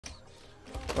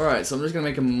Alright, so I'm just gonna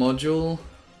make a module.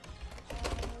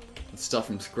 Let's start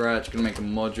from scratch. Gonna make a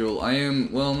module.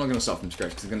 Well, I'm not gonna start from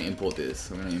scratch because I'm gonna import this.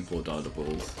 I'm gonna import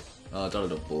data.balls.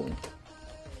 Data.ball.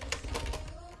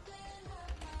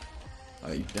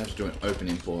 You have to do an open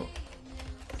import.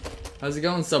 How's it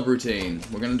going, subroutine?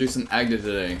 We're gonna do some Agda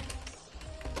today.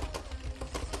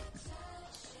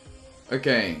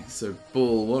 Okay, so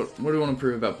bool. What do you want to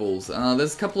prove about bools?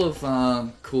 There's a couple of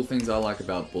cool things I like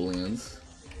about booleans.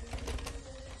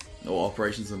 Or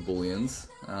operations and booleans.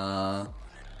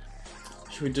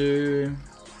 Should we do...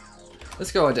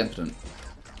 Let's go idempotent.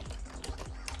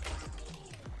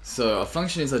 So a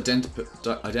function is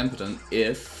idempotent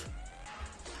if...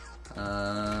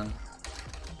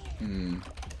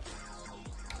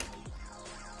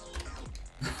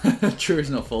 True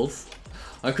is not false.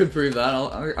 I could prove that.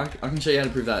 I can show you how to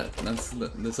prove that.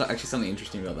 There's actually something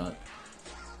interesting about that.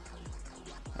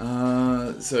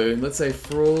 So let's say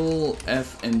for all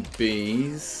f and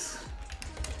b's,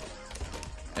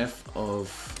 f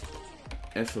of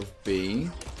b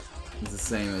is the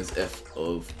same as f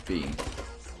of b.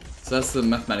 So that's the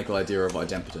mathematical idea of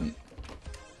idempotent.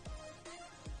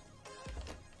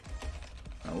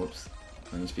 Oh, whoops.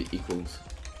 That needs to be equals.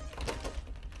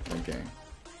 Okay.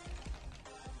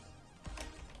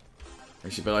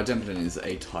 Actually, but idempotent is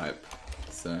a type.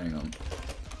 So hang on.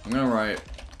 I'm gonna write it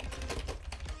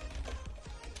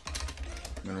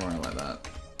like that.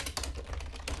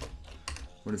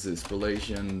 What is this?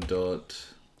 Relation dot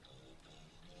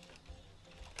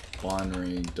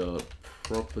binary dot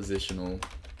propositional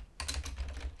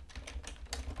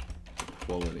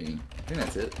equality. I think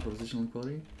that's it. Propositional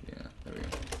equality? Yeah, there we go.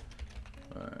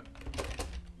 Alright.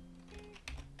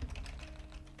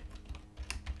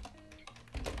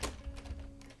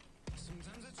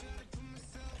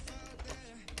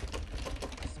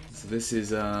 So this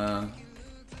is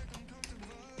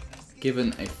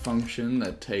given a function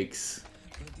that takes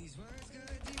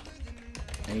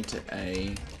a to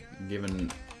a,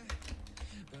 given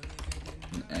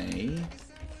an a,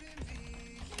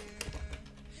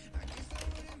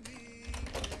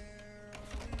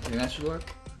 think that should work?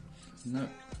 No.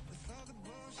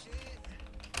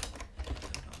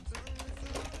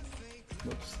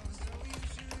 Whoops.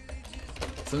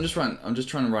 So I'm just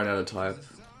trying to write out a type.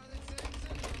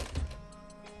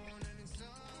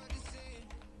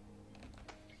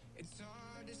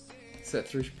 Set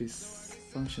 3 should be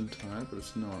function type, but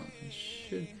it's not. It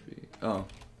should be. Oh.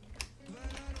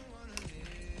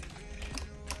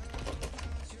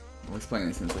 I'll explain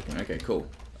this in a second. Okay, cool.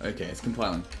 Okay, it's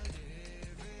compiling.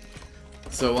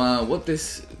 So what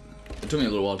this, it took me a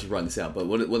little while to write this out, but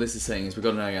what this is saying is we've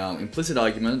got an implicit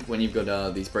argument. When you've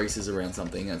got these braces around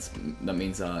something, that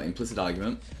means implicit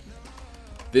argument.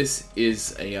 This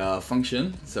is a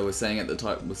function, so we're saying at the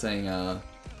type,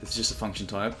 it's just a function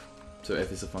type. So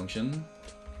f is a function.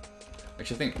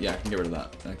 Actually, I think, yeah, I can get rid of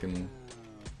that.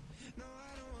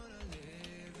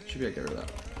 Should be able to get rid of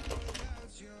that.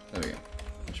 There we go.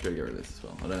 I should be able to get rid of this as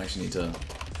well. I don't actually need to,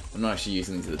 I'm not actually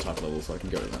using these at the type level, so I can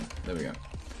get rid of them. There we go.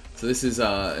 So this is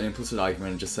an implicit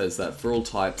argument. It just says that for all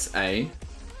types A,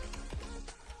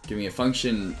 give me a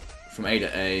function from A to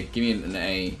A, give me an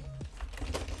A,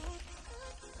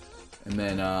 and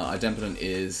then idempotent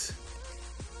is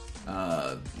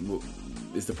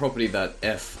the property that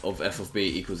f of b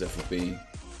equals f of b.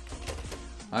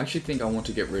 I actually think I want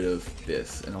to get rid of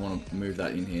this, and I want to move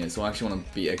that in here. So I actually want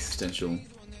to be existential.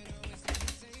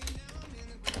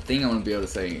 I think I want to be able to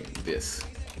say this.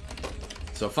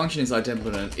 So a function is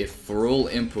idempotent if for all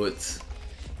inputs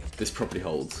this property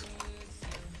holds.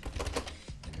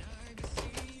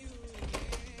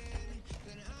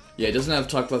 Yeah, it doesn't have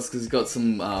type plus because it's got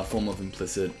some form of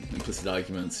implicit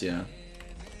arguments. Yeah.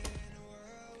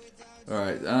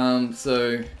 Alright,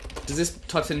 so does this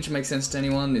type signature make sense to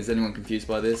anyone? Is anyone confused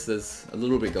by this? There's a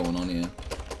little bit going on here.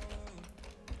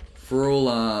 For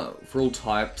all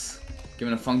types,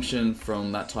 given a function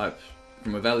from that type,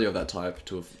 from a value of that type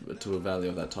to a value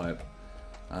of that type,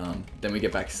 then we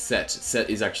get back set. Set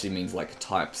is actually means like a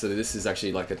type, so this is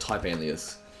actually like a type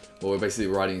alias. What we're basically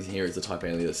writing here is a type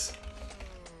alias.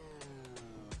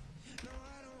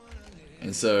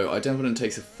 And so idempotent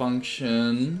takes a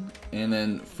function, and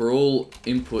then for all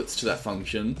inputs to that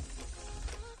function,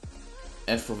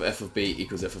 f of b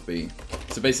equals f of b.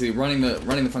 So basically running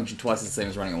the function twice is the same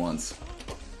as running it once.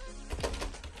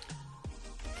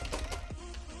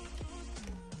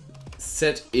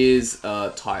 Set is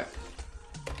type.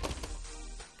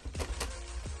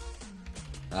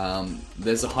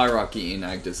 There's a hierarchy in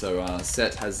Agda, so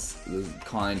set has the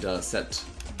kind set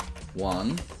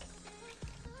 1.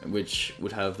 Which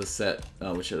would have the set,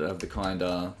 which would have the kind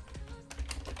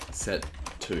set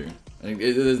 2. And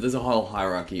there's a whole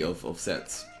hierarchy of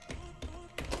sets.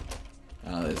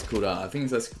 It's called, I think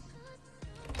that's,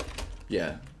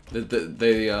 yeah, I think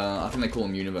they call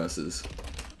them universes.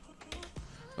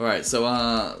 Alright,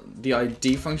 so the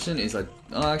ID function is like,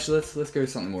 actually let's go with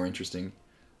something more interesting.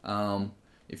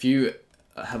 If you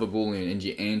have a boolean and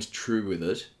you AND true with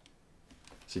it,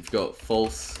 so if you've got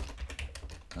false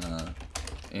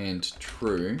and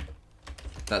true,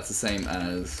 that's the same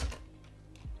as,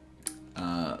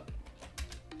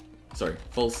 sorry,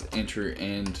 false and true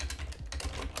and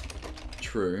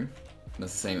true,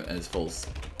 that's the same as false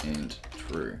and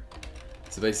true.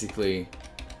 So basically,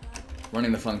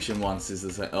 running the function once is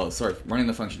the same, oh sorry, running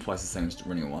the function twice is the same as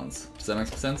running it once. Does that make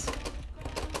sense?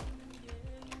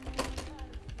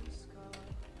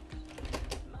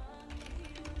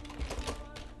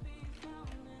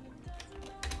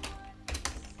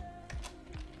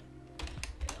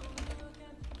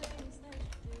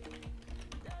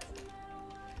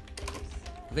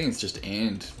 I think it's just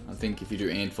AND. I think if you do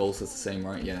AND false, that's the same,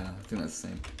 right? Yeah, I think that's the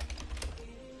same.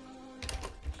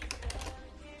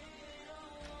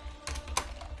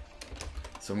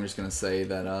 So I'm just gonna say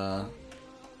that,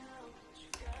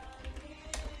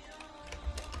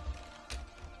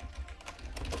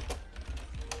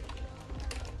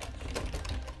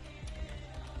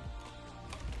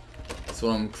 so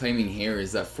what I'm claiming here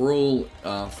is that for all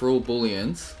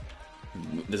booleans,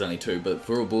 there's only 2, but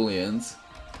for all booleans,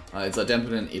 it's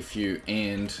idempotent if you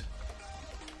AND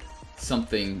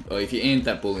something, or if you AND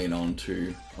that boolean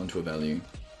onto a value.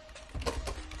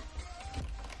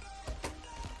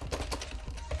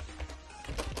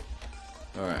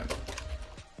 Alright.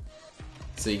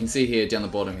 So you can see here down the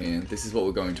bottom here, this is what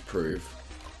we're going to prove.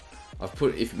 I've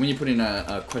put, when you put in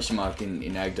a question mark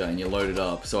in Agda and you load it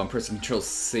up, so I'm pressing Control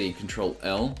C, Control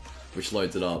L, which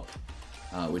loads it up.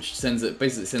 Which sends it,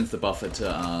 basically sends the buffer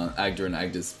to Agda, and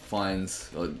Agda finds,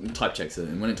 or type checks it,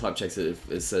 and when it type checks it,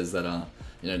 it says that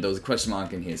you know, there was a question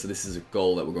mark in here, so this is a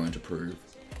goal that we're going to prove.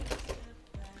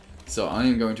 So I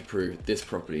am going to prove this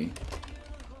property,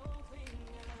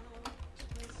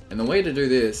 and the way to do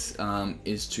this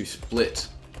is to split.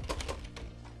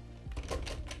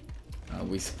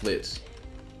 We split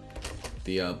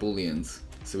the booleans,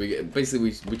 so we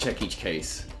basically we check each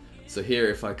case. So here,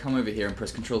 if I come over here and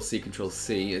press Control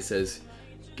C, it says,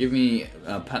 give me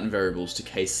pattern variables to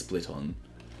case split on.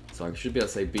 So I should be able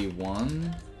to say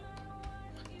B1.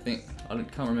 I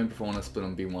can't remember if I want to split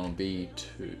on B1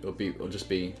 or B2 or just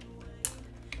B.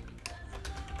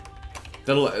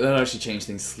 That'll actually change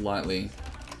things slightly,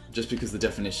 just because the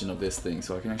definition of this thing.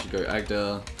 So I can actually go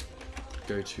Agda,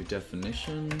 go to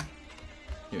definition.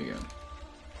 Here we go.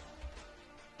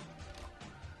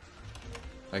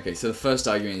 Okay, so the first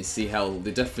argument, you see how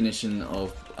the definition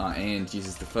of AND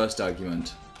uses the first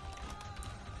argument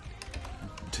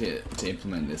to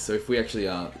implement this. So if we actually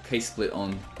case split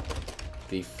on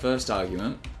the first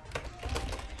argument,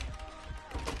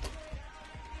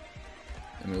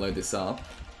 and we load this up,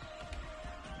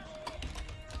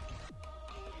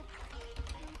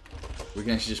 we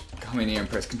can actually just come in here and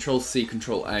press Control C,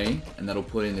 Control A, and that'll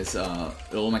put in this, it'll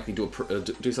automatically do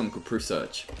something called proof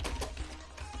search.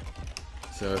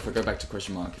 So if I go back to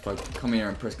question mark, if I come here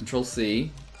and press Control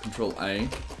C, Control A,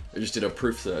 it just did a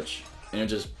proof search, and it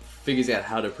just figures out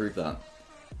how to prove that.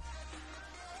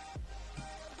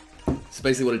 So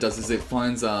basically what it does is it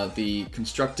finds the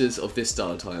constructors of this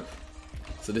data type.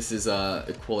 So this is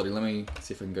equality. Let me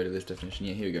see if I can go to this definition.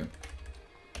 Yeah, here we go.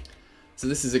 So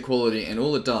this is equality, and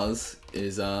all it does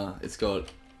is it's got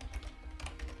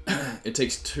it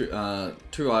takes two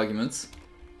arguments.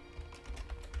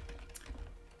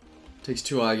 Takes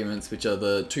 2 arguments, which are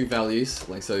the 2 values.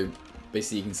 Like, so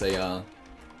basically you can say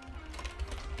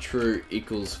true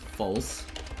equals false.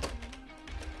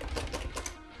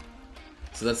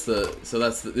 This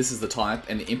is the type,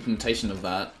 and the implementation of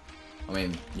that. I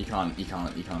mean, you can't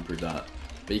prove that,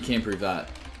 but you can prove that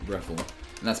REFL, and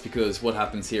that's because what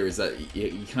happens here is that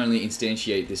you can only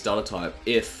instantiate this data type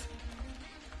if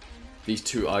these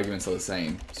 2 arguments are the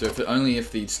same. So only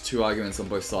if these 2 arguments on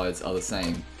both sides are the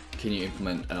same can you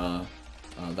implement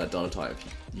that data type.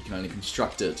 You can only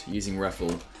construct it using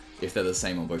REFL if they're the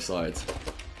same on both sides.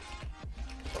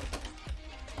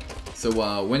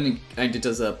 So when Agda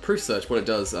does a proof search, what it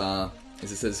does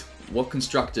is it says, what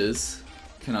constructors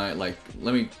can I, like,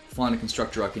 let me find a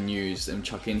constructor I can use and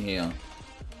chuck in here.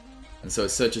 And so it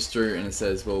searches through and it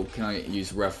says, well, can I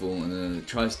use REFL? And then it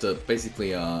tries to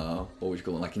basically, what would you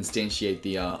call it, like instantiate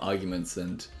the arguments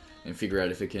and figure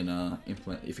out if it can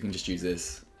implement, if it can just use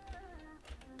this.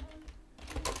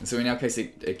 And so in our case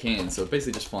it can, so it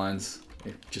basically just finds,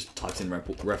 it just types in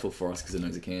REFL for us because it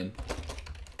knows it can.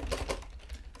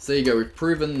 So there you go, we've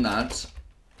proven that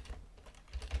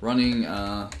running,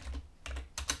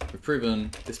 we've proven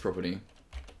this property.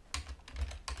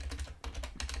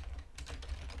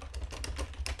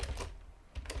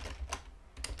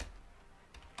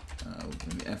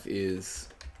 F is,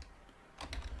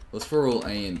 well, it's for all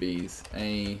A and B's.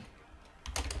 A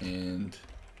and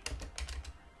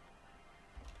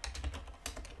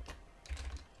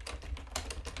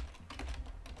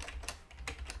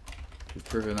we've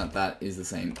proven that that is the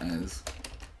same as,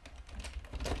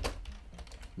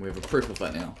 we have a proof of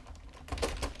that now.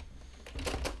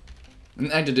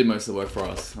 And Agda did most of the work for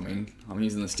us. I mean, I'm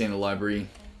using the standard library,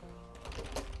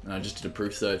 and I just did a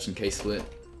proof search and case split,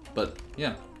 but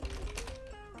yeah.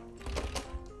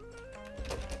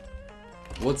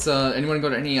 What's, anyone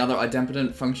got any other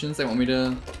idempotent functions they want me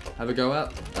to have a go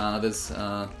at?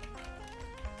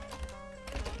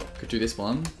 Could do this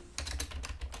one.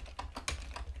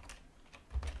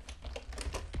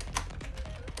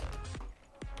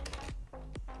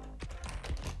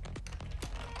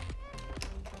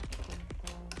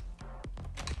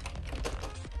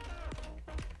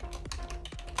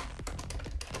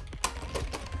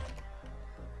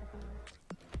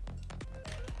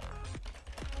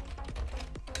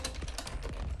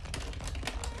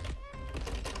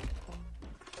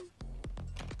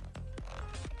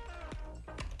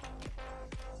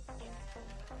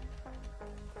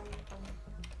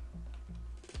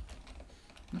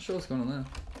 Not sure what's going on there.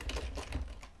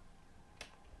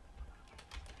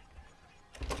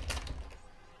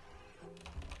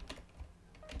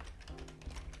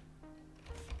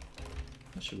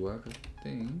 That should work, I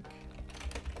think.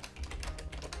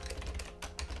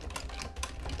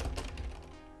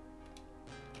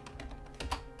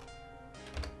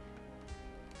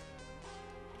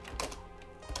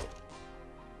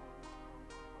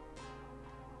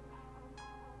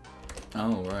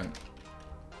 Oh, right.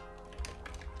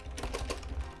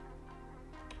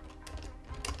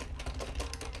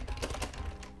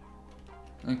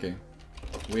 Okay.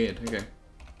 Weird, okay.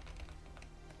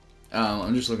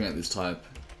 I'm just looking at this type.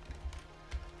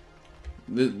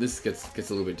 This gets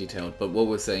a little bit detailed, but what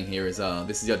we're saying here is,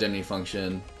 this is the identity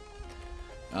function.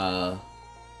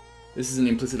 This is an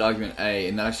implicit argument A,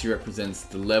 and that actually represents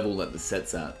the level that the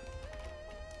set's at.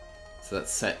 So that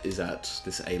set is at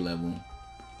this A level.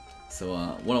 So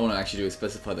what I want to actually do is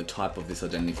specify the type of this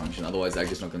identity function, otherwise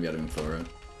Agda's not going to be able to infer it.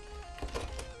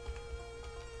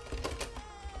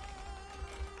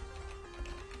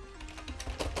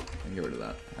 Get rid of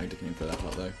that. Agda can infer that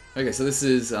part though. Okay, so this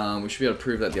is, we should be able to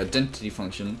prove that the identity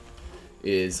function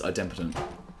is idempotent.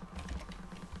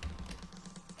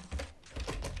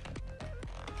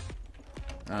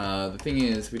 The thing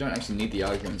is, we don't actually need the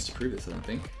arguments to prove this, I don't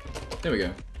think. There we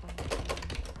go.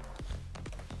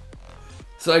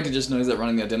 So Agda just knows that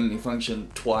running the identity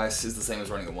function twice is the same as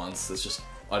running it once. It's just,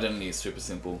 identity is super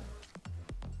simple.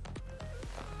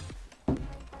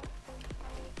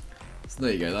 So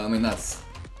there you go. I mean, that's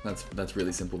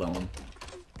really simple, that one.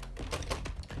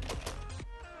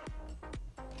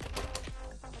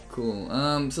 Cool.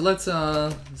 So let's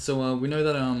we know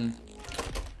that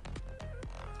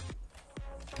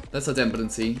that's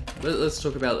idempotency. Let's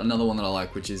talk about another one that I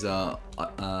like, which is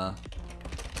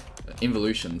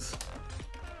involutions.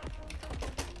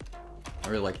 I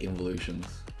really like involutions.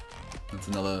 That's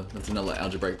another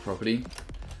algebraic property.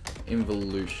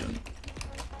 Involution.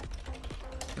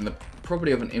 And the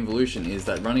property of an involution is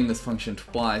that running this function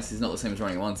twice is not the same as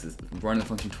running it once. Running the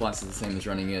function twice is the same as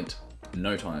running it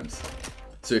no times.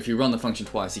 So if you run the function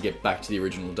twice, you get back to the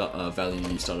original value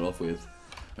you started off with.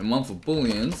 And one for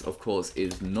booleans, of course,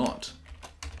 is not.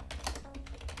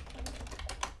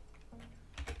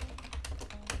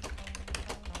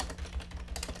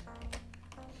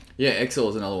 Yeah, XOR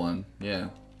is another one. Yeah.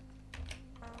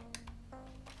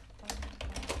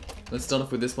 Let's start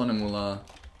off with this one, and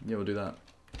we'll do that.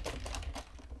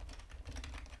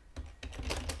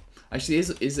 Actually,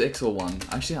 is XOR 1?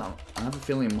 Actually, I have a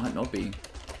feeling it might not be.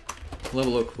 We'll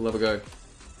have a look, we'll have a go.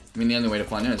 I mean, the only way to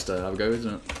find out is to have a go,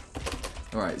 isn't it?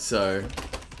 Alright, so...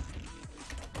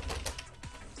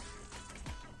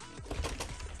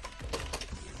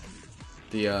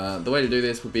 The way to do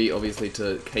this would be, obviously,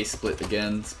 to case split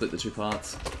again, split the two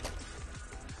parts.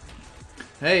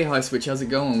 Hey, hi Switch, how's it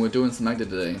going? We're doing some Agda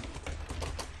today.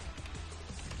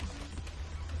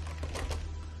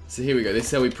 So here we go, this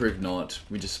is how we prove not.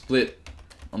 We just split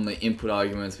on the input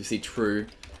arguments, we see true,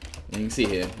 and you can see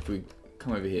here, if we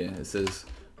come over here, it says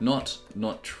not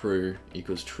true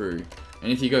equals true.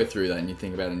 And if you go through that and you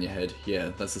think about it in your head,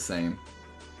 yeah, that's the same.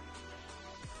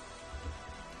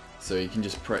 So you can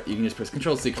just press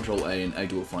Control C, Control A, and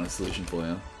Agda will find a solution for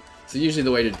you. So usually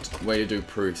the way to do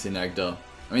proofs in Agda,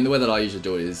 I mean the way that I usually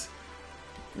do it is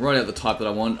write out the type that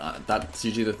I want. That's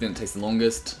usually the thing that takes the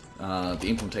longest. The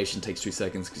implementation takes 2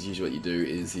 seconds because usually what you do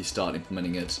is you start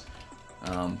implementing it,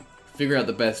 figure out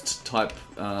the best type,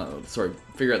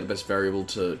 figure out the best variable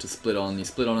to split on. You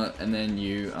split on it, and then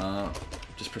you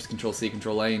just press Control C,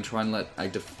 Control A, and try and let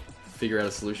Agda figure out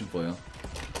a solution for you.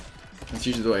 That's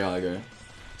usually the way I go.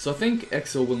 So I think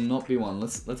XOR will not be one.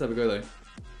 Let's have a go though.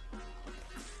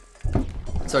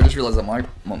 So I just realised that my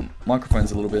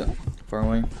microphone's a little bit far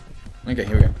away. Okay,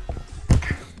 here we go.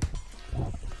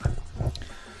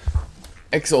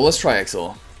 XOR, let's try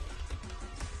XOR.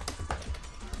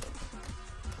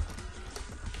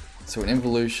 So in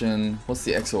involution, what's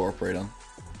the XOR operator?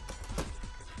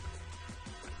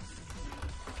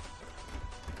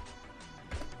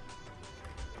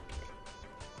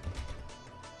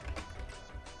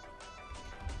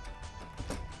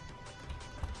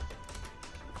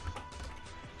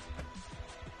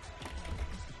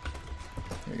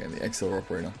 Here we go, the XOR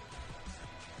operator.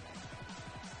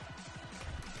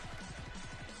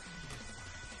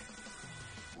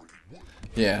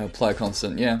 Yeah, apply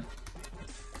constant, yeah.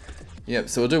 Yep,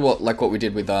 so we'll do what we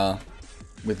did with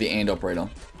the AND operator.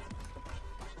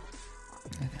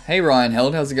 Hey Ryan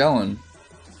Held, how's it going?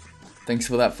 Thanks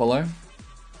for that follow.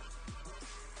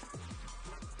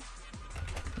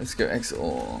 Let's go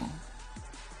XOR.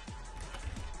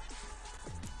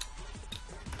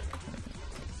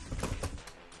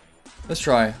 Let's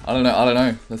try. I don't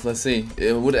know. Let's see.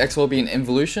 Would XOR be an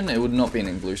involution? It would not be an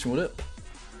involution, would it?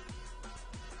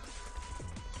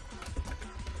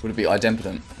 Would it be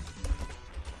idempotent?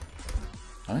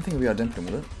 I don't think it would be idempotent,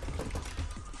 would it?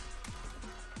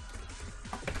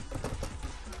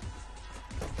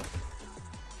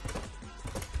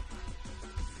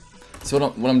 So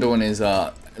what I'm doing is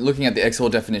looking at the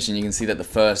XOR definition. You can see that the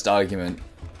first argument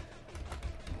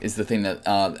is the thing that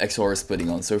XOR is splitting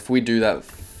on. So if we do that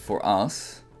for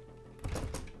us,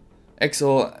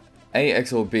 XOR A,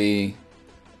 XOR B,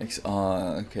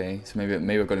 okay. So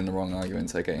maybe I got in the wrong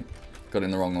arguments. Okay. Got it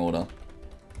in the wrong order.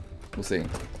 We'll see.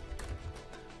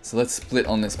 So let's split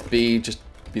on this B, just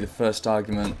be the first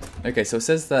argument. Okay, so it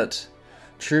says that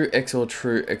true XOR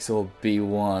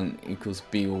B1 equals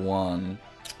B1.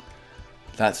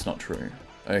 That's not true.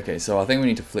 Okay, so I think we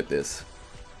need to flip this.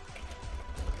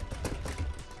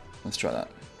 Let's try that.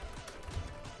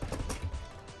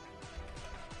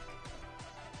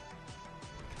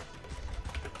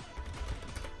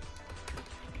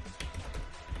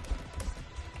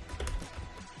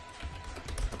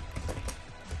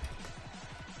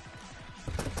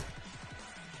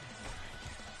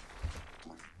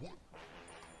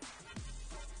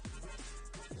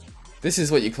 This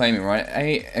is what you're claiming, right?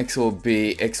 A XOR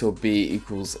B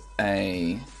equals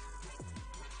A.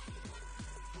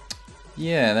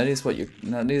 Yeah, that is what you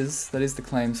that is the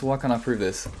claim. So why can't I prove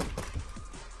this?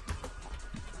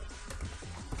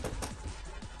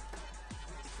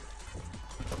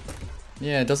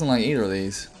 Yeah, it doesn't like either of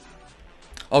these.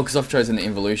 Oh, because I've chosen the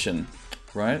involution,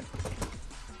 right?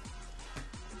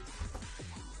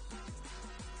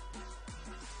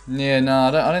 Yeah, no,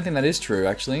 I don't think that is true,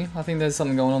 actually. I think there's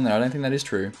something going on there. I don't think that is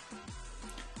true.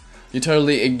 You're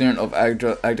totally ignorant of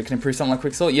Agda. Agda can improve something like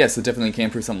quicksort? Yes, it definitely can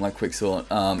improve something like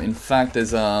quicksort. In fact,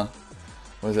 there's a...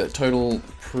 what is it? Total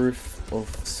proof of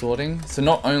sorting. So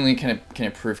not only can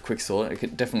it prove quicksort,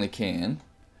 it definitely can.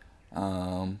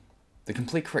 The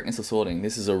complete correctness of sorting.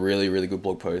 This is a really, really good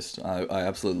blog post. I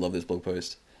absolutely love this blog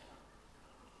post.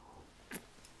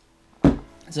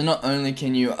 So not only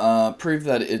can you prove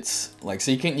that it's like,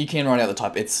 so you can write out the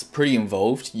type. It's pretty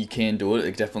involved. You can do it.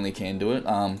 It definitely can do it.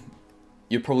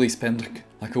 You'll probably spend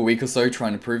like a week or so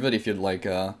trying to prove it if you're like,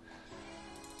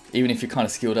 even if you're kind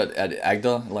of skilled at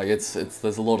Agda. Like there's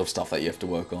a lot of stuff that you have to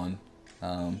work on.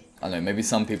 I don't know. Maybe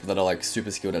some people that are like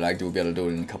super skilled at Agda will be able to do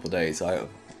it in a couple of days.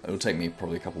 It'll take me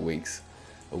probably a couple of weeks,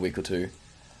 a week or two.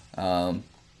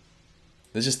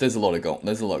 There's a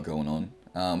lot going on.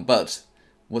 But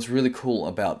what's really cool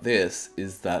about this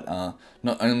is that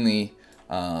not only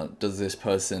does this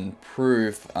person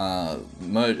prove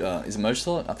is it merge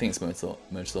sort? I think it's merge sort.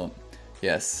 Merge sort.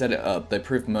 Yeah, set it up. They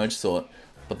proved merge sort,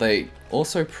 but they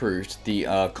also proved the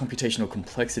computational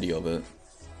complexity of it.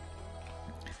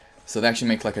 So they actually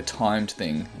make like a timed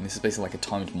thing, and this is basically like a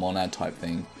timed monad type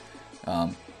thing.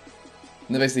 And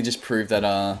they basically just prove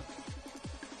that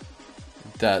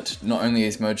that not only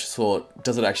is merge sort,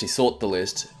 does it actually sort the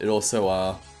list, it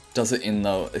also does it in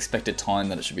the expected time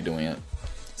that it should be doing it.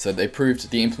 So they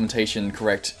proved the implementation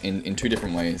correct in two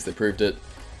different ways. They proved it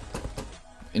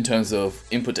in terms of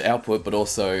input to output, but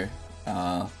also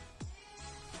runtime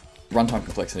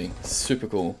complexity. Super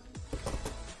cool.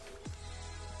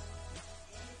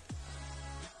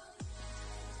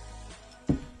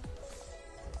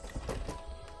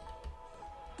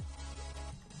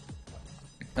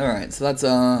 Alright, so that's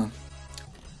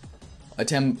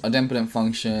idempotent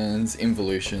functions,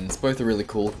 involutions. Both are really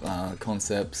cool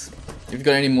concepts. If you've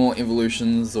got any more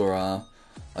involutions or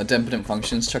idempotent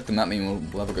functions, chuck them at me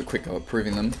and we'll have a quick go at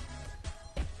proving them.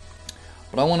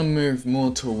 But I want to move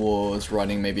more towards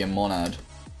writing maybe a monad.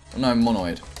 No,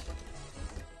 monoid.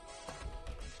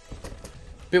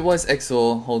 Bitwise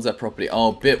XOR holds that property.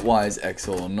 Oh, bitwise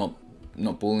XOR, not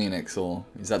Boolean XOR.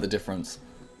 Is that the difference?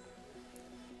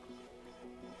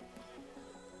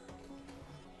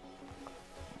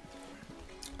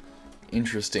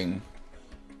 Interesting.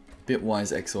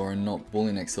 Bitwise XOR and not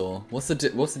Boolean XOR. What's the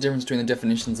difference between the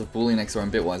definitions of Boolean XOR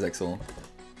and bitwise XOR?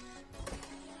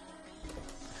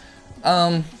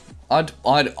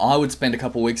 I would spend a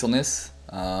couple weeks on this.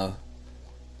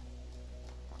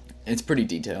 It's pretty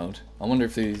detailed. I wonder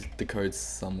if the code's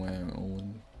somewhere all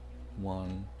in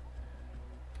one.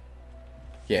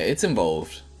 Yeah, it's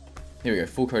involved. Here we go.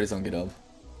 Full code is on GitHub.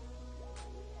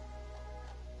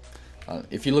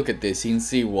 If you look at this, you can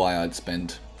see why I'd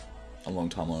spend a long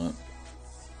time on it.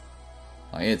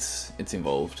 Like, it's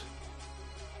involved.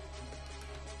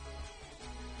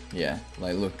 Yeah,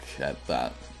 like look at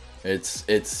that. It's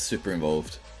super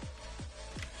involved.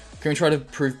 Can we try to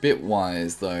prove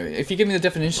bitwise though? If you give me the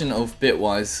definition of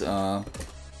bitwise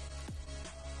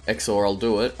XOR, I'll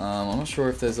do it. I'm not sure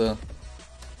if there's a...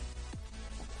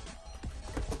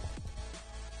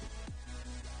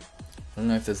 I don't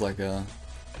know if there's like a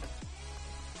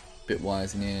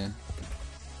bitwise in here.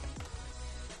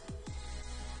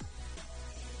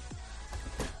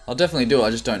 I'll definitely do it. I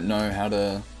just don't know how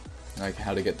to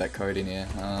get that code in here.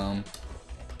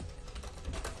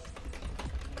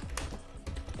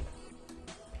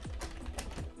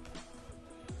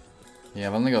 Yeah,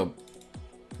 I've only got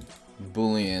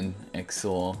Boolean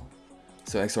XOR,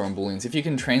 so XOR and Booleans. If you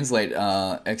can translate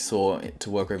XOR to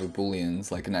work over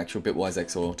Booleans, like an actual bitwise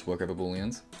XOR to work over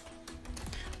Booleans.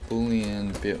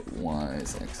 Boolean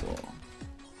bitwise XOR.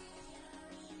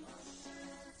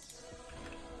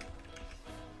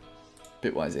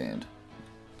 Bitwise AND.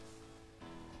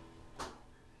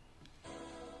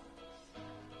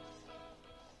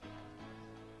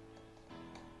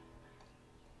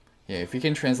 Yeah, if you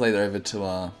can translate that over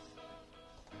to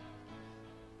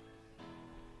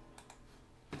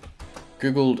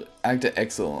Googled Agda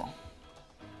XOR.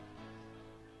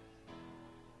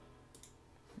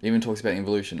 Even talks about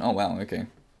involution. Oh wow, okay.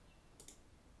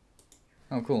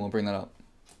 Oh cool, I'll bring that up.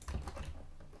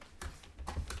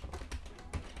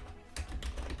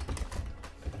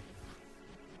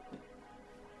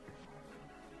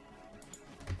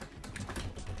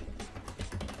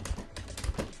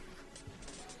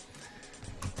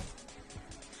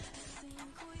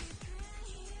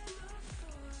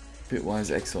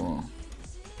 Bitwise XOR.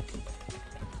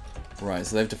 Right,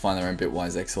 so they've defined their own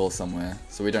bitwise XOR somewhere,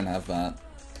 so we don't have that.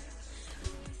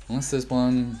 Unless there's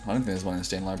one, I don't think there's one in the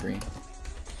Steam library.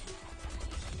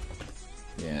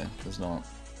 Yeah, there's not.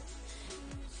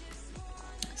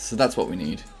 So that's what we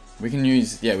need. We can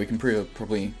use, yeah, we can prove it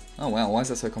probably. Oh wow, why is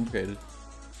that so complicated?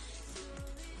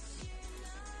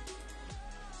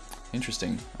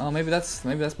 Interesting. Oh, maybe that's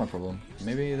my problem.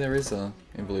 Maybe there is a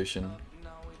involution.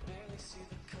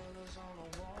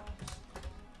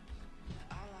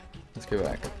 Let's go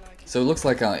back. So it looks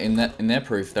like in their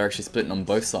proof they're actually splitting on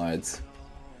both sides,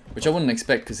 which I wouldn't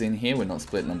expect because in here we're not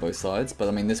splitting on both sides. But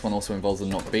I mean this one also involves a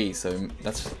not B, so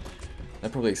that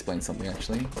probably explains something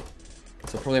actually.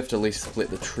 So I'll probably have to at least split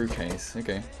the true case.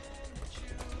 Okay.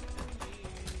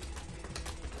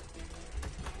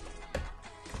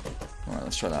 All right,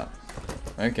 let's try that.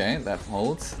 Okay, that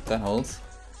holds. That holds.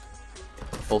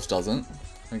 False doesn't.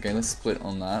 Okay, let's split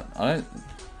on that. I don't.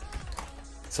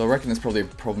 So I reckon there's probably a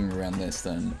problem around this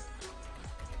then.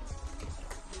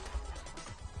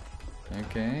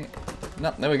 Okay.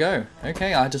 No, there we go.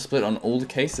 Okay, I had to split on all the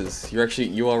cases.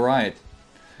 You are right.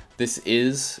 This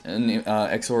is an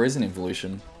XOR is an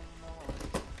involution.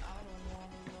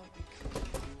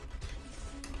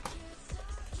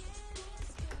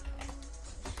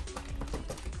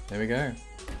 There we go.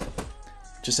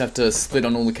 Just have to split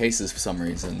on all the cases for some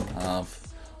reason. I'm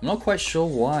not quite sure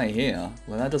why here.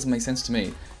 Well, that doesn't make sense to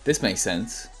me. This makes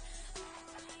sense.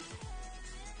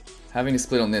 Having to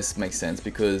split on this makes sense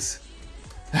because...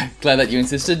 Glad that you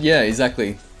insisted? Yeah,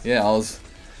 exactly. Yeah,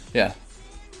 yeah.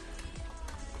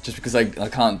 Just because I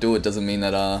can't do it doesn't mean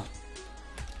that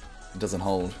it doesn't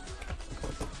hold.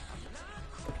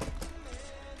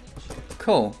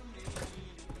 Cool.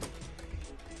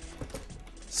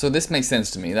 So this makes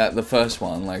sense to me, that the first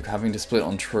one, like having to split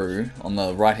on true, on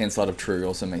the right hand side of true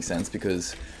also makes sense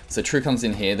because, so true comes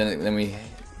in here, then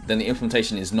the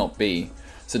implementation is not B.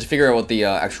 So to figure out what the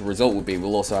actual result will be,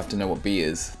 we'll also have to know what B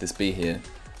is, this B here.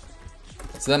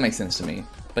 So that makes sense to me.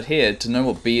 But here, to know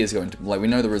what B is going to, like, we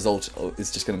know the result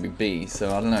is just going to be B, so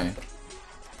I don't know.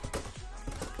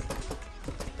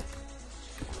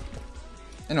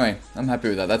 Anyway, I'm happy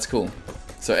with that, that's cool.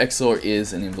 So XOR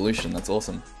is an involution, that's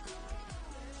awesome.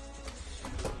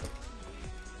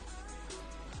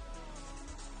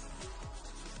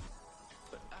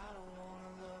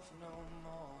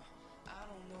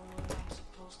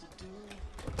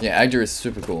 Yeah, Agda is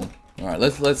super cool. Alright,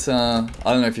 let's I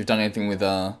don't know if you've done anything with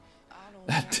DJ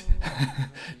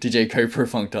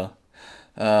Coprofunctor.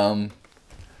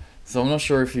 So I'm not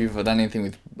sure if you've done anything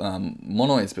with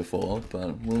monoids before,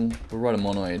 but we'll write a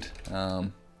monoid.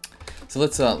 So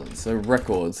let's so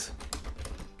records.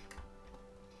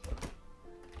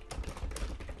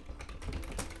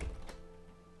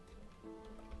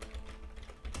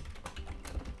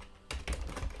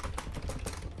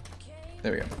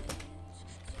 There we go.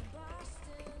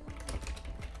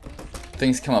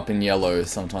 Things come up in yellow,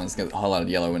 sometimes get highlighted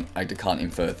yellow when Agda can't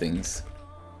infer things.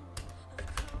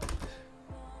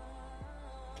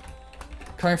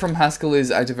 Coming from Haskell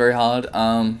is Agda very hard.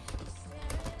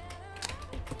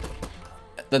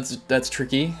 That's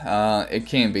tricky. It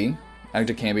can be.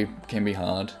 Agda can be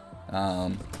hard.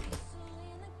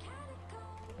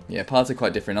 Yeah, parts are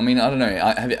quite different. I mean, I don't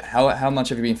know. How much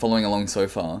have you been following along so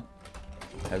far?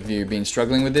 Have you been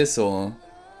struggling with this, or?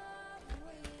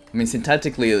 I mean,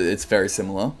 syntactically, it's very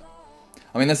similar.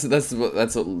 I mean, that's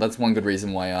one good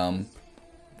reason why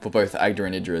for both Agda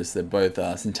and Idris, they're both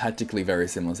syntactically very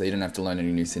similar. So you don't have to learn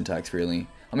any new syntax really.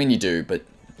 I mean, you do, but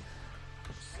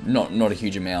not a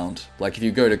huge amount. Like if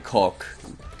you go to Coq,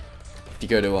 if you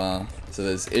go to so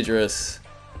there's Idris,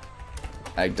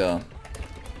 Agda,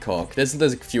 Coq. There's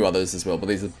a few others as well, but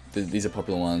these are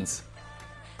popular ones.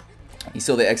 You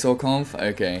saw the XOR conf?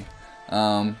 Okay.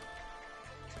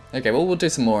 Okay, well we'll do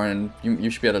some more, and you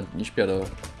might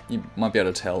be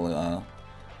able to tell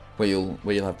where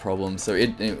you'll have problems. So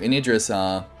in Idris,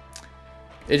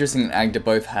 Idris and Agda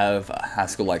both have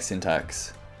Haskell-like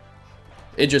syntax.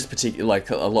 Idris like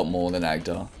a lot more than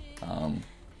Agda,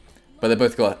 but they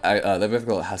both got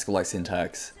Haskell-like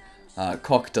syntax.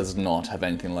 Coq does not have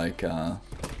anything like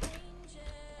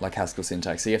Haskell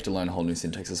syntax, so you have to learn a whole new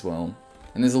syntax as well.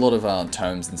 And there's a lot of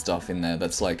terms and stuff in there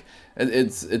that's like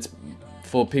it's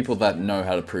for people that know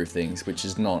how to prove things, which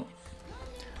is not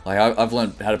like I've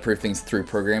learned how to prove things through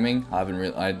programming.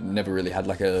 I never really had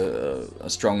like a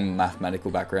strong mathematical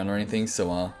background or anything,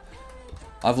 so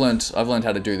I've learned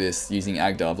how to do this using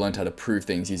Agda. I've learned how to prove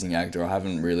things using Agda. I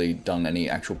haven't really done any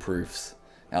actual proofs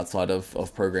outside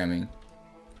of programming.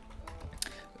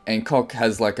 And Coq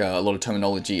has like a lot of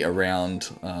terminology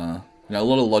around, a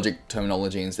lot of logic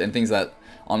terminology and things that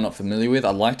I'm not familiar with.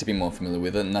 I'd like to be more familiar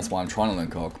with it, and that's why I'm trying to learn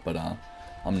Coq, but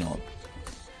I'm not.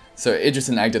 So Idris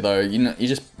and Agda though, you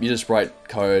just write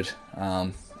code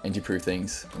and you prove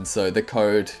things, and so the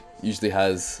code usually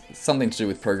has something to do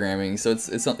with programming. So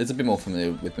it's a bit more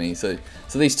familiar with me. So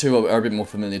these two are a bit more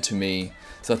familiar to me.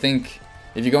 So I think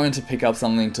if you're going to pick up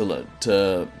something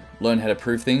to learn how to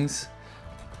prove things,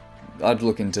 I'd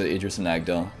look into Idris and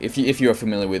Agda if you are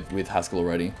familiar with Haskell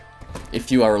already.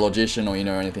 If you are a logician or you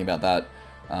know anything about that,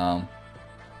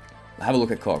 have a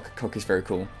look at Coq. Coq is very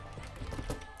cool.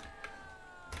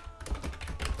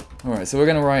 Alright, so we're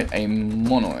going to write a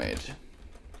monoid.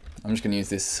 I'm just going to use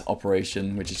this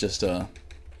operation, which is just I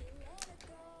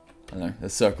don't know, a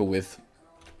circle with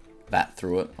that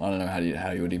through it. I don't know how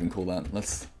you would even call that.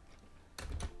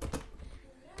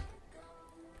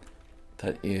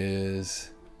 That is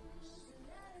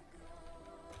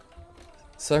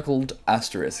circled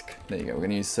asterisk. There you go. We're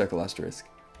going to use circle asterisk.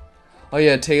 Oh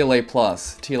yeah, TLA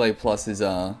plus. TLA plus is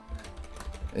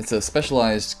it's a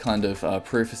specialized kind of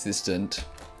proof assistant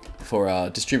for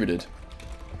distributed.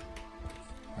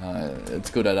 It's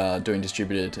good at doing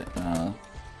distributed,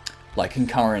 like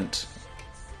concurrent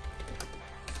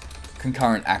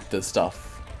actor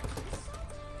stuff.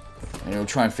 And it'll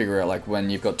try and figure out like when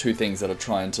you've got two things that are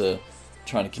trying to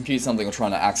compute something or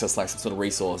trying to access like some sort of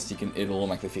resource. It'll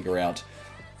automatically figure out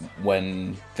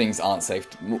when things aren't safe,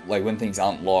 like when things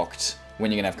aren't locked,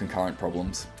 when you're gonna have concurrent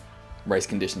problems, race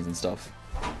conditions and stuff.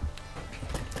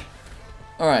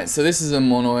 Alright, so this is a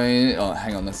monoid. Oh,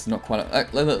 hang on, that's not quite.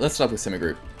 Let's start with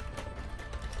semigroup.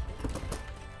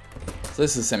 So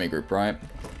this is a semigroup, right?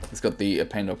 It's got the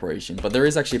append operation, but there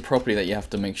is actually a property that you have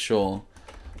to make sure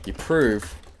you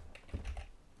prove.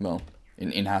 Well,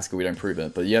 in Haskell we don't prove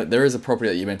it, but yeah, there is a property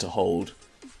that you're meant to hold,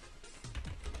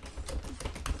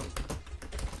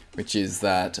 which is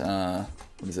that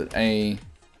what is it? A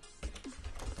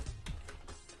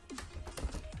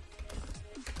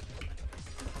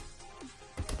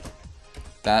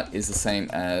that is the same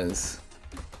as...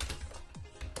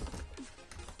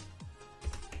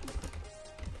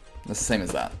 That's the same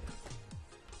as that.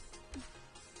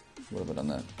 What have I done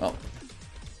there? Oh.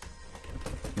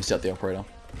 Missed out the operator.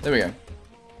 There we go. I'm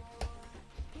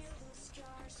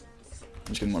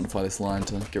just going to modify this line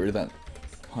to get rid of that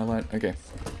highlight. Okay.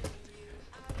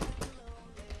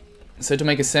 So to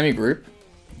make a semi-group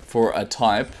for a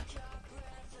type,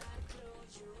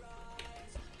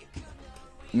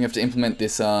 we have to implement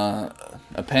this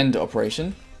append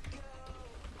operation.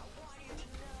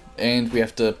 And we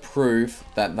have to prove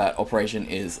that that operation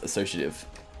is associative.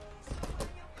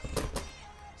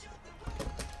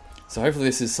 So hopefully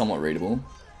this is somewhat readable.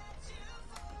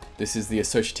 This is the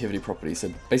associativity property.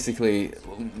 So basically,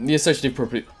 the associative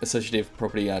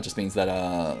property just means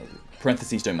that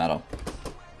parentheses don't matter.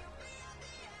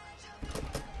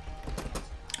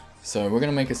 So we're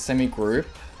gonna make a semi-group.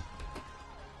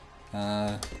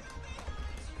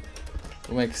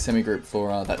 We'll make a semi-group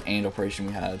for that AND operation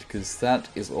we had, because that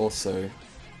is also,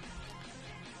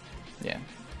 yeah,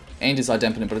 AND is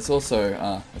idempotent, but it's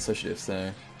also associative.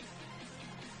 So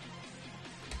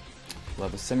we'll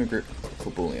have a semi-group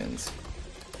for booleans.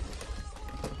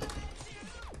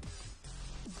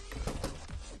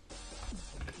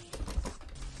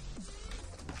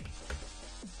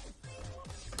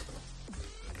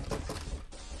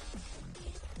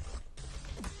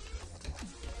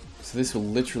 So this will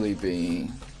literally be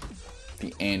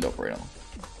the AND operator.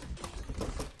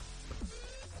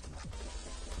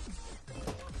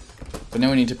 But now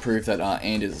we need to prove that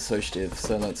AND is associative,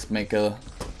 so let's make a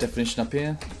definition up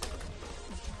here.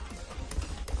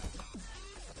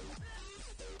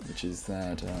 Which is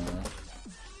that...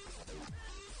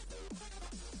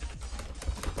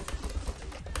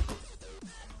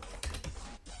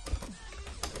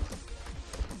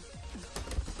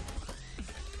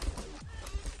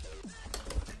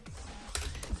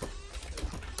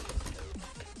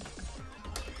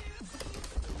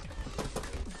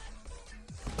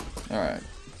 Alright.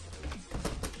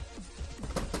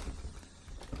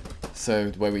 So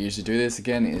the way we usually do this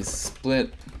again is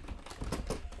split,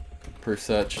 proof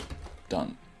search,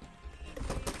 done.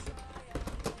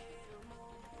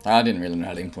 I didn't really know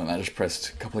how to implement that, I just pressed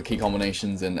a couple of key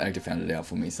combinations and Agda found it out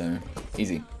for me, so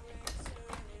easy.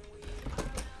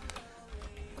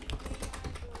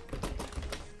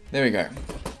 There we go.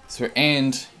 So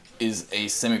AND is a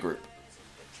semigroup.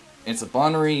 It's a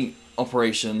binary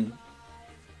operation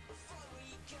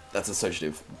that's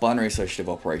associative. Binary associative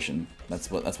operation. That's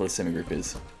what a semigroup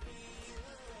is.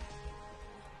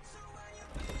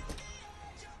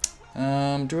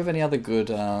 Do we have any other good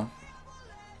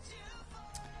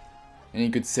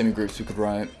semigroups we could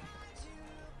write?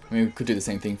 I mean, we could do the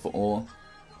same thing for OR.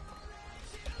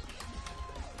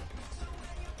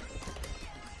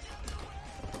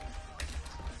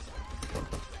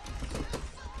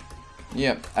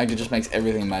 Yep, Agda just makes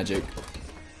everything magic.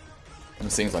 And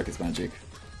it seems like it's magic.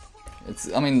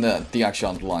 I mean, the actual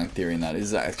underlying theory in that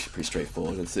is actually pretty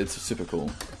straightforward. It's super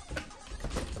cool.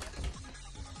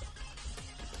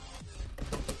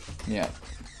 Yeah,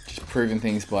 just proving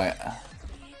things by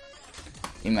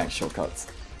Emacs shortcuts.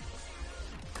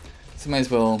 So may as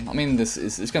well. I mean, it's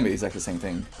going to be exactly the same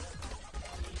thing.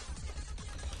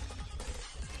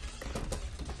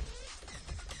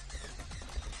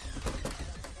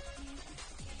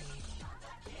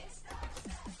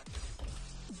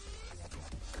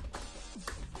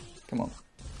 Come on.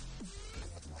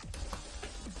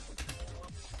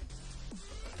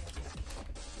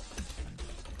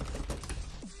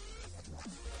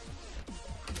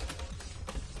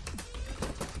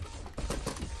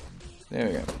 There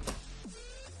we go.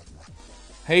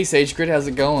 Hey SageGrid, how's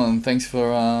it going? Thanks for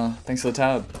the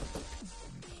tab.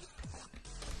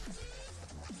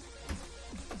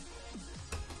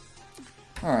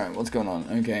 Alright, what's going on?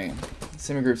 Okay.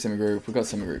 Semigroup, we've got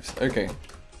semigroups. Okay.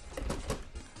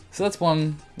 So that's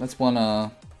one, I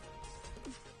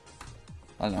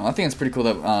don't know, I think it's pretty cool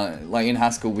that, like in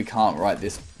Haskell we can't write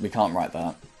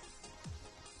that.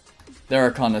 There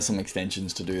are kind of some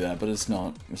extensions to do that, but it's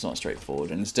not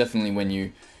straightforward, and it's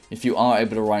definitely if you are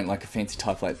able to write like a fancy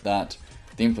type like that,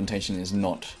 the implementation is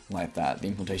not like that. The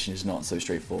implementation is not so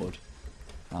straightforward.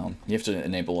 You have to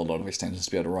enable a lot of extensions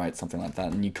to be able to write something like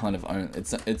that, and you kind of own,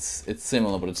 it's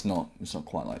similar, but it's not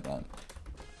quite like that.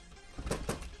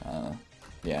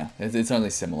 Yeah, it's only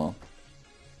similar.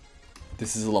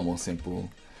 This is a lot more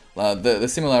simple. The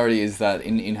similarity is that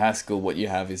in Haskell, what you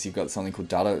have is you've got something called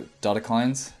data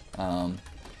kinds,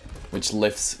 which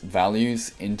lifts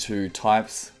values into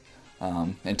types,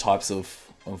 and types of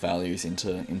values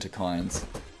into kinds.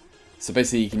 So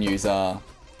basically, you can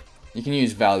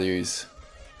use values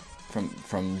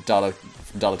from data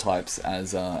types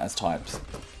as types.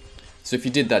 So if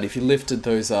you did that, if you lifted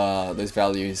those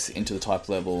values into the type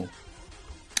level,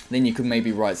 then you could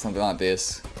maybe write something like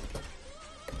this.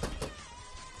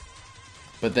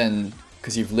 But then,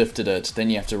 because you've lifted it, then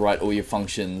you have to write all your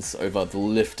functions over the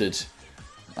lifted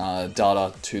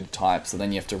data to the type. So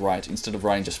then you have to write, instead of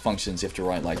writing just functions, you have to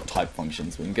write like type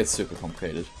functions, and it gets super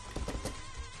complicated.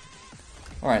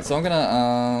 Alright, so I'm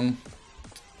gonna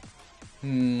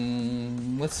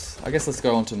I guess let's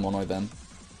go on to mono then.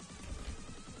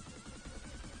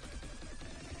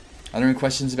 Are there any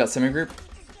questions about semigroup?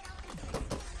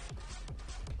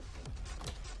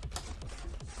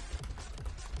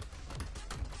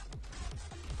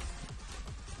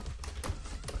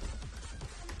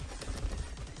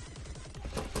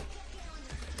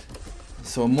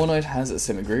 So a monoid has a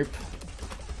semigroup.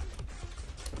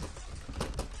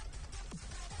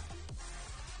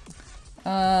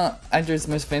 Agda is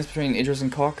the most advanced between Idris and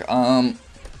Cock.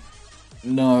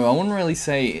 No, I wouldn't really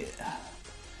say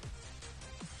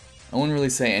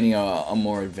any are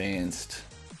more advanced.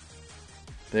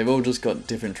 They've all just got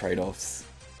different trade-offs.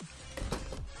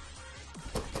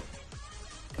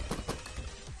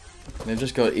 They've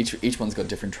just got each one's got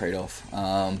different trade-off.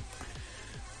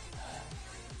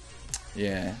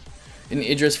 Yeah. In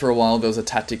Idris for a while there was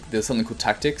something called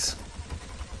tactics.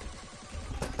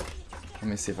 Let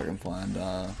me see if I can find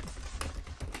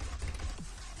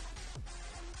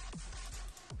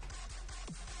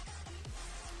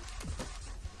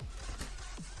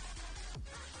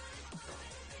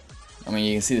I mean,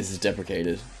 you can see this is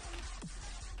deprecated,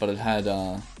 but it had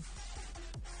I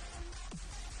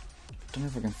don't know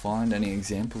if I can find any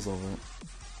examples of it.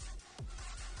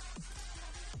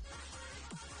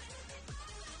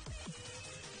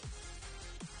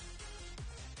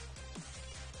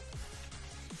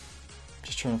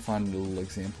 Just trying to find a little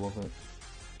example of it.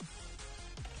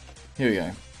 Here we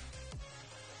go.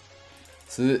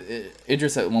 So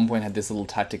Idris at one point had this little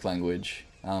tactic language,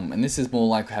 and this is more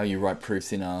like how you write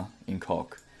proofs in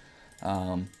Coq.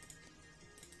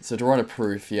 So to write a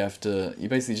proof, you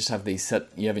basically just have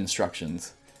you have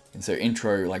instructions, and so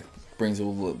intro like brings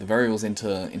all the variables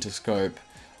into scope.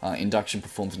 Induction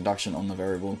performs induction on the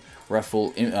variable.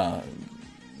 Raffle, you know,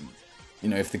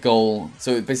 if the goal.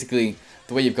 So basically,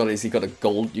 the way you've got it is you've got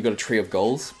a tree of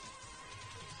goals.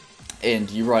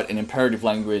 And you write an imperative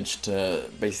language to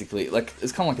basically, like,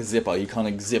 it's kind of like a zipper. You kind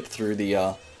of zip through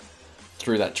the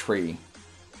through that tree,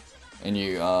 and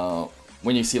you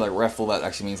when you see like raffle, that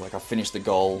actually means like I finished the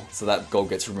goal, so that goal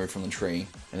gets removed from the tree,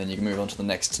 and then you can move on to the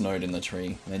next node in the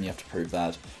tree, and then you have to prove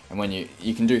that. And when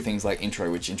you can do things like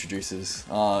intro, which introduces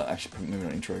actually maybe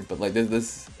not intro, but like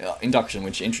there's induction,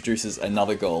 which introduces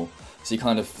another goal. So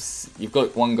you've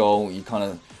got one goal, you kind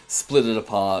of split it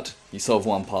apart, you solve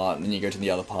one part, and then you go to the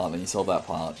other part, and then you solve that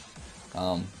part.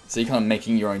 So you're kind of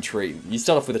making your own tree. You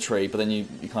start off with a tree, but then you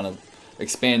kind of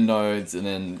expand nodes, and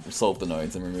then solve the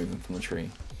nodes and remove them from the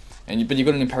tree. But you've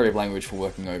got an imperative language for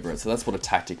working over it, so that's what a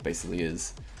tactic basically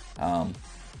is. And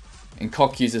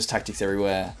Coq uses tactics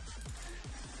everywhere.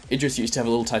 Idris used to have a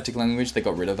little tactic language, they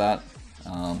got rid of that.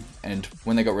 And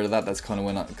when they got rid of that, that's kind of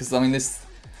when because I mean it's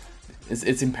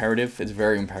imperative, it's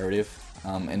very imperative.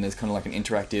 And there's kind of like an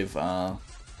interactive,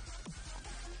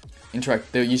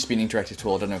 there used to be an interactive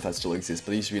tool, I don't know if that still exists, but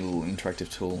there used to be a little interactive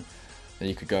tool that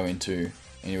you could go into,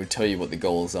 and it would tell you what the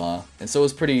goals are. And so it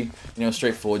was pretty,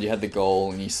 straightforward. You had the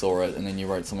goal, and you saw it, and then you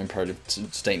wrote some imperative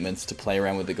statements to play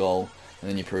around with the goal, and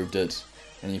then you proved it,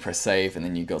 and then you press save, and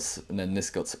then this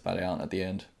got spat out at the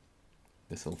end.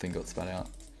 This little thing got spat out.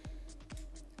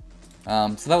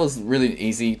 So that was really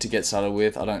easy to get started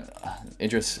with.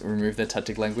 Idris removed their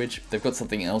tactic language. They've got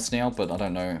something else now, but I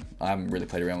don't know. I haven't really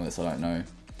played around with this, so I don't know.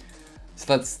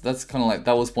 So that's kind of like,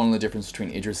 that was one of the differences between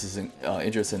Idris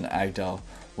and Agda.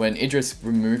 When Idris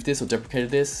removed this or deprecated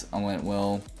this, I went,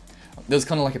 well, there was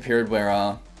kind of like a period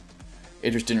where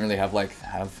Idris didn't really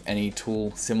have any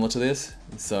tool similar to this.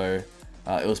 So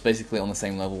it was basically on the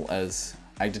same level as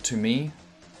Agda to me,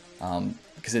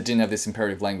 because it didn't have this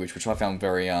imperative language, which I found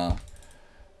very I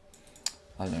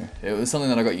don't know, it was something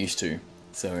that I got used to.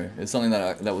 So it's something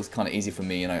that was kind of easy for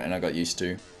me, and I got used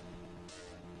to.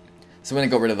 So when I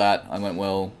got rid of that, I went,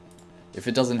 well, if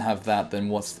it doesn't have that, then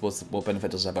what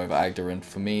benefit does it have over Agda? And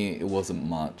for me, it wasn't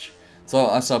much. So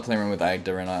I started playing around with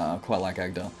Agda, and I quite like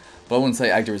Agda. But I wouldn't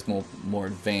say Agda is more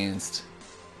advanced.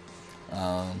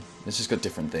 It's just got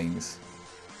different things.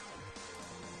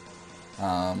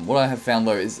 What I have found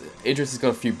though is Idris has got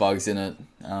a few bugs in it.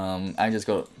 Agda's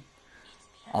got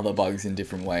other bugs in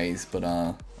different ways, but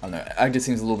I don't know. Agda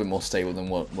seems a little bit more stable than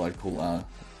what I'd call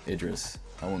Idris.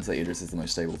 I wouldn't say Idris is the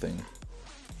most stable thing.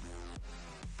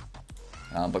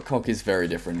 But cock is very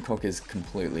different. Cock is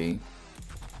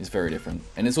very different,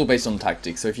 and it's all based on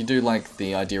tactics. So if you do like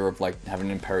the idea of like having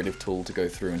an imperative tool to go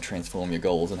through and transform your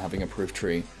goals and having a proof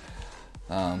tree,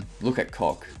 look at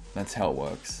cock. That's how it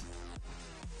works.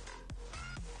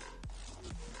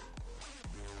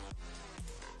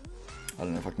 I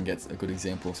don't know if I can get a good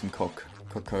example of some cock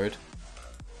code.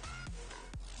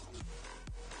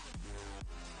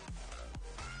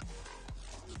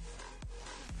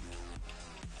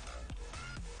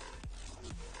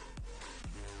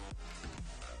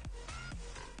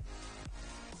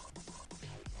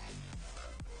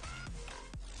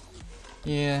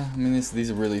 Yeah, I mean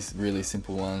these are really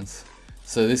simple ones.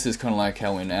 So this is kind of like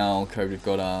how in our code we've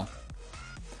got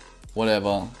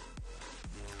whatever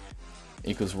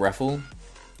equals raffle.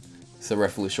 So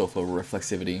raffle is short for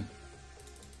reflexivity.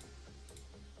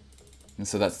 And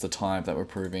so that's the type that we're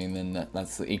proving, then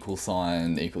that's the equal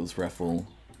sign equals raffle.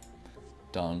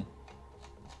 Done.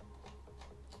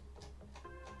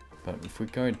 But if we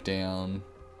go down,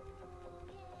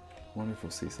 I wonder if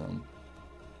we'll see some.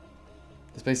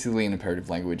 It's basically an imperative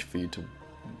language for you to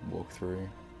walk through.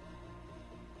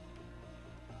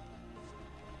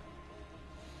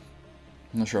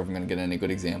 I'm not sure if I'm going to get any good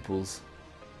examples.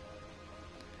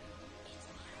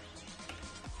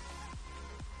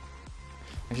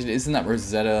 Actually, isn't that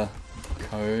Rosetta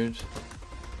code?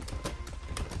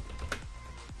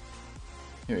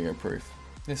 Here we go, proof.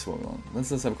 This is what we want.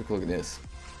 Let's have a quick look at this.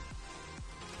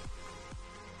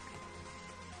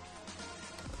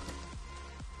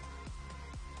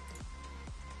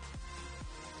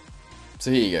 So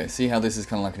here you go, see how this is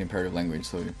kind of like an imperative language.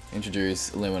 So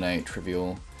introduce, eliminate,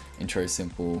 trivial, intro,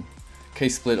 simple,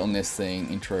 case split on this thing,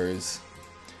 intros.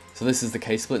 So this is the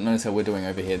case split. Notice how we're doing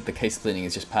over here. The case splitting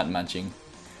is just pattern matching.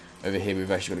 Over here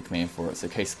we've actually got a command for it. So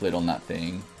case split on that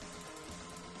thing.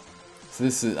 So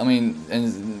this is, I mean,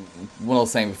 and what I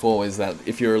was saying before is that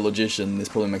if you're a logician, this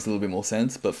probably makes a little bit more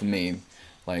sense. But for me,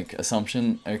 like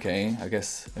assumption, okay, I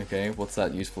guess, okay, what's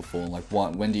that useful for? Like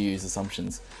when do you use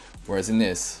assumptions? Whereas in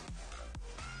this,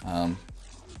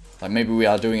 like maybe we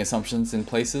are doing assumptions in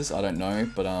places, I don't know,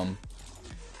 but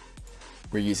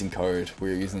we're using code,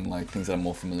 we're using like things that I'm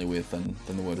more familiar with than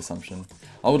the word assumption.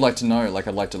 I would like to know, like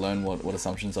I'd like to learn what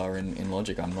assumptions are in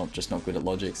logic. I'm not good at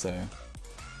logic, so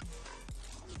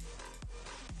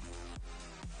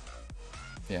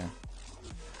yeah.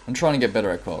 I'm trying to get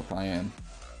better at cock, I am.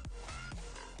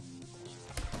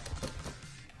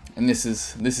 And this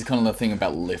is kind of the thing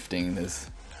about lifting. There's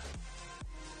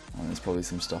probably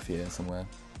some stuff here somewhere.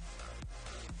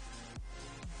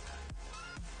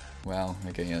 Wow,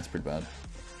 okay, yeah, that's pretty bad.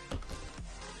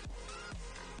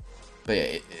 But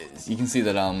yeah, you can see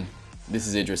that this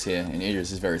is Idris here, and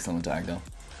Idris is very similar to Agda.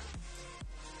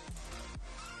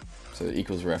 So it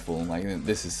equals raffle, like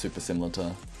this is super similar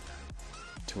to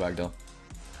Agda.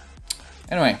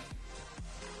 Anyway,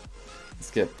 let's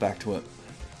get back to it.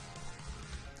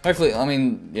 Hopefully, I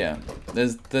mean, yeah,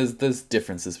 there's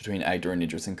differences between Agda and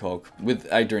Idris and cock. With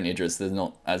Agda and Idris, they're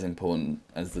not as important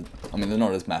as I mean, they're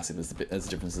not as massive as the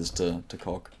differences to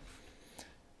cock.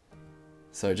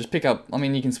 So just pick up, I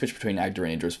mean, you can switch between Agda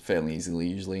and Idris fairly easily,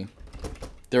 usually.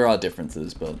 There are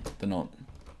differences, but they're not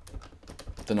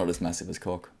as massive as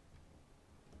cock.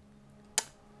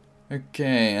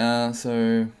 Okay,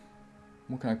 so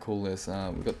what can I call this?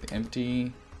 We've got the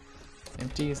empty.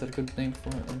 Empty, is that a good name for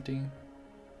it? Empty?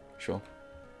 Sure.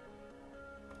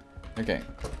 Okay.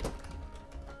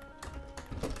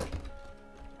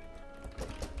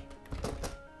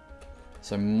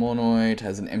 So monoid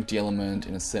has an empty element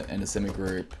in a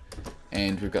semigroup,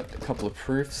 and we've got a couple of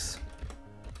proofs.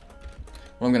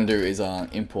 What I'm going to do is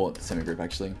import the semigroup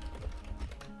actually.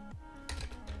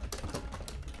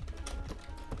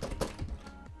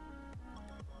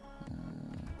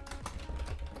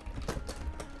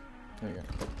 There we go.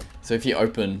 So if you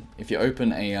open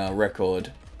a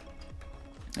record,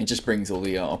 it just brings all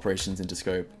the operations into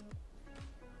scope.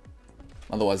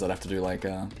 Otherwise, I'd have to do like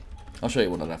I'll show you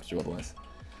what I'd have to do otherwise.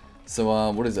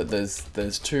 So what is it?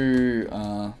 There's two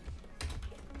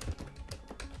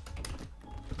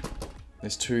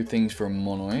things for a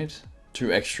monoid,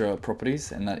 two extra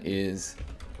properties, and that is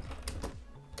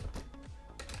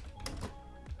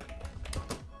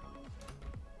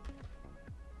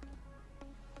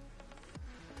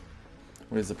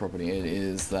what is the property? It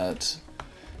is that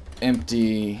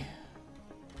empty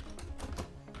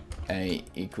A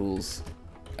equals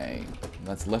A.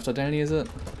 That's left identity, is it?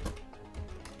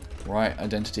 Right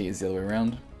identity is the other way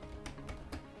around.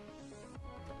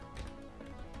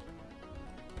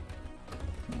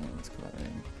 Let's call that A.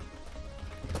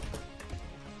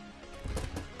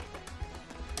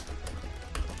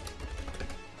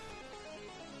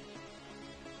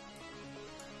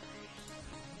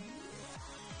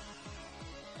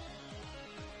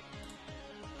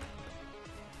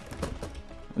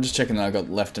 I'm just checking that I got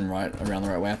left and right around the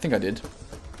right way. I think I did.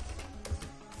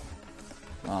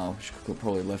 Which could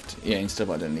probably left. Yeah, instead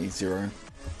of identity 0.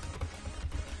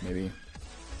 Maybe.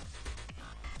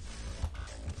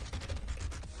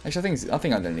 Actually, I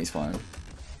think identity's fine.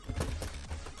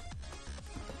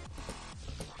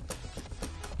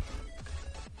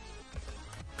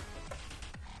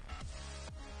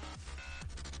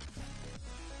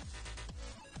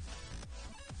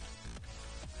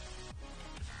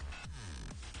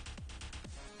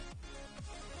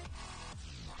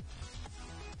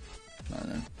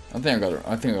 I think I got it.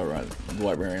 I think I got it right, the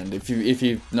right way around. If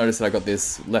you notice that I got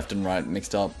this left and right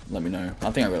mixed up, let me know.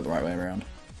 I think I got it the right way around.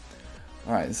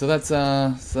 All right, so that's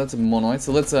a monoid.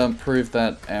 So let's prove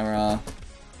that our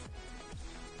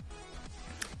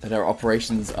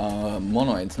operations are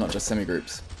monoids, not just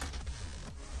semigroups.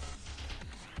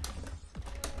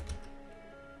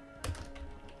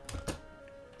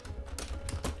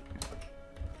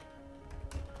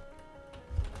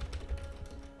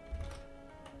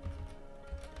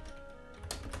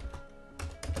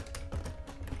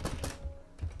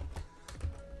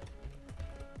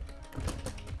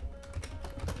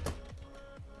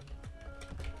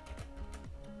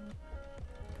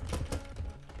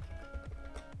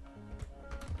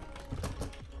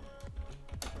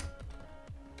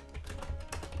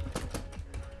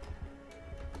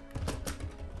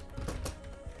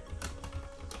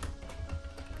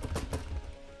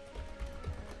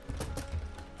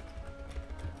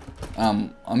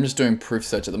 I'm just doing proof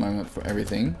search at the moment for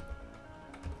everything.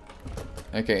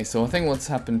 Okay, so I think what's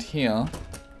happened here,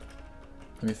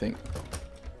 let me think.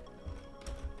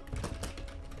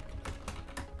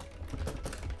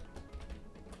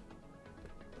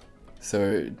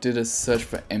 So did a search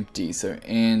for empty, so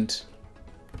and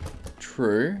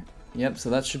true. Yep, so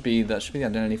that should be the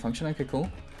identity function. Okay, cool.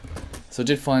 So it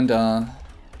did find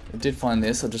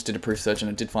this. I just did a proof search and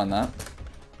it did find that.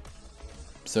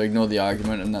 So ignore the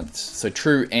argument, and that's so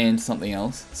true and something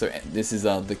else. So this is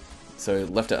so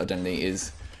left out identity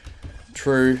is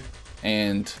true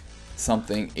and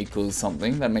something equals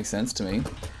something. That makes sense to me.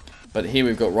 But here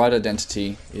we've got right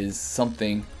identity is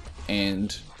something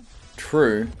and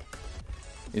true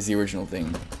is the original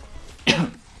thing.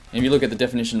 And if you look at the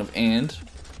definition of and,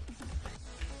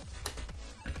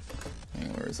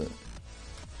 where is it?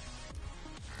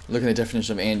 Look at the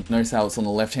definition of and, notice how it's on the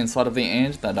left hand side of the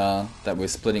and that we're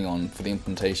splitting on for the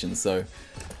implementation. So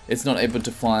it's not able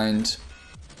to find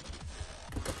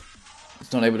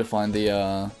it's not able to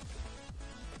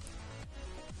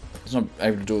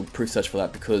do a proof search for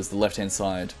that because the left hand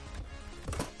side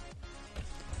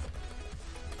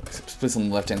splits on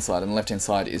the left hand side, and the left hand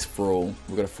side is for all.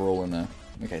 We've got a for all in there.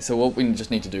 Okay, so what we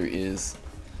just need to do is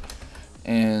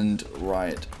and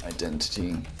right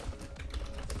identity.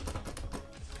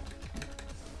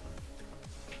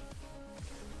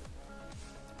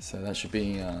 So that should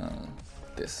be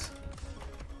this.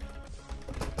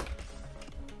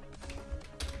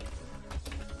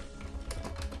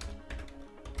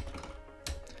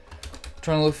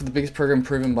 Trying to look for the biggest program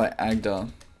proven by Agda.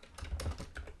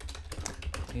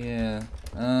 Yeah.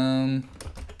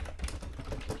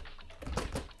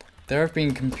 There have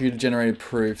been computer-generated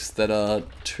proofs that are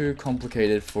too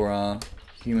complicated for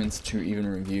humans to even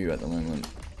review at the moment.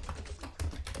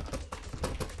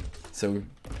 So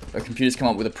a computer's come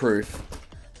up with a proof,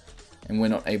 and we're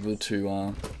not able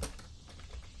to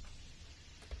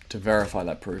verify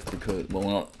that proof because, well,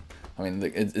 we're not. I mean,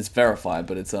 it's verified,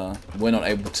 but it's we're not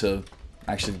able to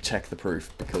actually check the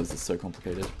proof because it's so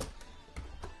complicated.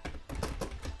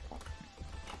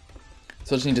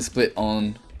 So I just need to split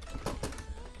on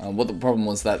what the problem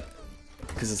was that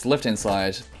because it's the left hand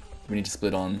side, we need to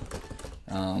split on.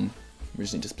 We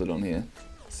just need to split on here.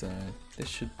 So this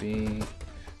should be.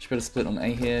 Should be able to split on A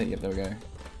here. Yep, there we go.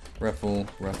 Raffle,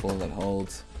 that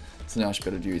holds. So now I should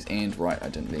be able to use and right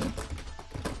identity.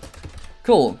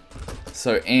 Cool.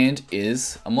 So and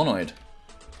is a monoid.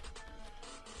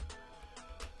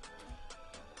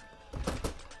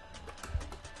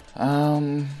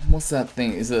 What's that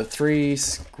thing? Is it a 3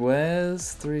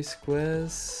 squares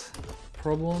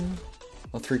problem?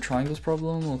 Or 3 triangles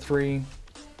problem? Or 3...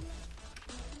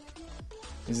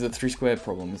 Is it a 3 square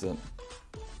problem, is it?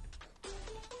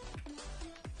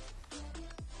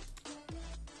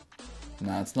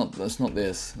 Nah, it's not. That's not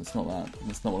this. It's not that.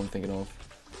 That's not what I'm thinking of.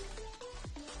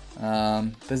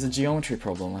 There's a geometry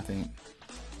problem, I think.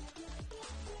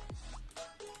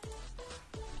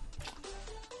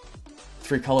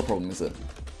 Three color problem, is it?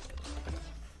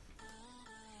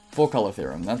 4 color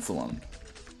theorem. That's the one.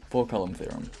 4 column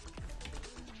theorem.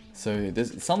 So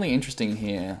there's something interesting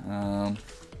here.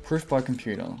 Proof by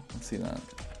computer. Let's see that.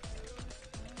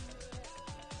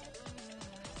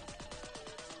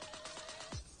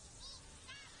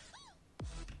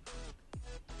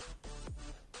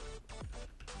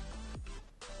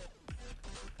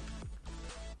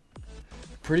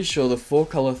 pretty sure the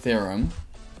 4-color theorem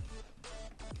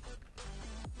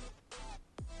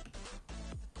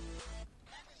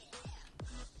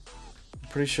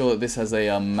pretty sure that this has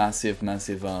a massive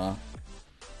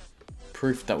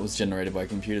proof that was generated by a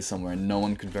computer somewhere, and no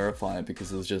one could verify it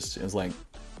because it was like,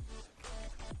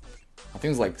 I think it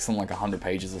was like something like 100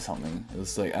 pages or something. It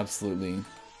was like absolutely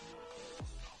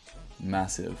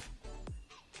massive.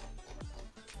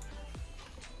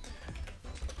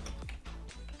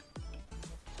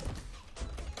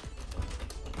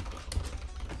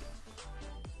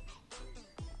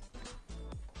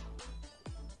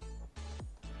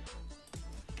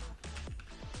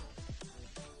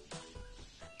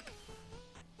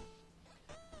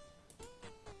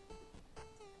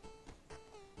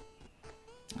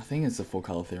 I think it's the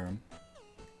 4-color theorem.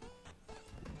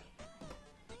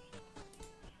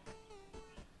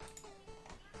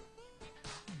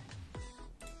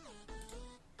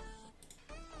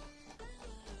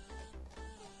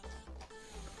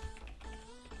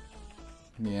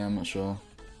 Yeah, I'm not sure.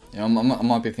 Yeah, I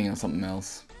might be thinking of something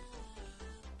else.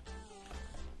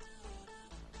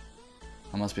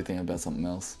 I must be thinking about something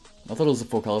else. I thought it was the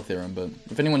 4-color theorem, but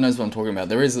if anyone knows what I'm talking about,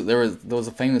 there was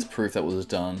a famous proof that was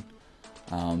done.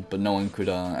 But no one could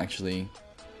actually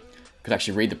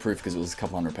read the proof because it was a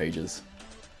couple hundred pages,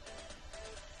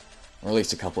 or at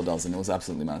least a couple dozen. It was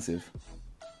absolutely massive.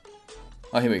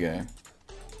 Oh, here we go.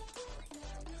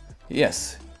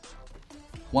 Yes,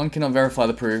 one cannot verify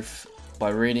the proof by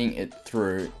reading it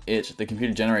through it. The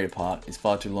computer-generated part is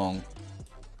far too long.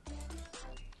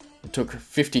 It took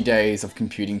 50 days of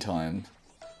computing time.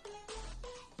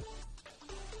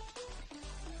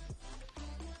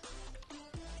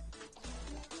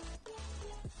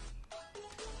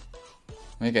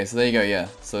 Okay, so there you go, yeah.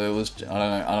 So it was, I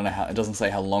don't know how, it doesn't say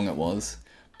how long it was,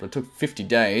 but it took 50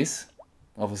 days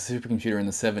of a supercomputer in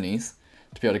the 70s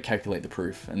to be able to calculate the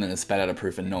proof, and then it spat out a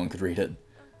proof and no one could read it.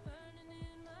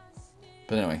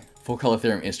 But anyway, 4-color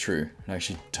theorem is true. It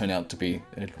actually turned out to be,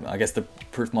 I guess the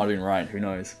proof might have been right, who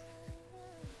knows.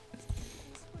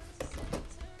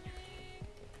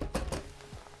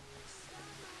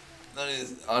 That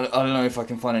is, I don't know if I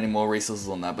can find any more resources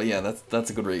on that, but yeah,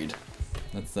 that's a good read.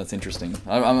 That's interesting.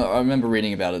 I remember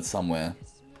reading about it somewhere.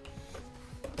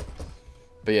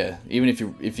 But yeah, even if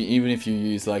you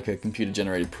use like a computer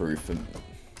generated proof, it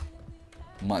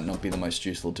might not be the most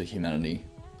useful to humanity.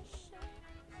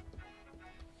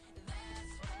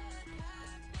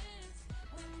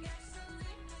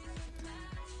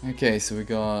 Okay, so we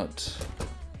got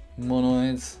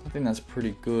monoids. I think that's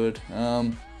pretty good.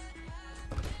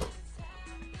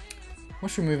 What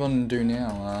should we move on and do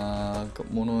now? Got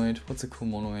monoid. What's a cool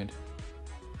monoid?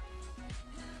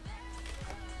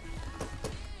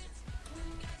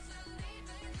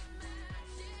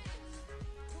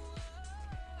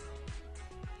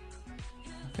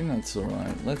 I think that's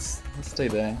alright. Let's stay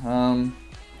there. I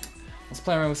was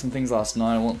playing around with some things last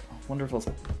night. I wonder if I was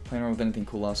playing around with anything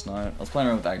cool last night. I was playing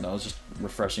around with Agda. I was just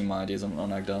refreshing my ideas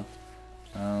on Agda.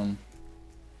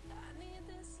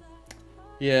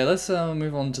 Yeah, let's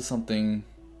move on to something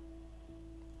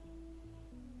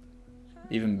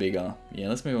even bigger. Yeah,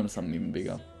 let's move on to something even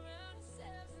bigger.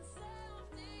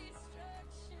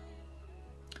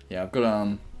 Yeah, I've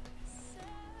got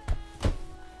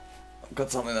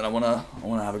something that I wanna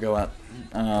have a go at.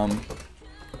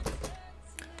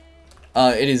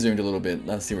 It is zoomed a little bit.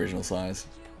 That's the original size.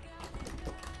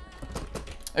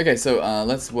 Okay, so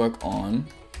let's work on.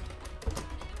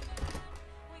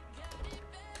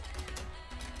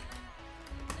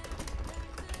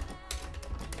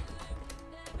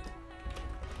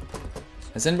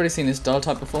 Has anybody seen this data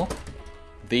type before?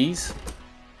 These?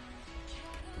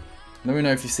 Let me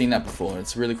know if you've seen that before.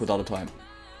 It's a really cool data type.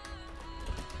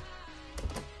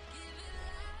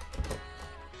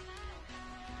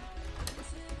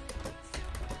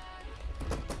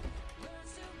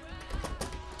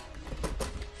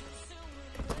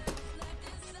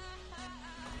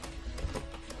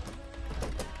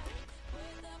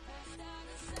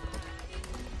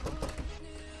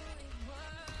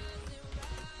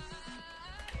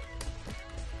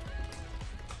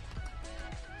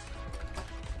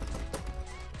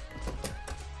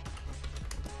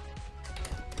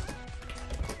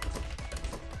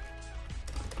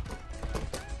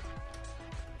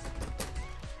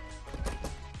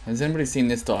 Has anybody seen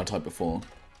this data type before?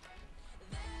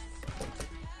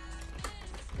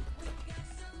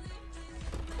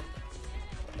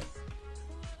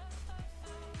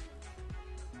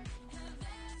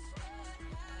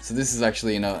 So this is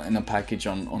actually in a package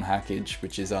on Hackage,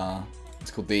 which is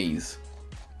it's called these.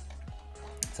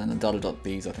 It's in the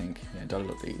data.these, I think. Yeah,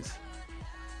 data.these.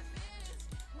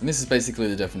 And this is basically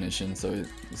the definition, so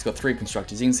it's got 3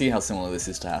 constructors. You can see how similar this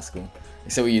is to Haskell,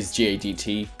 except we use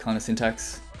GADT kind of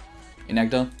syntax in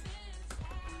Agda.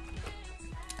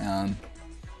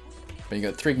 But you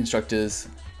got 3 constructors,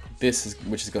 which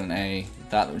has got an A,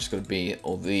 that which has got a B,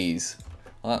 or these.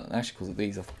 Well, that actually calls it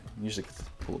these, I usually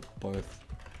call it both.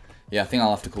 Yeah, I think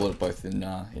I'll have to call it both in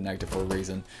Agda for a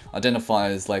reason.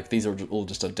 Identifiers, like, these are all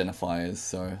just identifiers,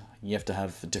 so you have to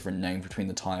have a different name between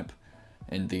the type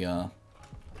and the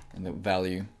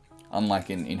value. Unlike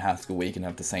in Haskell, where you can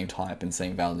have the same type and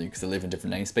same value, because they live in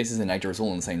different namespaces. In Agda, it's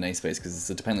all in the same namespace, because it's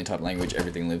a dependently typed language,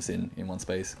 everything lives in one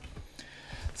space.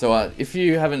 So if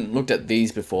you haven't looked at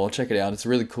these before, check it out. It's a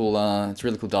really cool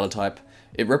data type.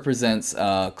 It represents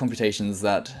computations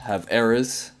that have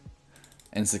errors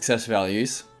and success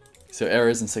values. So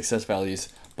errors and success values,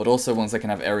 but also ones that can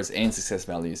have errors and success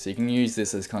values. So you can use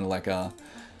this as kind of like a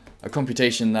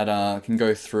computation that can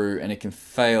go through and it can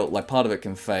fail, like part of it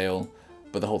can fail,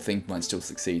 but the whole thing might still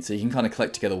succeed. So you can kind of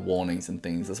collect together warnings and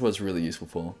things. That's what it's really useful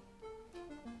for.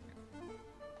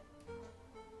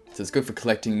 So it's good for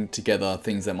collecting together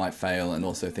things that might fail and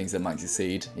also things that might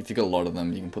succeed. If you've got a lot of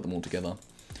them, you can put them all together.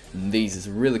 And these is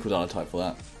a really cool data type for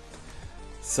that.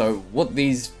 So what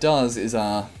these does is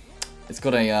it's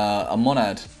got a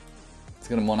monad. It's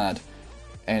got a monad.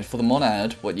 And for the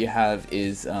monad, what you have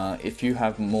is if you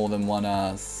have more than one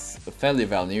failure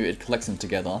value, it collects them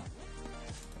together.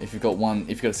 If you've got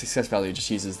a success value, it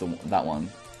just uses that one.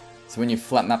 So when you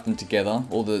flat map them together,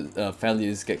 all the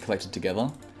failures get collected together.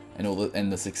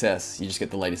 And the success, you just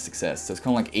get the latest success. So it's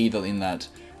kind of like either in that,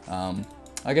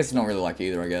 I guess it's not really like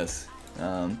either, I guess.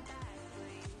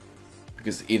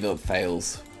 Because either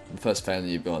fails. The first failure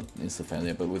you've got is the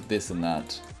failure, but with this and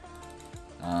that,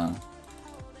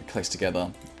 it collects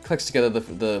together. It collects together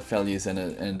the failures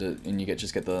and you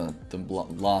just get the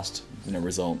last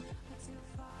result.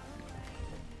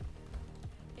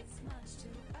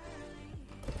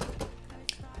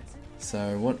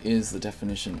 So what is the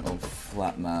definition of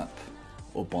flat map,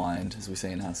 or bind, as we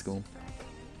say in Haskell?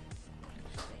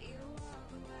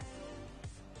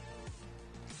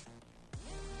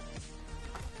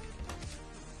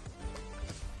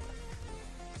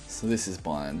 So this is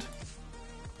bind.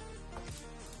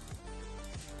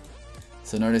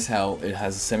 So notice how it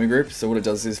has a semigroup. So what it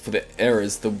does is for the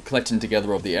errors, the collecting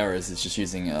together of the errors is just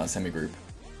using a semigroup.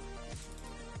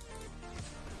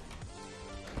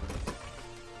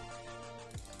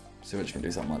 So we're just going to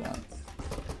do something like that.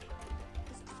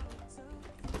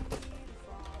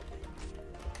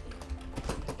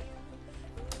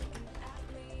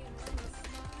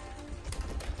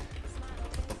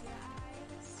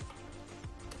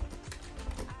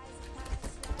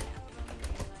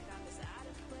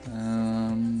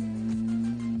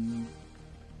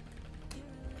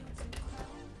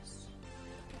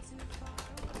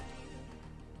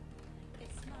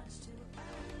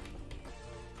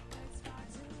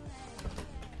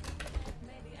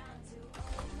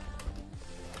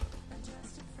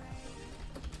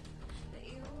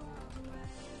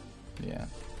 Yeah,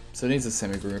 so it needs a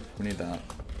semigroup, we need that.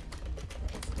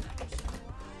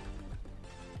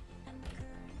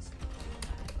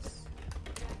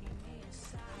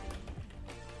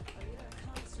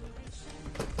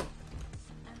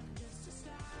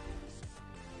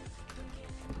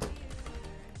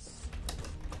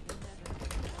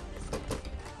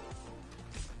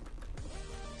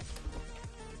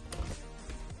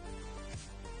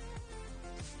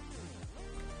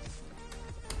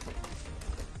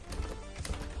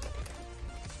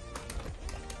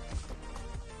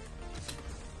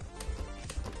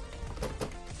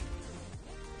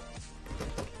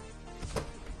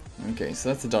 Okay, so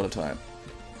that's the data type.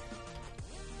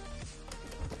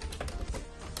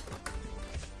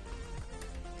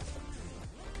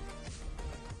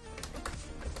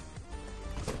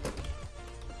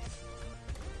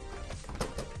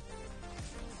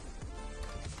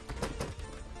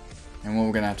 And what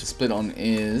we're going to have to split on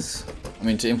is,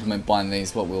 to implement bind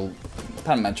these, what we'll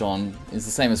pattern match on is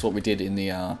the same as what we did in the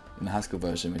Haskell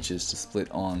version, which is to split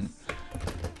on,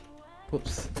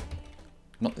 whoops,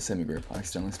 not the semigroup, I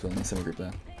accidentally split on the semigroup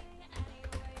there.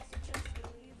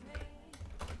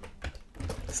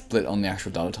 Split on the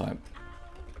actual data type.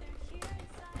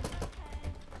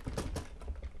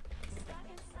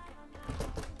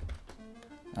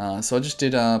 So I just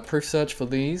did a proof search for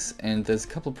these, and there's a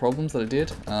couple of problems that I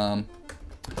did. A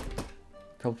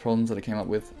couple of problems that I came up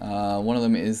with. One of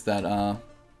them is that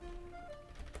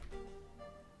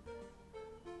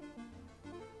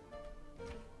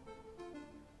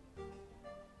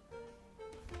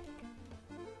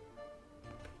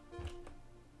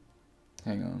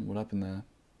hang on, what happened there?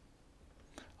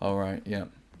 Oh right, yeah.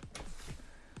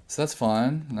 So that's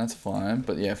fine. That's fine.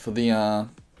 But yeah, for the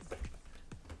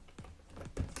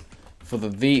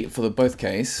both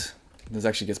case, this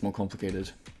actually gets more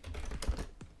complicated.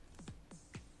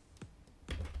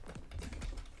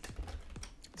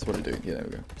 So what do we do? Yeah, there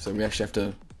we go. So we actually have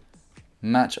to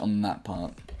match on that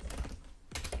part.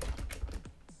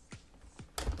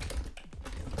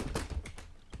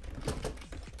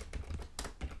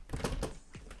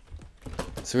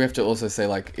 So we have to also say,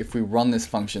 like, if we run this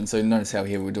function, so notice how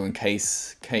here we're doing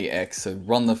case kx, so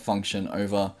run the function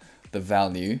over the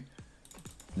value.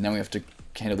 Now we have to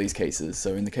handle these cases.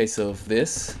 So in the case of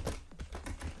this,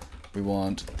 we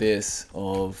want this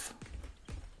of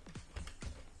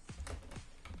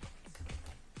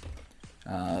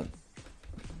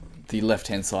the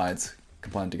left-hand sides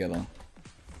combined together.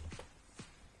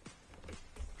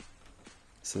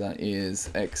 So that is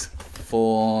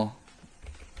x4.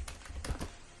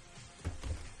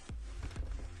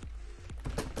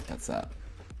 That's that.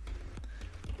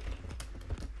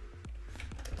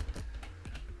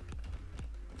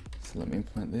 So let me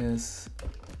implement this.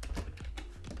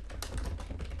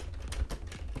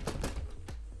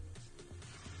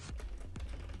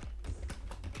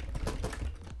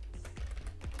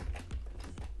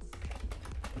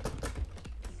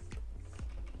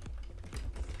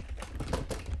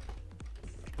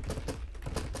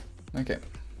 Okay.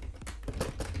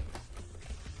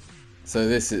 So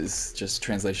this is just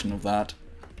translation of that.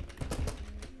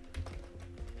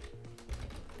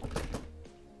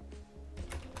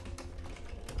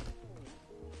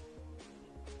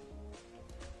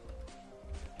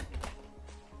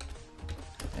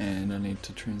 And I need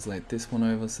to translate this one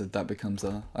over, so that becomes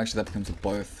a, actually that becomes a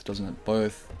both, doesn't it?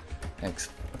 Both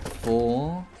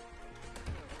x4.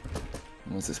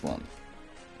 And what's this one?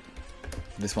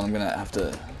 This one I'm gonna have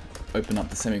to open up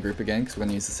the semigroup again, because we're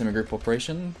gonna use the semigroup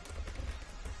operation,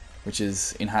 which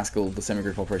is in Haskell the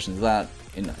semigroup operation is that,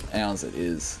 in ours it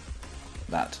is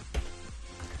that.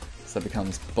 So that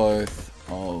becomes both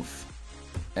of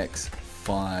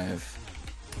x5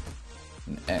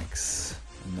 and x,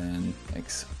 and then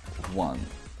x1.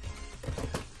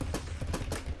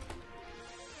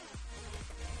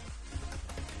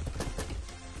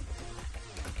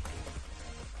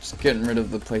 Just getting rid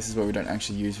of the places where we don't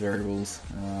actually use variables.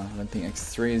 I don't think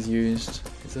x3 is used,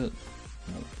 is it?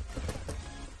 No.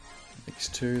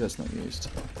 x2, that's not used.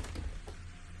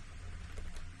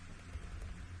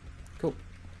 Cool.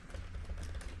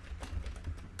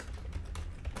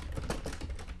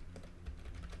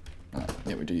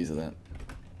 Yeah, we do use that.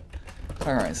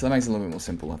 Alright, so that makes it a little bit more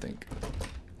simple, I think.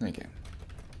 Okay.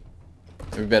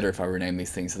 It would be better if I rename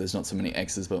these things so there's not so many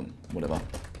x's, but whatever.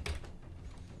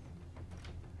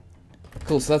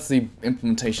 Cool, so that's the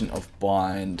implementation of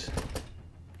bind.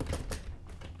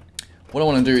 What I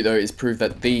want to do though is prove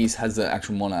that these has the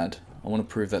actual monad. I want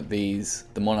to prove that these,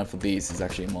 the monad for these is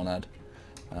actually a monad.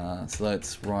 So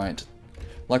let's write,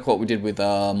 like what we did with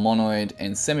monoid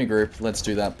and semigroup, let's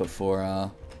do that but for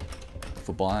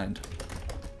bind.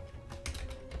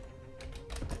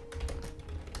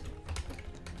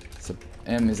 So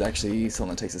M is actually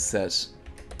something that takes a set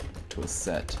to a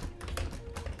set.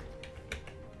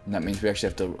 And that means we actually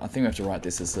have to, I think we have to write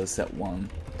this as a set 1.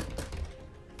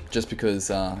 Just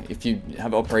because if you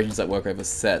have operations that work over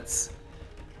sets,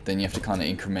 then you have to kind of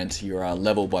increment your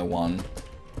level by 1.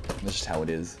 That's just how it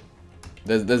is.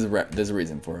 There's a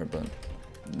reason for it, but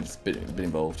it's a bit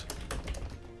involved.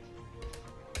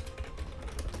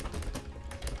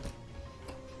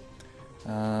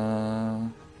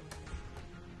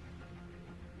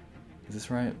 Is this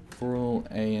right? For all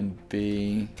A and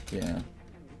B, yeah.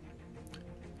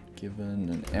 Given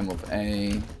an M of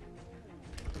A,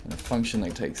 and a function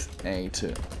that takes A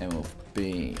to M of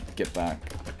B, get back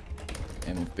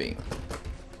M of B.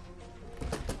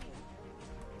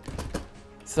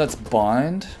 So that's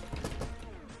bind.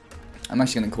 I'm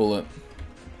actually going to call it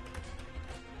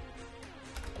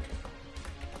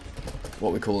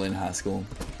what we call in Haskell,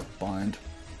 bind.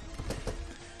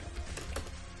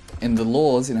 And the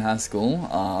laws in Haskell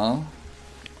are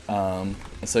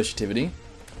associativity.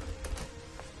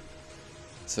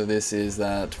 So this is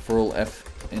that for all F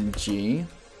and G,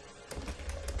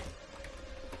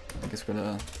 I guess we're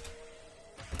gonna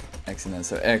X in there.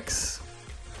 So X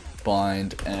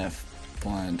bind F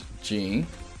bind G.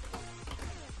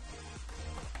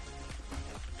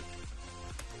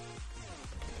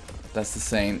 That's the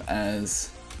same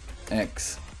as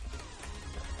X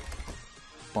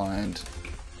bind,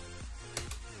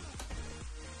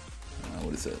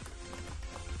 what is it?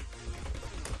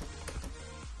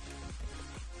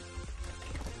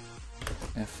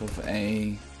 F of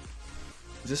A,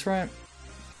 is this right?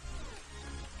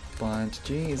 bind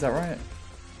G, is that right?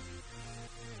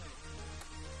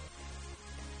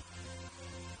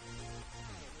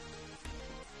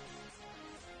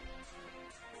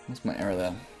 What's my error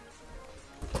there?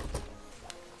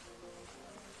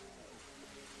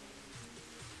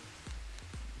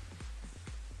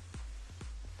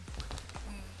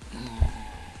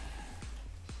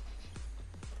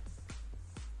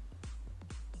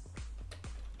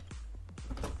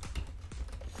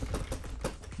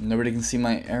 Nobody can see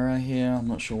my error here. I'm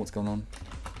not sure what's going on.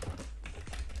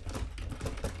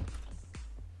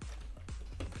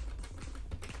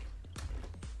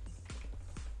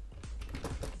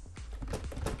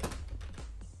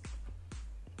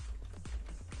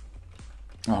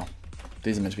 Oh,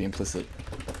 these are meant to be implicit.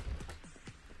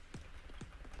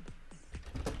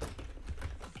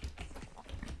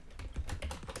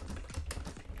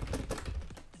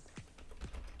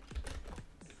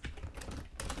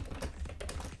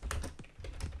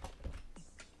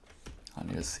 I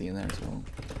need a C in there as well.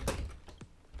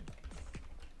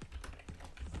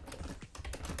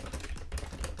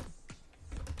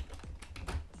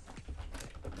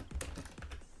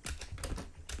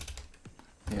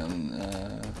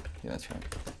 Yeah, that's right.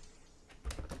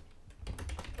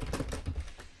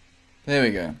 There we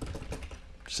go.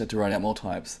 Just had to write out more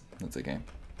types. That's okay.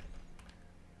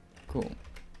 Cool.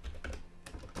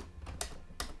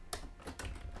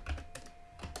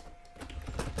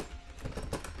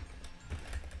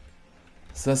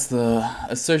 So that's the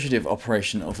associative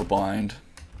operation of a bind.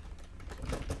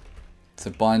 So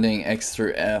binding X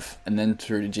through F and then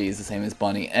through to G is the same as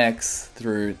binding X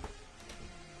through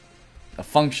a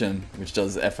function which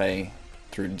does FA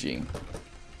through to G.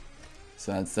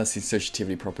 So that's the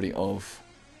associativity property of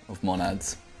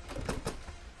monads.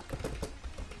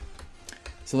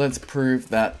 So let's prove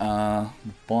that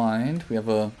bind, we have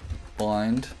a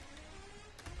bind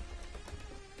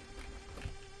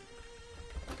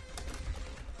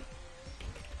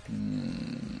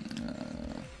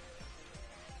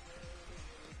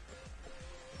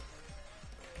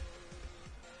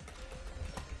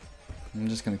I'm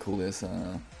just going to call this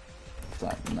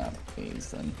flat map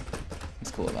these then. Let's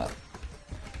call it that.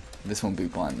 This one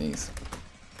boot bind these.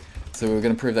 So we're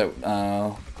going to prove that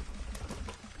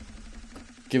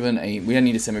given a... We don't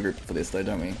need a semigroup for this though,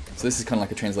 don't we? So this is kind of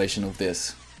like a translation of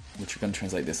this, which we're going to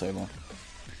translate this over.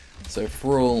 So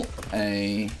for all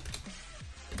a...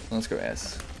 Let's go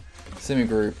S.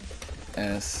 Semigroup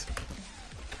S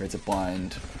creates a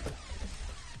bind.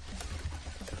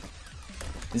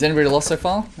 Is anybody lost so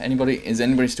far? Is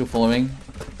anybody still following?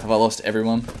 Have I lost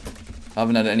everyone? I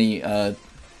haven't had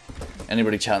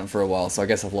anybody chatting for a while, so I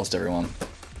guess I've lost everyone.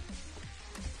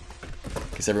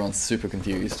 Guess everyone's super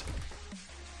confused.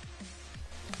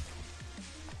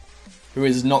 Who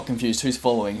is not confused? Who's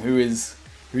following? Who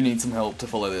needs some help to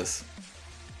follow this?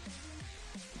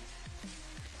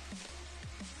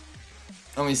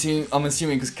 I'm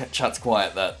assuming because chat's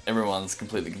quiet that everyone's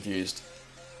completely confused.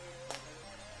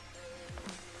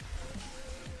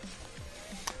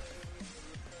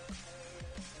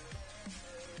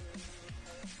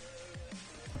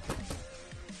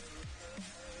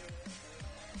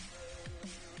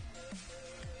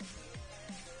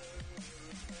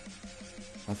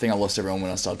 I think I lost everyone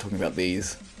when I started talking about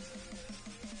these.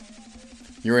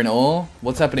 You're in awe?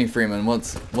 What's happening, Freeman?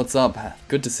 What's up?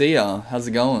 Good to see ya. How's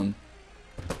it going?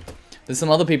 There's some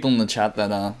other people in the chat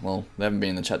that well, they haven't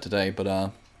been in the chat today,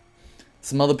 but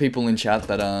some other people in chat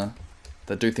that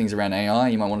that do things around AI.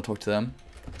 You might want to talk to them.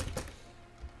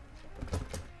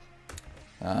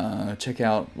 Check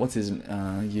out what's his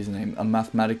username? A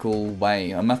mathematical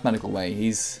way.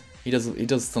 He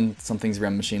does some things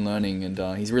around machine learning,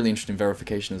 and he's really interested in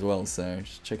verification as well. So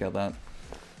just check out that.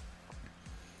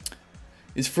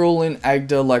 Is for all in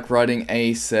Agda like writing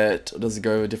a set, or does it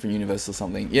go to a different universe or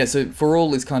something? Yeah. So for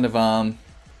all is kind of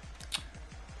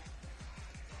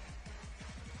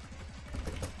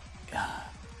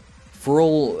for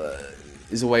all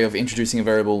is a way of introducing a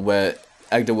variable where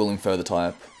Agda will infer the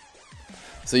type.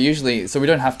 So usually, we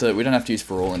don't have to use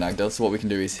for all in Agda. So what we can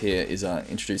do is here is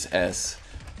introduce S.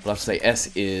 But I have to say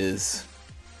S is,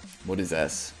 what is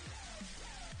S?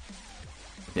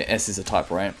 Yeah, S is a type,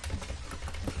 right?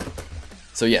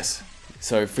 So yes.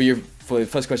 So for the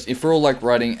first question, if for all like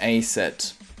writing a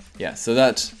set, yeah. So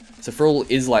for all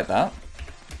is like that.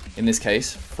 In this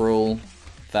case, for all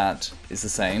that is the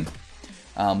same,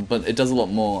 but it does a lot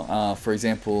more. For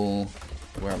example,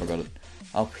 where have I got it?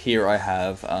 Up here I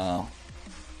have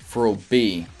for all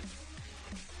B,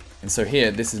 and so here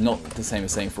this is not the same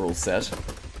as saying for all set.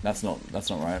 That's not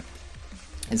right.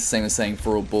 It's the same as saying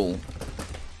for all bool.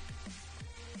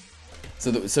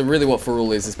 So really what for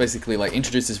all is basically like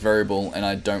introduce this variable and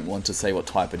I don't want to say what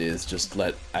type it is, just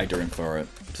let Agda infer it.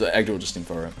 So Agda will just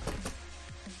infer it.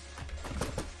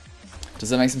 Does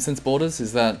that make some sense, Borders?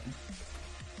 Is that...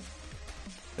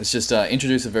 It's just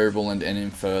introduce a variable and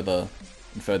infer the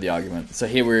argument. So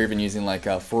here we're even using like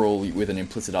for all with an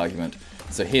implicit argument.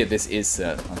 So here this is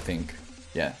set, I think.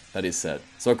 Yeah, that is set.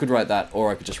 So I could write that, or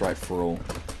I could just write for all.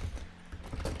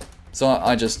 So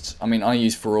I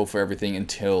use for all for everything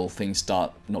until things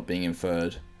start not being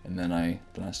inferred, and then I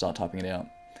start typing it out.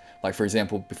 Like for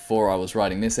example, before I was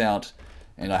writing this out,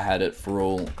 and I had it for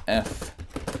all f.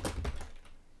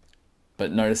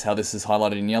 But notice how this is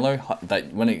highlighted in yellow.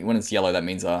 That when it's yellow, that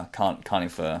means I can't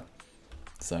infer.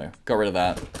 So got rid of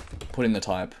that, put in the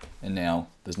type, and now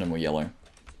there's no more yellow,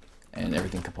 and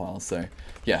everything compiles. So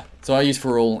yeah, so I use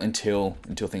for all until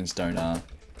things don't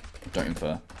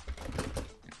infer.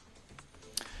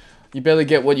 You barely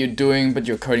get what you're doing, but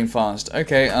you're coding fast.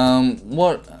 Okay,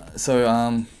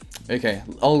 okay,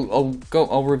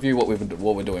 I'll review what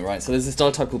we're doing, right? So there's this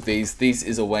data type called these. These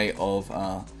is a way of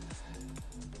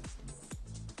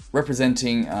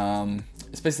representing,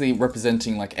 it's basically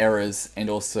representing like errors and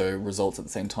also results at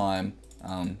the same time.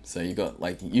 So you got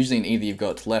like, usually in either you've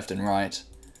got left and right.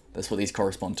 That's what these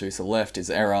correspond to. So left is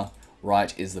error,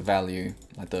 right is the value,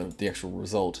 like the actual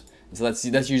result. And so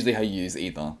that's usually how you use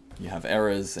either. You have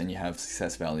errors and you have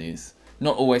success values.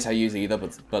 Not always how you use either,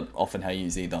 but often how you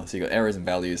use either. So you've got errors and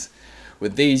values.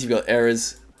 With these, you've got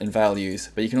errors and values,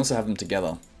 but you can also have them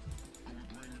together.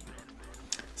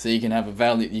 So you can have a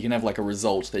value, you can have like a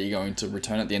result that you're going to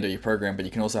return at the end of your program, but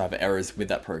you can also have errors with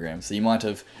that program. So you might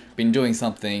have been doing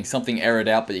something errored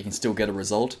out, but you can still get a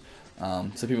result.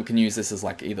 So people can use this as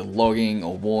like either logging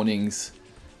or warnings.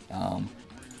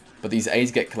 But these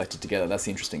A's get collected together, that's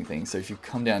the interesting thing. So if you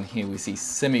come down here, we see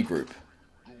semigroup.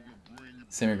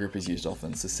 Semigroup is used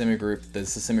often. So semigroup,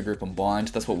 there's a semigroup on bind,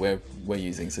 that's what we're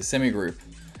using. So semigroup.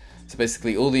 So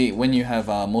basically when you have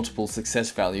multiple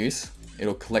success values,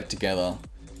 it'll collect together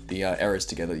the errors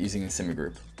together using a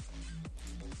semigroup.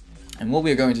 And what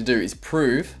we're going to do is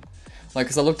prove, like,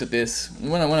 because I looked at this,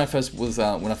 when I first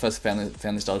found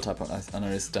this data type, I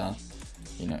noticed,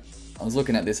 you know, I was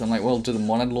looking at this, I'm like, well, do the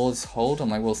monad laws hold? I'm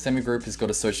like, well, semigroup has got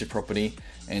associative property,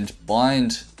 and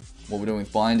bind, what we're doing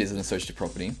with bind is an associative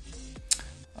property.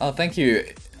 Oh, thank you,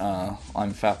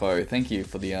 I'm Fapo, thank you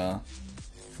for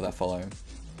that follow.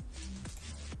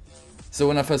 So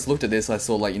when I first looked at this, I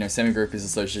saw like, you know, semigroup is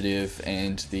associative,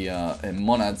 and the and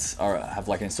monads have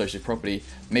like an associative property.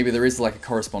 Maybe there is like a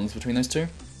correspondence between those two.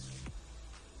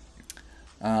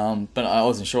 But I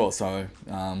wasn't sure, so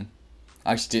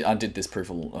I did this proof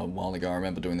a while ago. I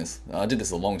remember doing this. I did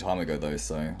this a long time ago though,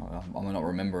 so I might not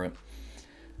remember it.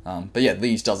 But yeah,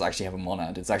 these does actually have a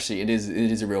monad. It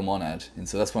is a real monad, and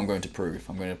so that's what I'm going to prove.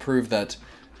 I'm going to prove that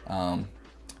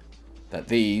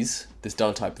this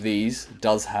data type these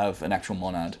does have an actual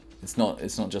monad. It's not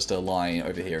just a line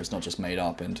over here. It's not just made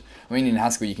up. And I mean, in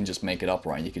Haskell you can just make it up,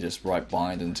 right? You could just write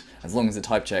bind, and as long as the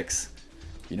type checks,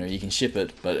 you know, you can ship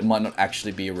it, but it might not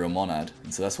actually be a real monad.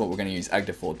 And so that's what we're going to use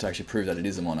Agda for, to actually prove that it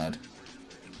is a monad.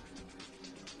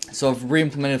 So I've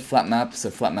re-implemented flat map. So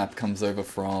flat map comes over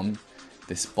from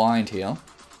this bind here.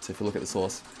 So if you look at the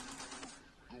source,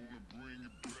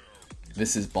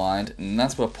 this is bind, and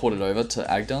that's what I ported over to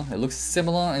Agda. It looks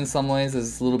similar in some ways.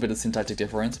 There's a little bit of syntactic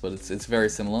difference, but it's very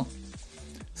similar.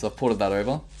 So I've ported that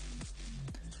over.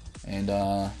 And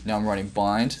now I'm writing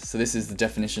bind. So this is the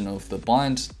definition of the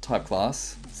bind type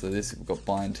class. So this, we've got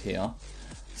bind here.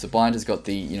 So bind has got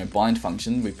the, you know, bind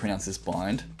function. We pronounce this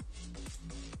bind.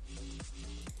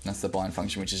 That's the bind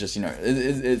function, which is just, you know,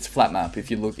 it's flat map. If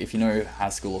you know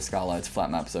Haskell or Scala, it's flat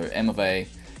map. So M of A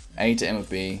to M of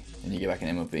B, and you get back an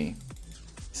M of B.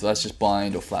 So that's just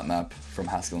bind or flat map from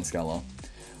Haskell and Scala.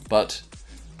 But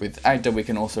with Agda, we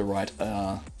can also write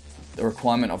the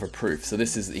requirement of a proof. So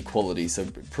this is equality. So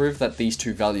prove that these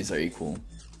two values are equal.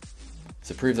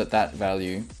 So prove that that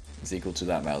value is equal to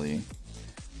that value.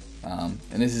 And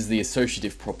this is the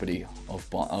associative property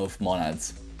of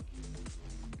monads.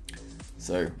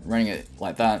 So running it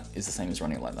like that is the same as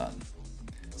running it like that.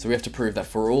 So we have to prove that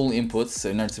for all inputs,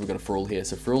 so notice we've got a for all here,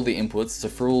 so for all the inputs, so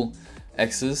for all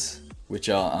x's, which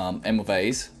are m of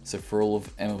a's, so for all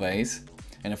of m of a's,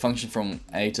 and a function from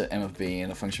a to m of b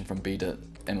and a function from b to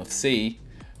m of c,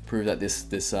 prove that this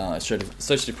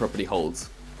associative property holds.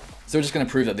 So we're just going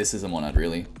to prove that this is a monad,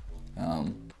 really.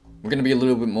 We're going to be a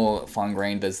little bit more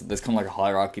fine-grained. There's kind of like a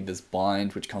hierarchy. There's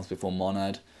bind, which comes before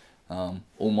monad.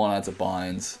 All monads are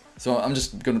binds. So I'm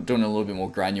just doing a little bit more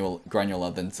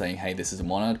granular than saying, hey, this is a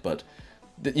monad, but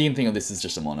you can think of this as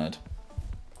just a monad.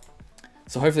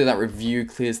 So hopefully that review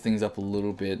clears things up a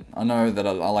little bit. I know that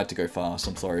I like to go fast,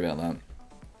 I'm sorry about that.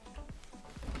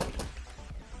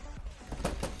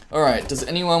 Alright, does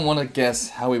anyone want to guess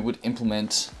how we would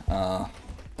implement, how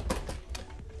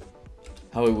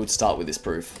we would start with this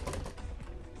proof?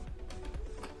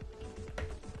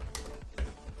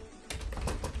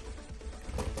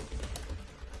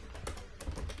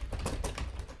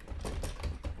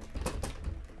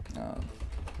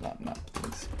 That map,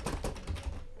 please.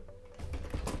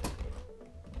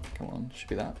 Come on, should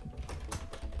be that.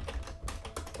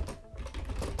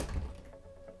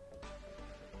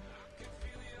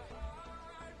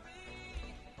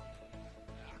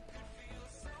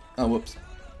 Oh, whoops.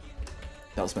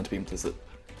 That was meant to be implicit.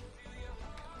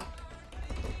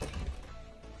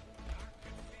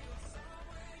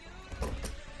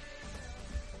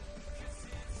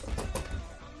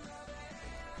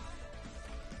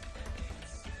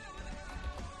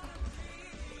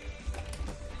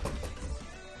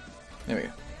 There we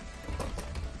go.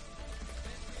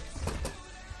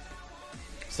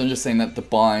 So I'm just saying that the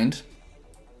bind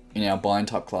in our bind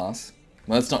type class,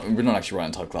 well, that's not, we're not actually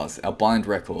writing type class. Our bind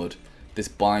record, this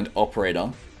bind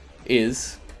operator,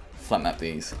 is flat map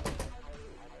these.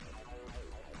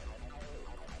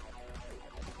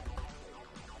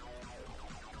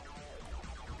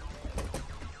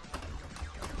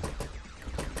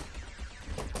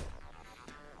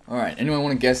 Alright, anyone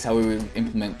want to guess how we would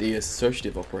implement the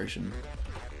associative operation?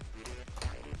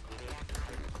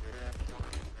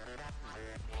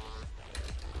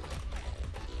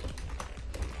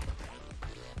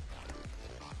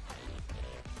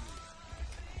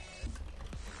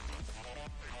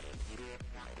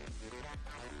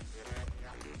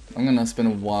 I'm gonna spend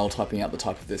a while typing out the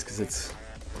type of this because there's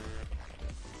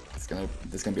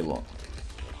gonna be a lot.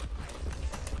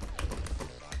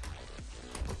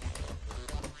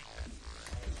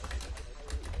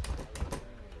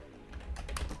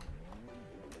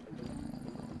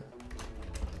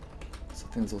 So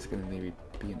I think there's also gonna maybe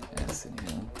be an S in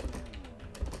here.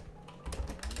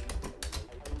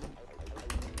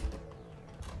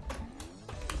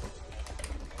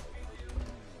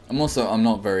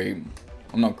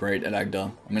 I'm not great at Agda.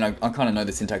 I mean, I kind of know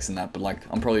the syntax in that, but like,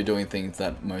 I'm probably doing things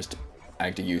that most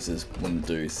Agda users wouldn't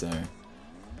do, so.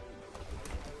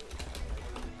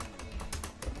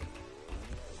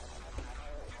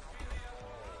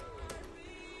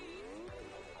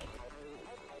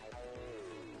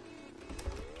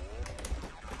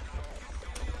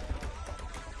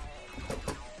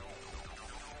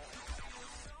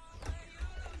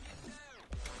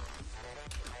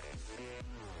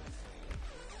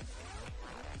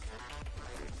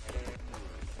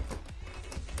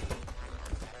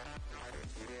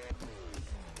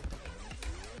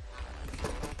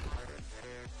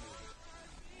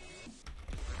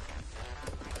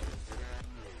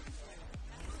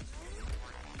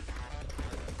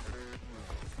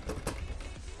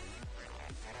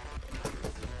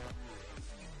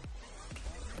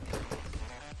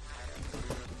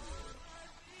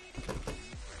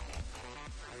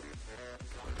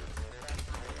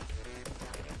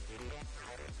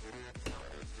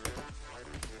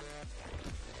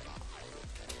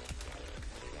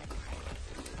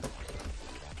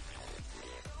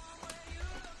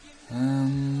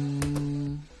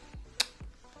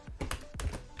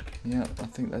 Yeah, I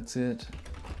think that's it.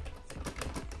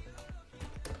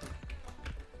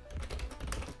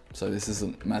 So this is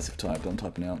a massive type that I'm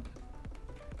typing out.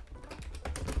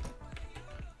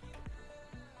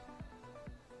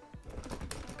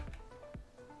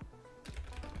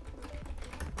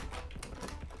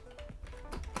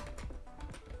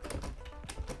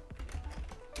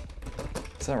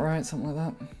 Is that right? Something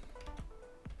like that?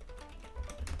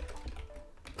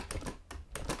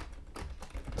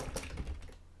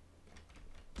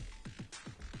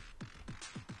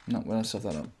 No, when I stuff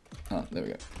that up. Ah, there we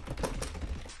go.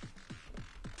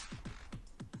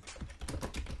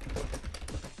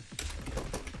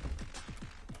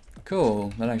 Cool,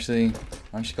 that I actually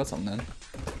got something then.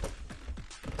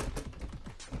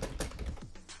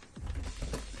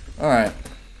 Alright.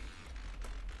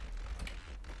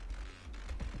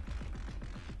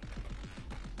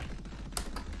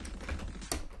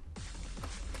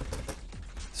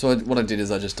 So what I did is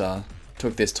I just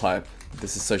took this type,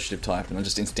 this associative type, and I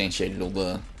just instantiated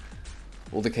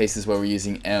all the cases where we're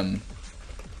using M.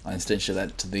 I instantiated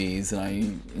that to these, and I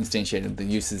instantiated the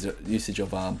usage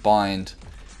of bind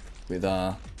with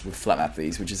flat map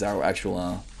these, which is our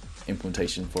actual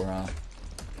implementation for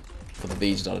the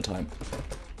these data type.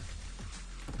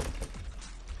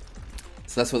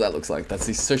 So that's what that looks like. That's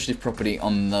the associative property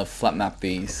on the flat map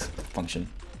these function.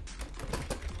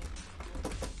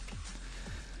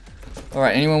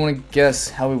 Alright, anyone want to guess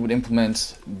how we would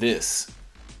implement this?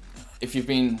 If you've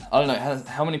been, I don't know,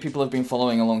 how many people have been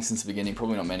following along since the beginning?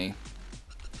 Probably not many.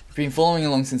 If you've been following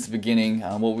along since the beginning,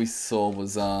 what we saw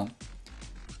was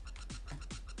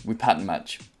we pattern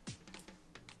match.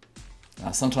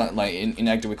 Sometimes, like in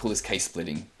Agda, we call this case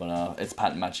splitting, but it's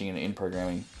pattern matching in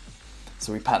programming.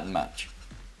 So we pattern match.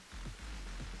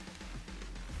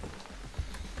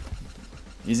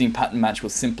 Using pattern match will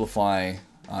simplify.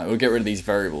 It will get rid of these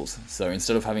variables. So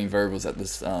instead of having variables at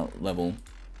this level,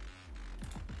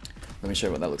 let me show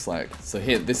you what that looks like. So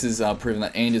here, this is proving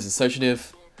that AND is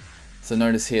associative. So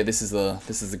notice here, this is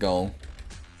the goal.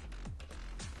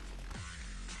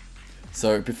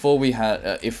 So before we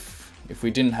had, if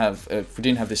we didn't have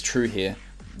this true here,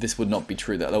 this would not be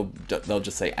true. They'll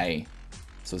just say A.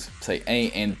 So say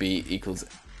A and B equals,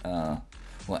 well,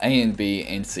 A and B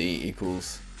and C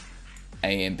equals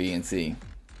A and B and C.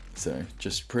 So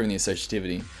just proving the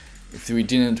associativity. If we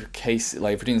didn't if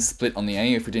we didn't split on the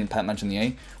A, if we didn't pattern match on the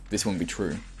A, this wouldn't be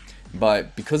true.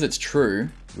 But because it's true,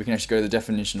 we can actually go to the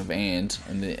definition of and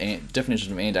the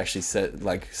definition of and actually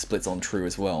splits on true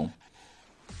as well.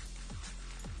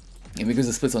 And because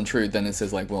it splits on true, then it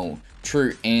says well,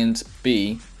 true and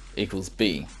B equals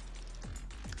B.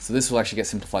 So this will actually get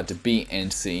simplified to B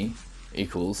and C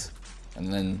equals,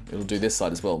 and then it'll do this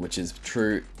side as well, which is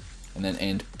true and then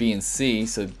and B and C,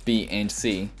 so B and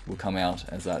C will come out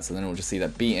as that. So then we'll just see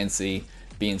that B and C,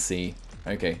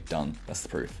 okay, done. That's the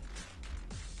proof.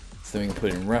 So then we can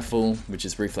put in REFL, which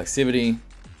is reflexivity,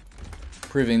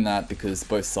 proving that because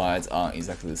both sides are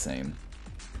exactly the same.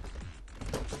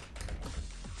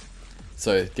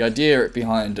 So the idea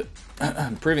behind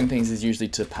proving things is usually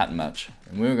to pattern match.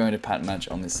 And we were going to pattern match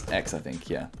on this X, I think,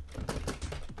 yeah.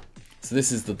 So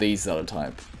this is the these data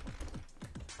type.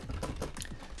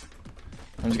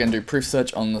 I'm just going to do proof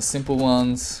search on the simple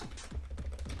ones.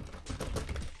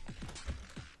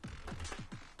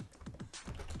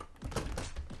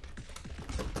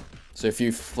 So if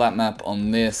you flat map on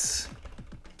this,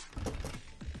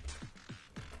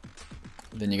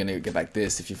 then you're going to get back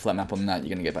this. If you flat map on that, you're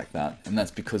going to get back that. And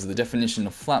that's because of the definition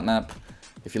of flat map.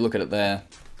 If you look at it there,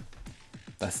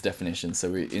 that's the definition. So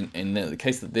we, in the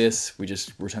case of this, we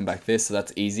just return back this. So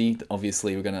that's easy.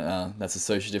 Obviously, we're gonna that's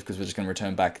associative because we're just gonna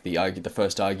return back the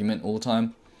first argument all the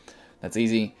time. That's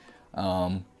easy.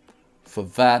 For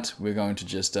that, we're going to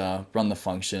just run the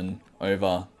function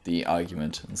over the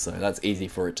argument, and so that's easy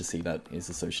for it to see that is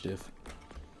associative.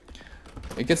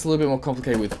 It gets a little bit more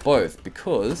complicated with both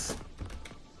because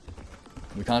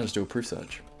we can't just do a proof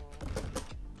search.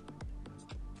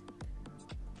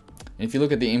 And if you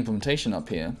look at the implementation up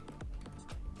here,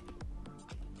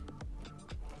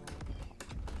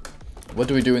 what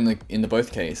do we do in the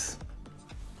both case?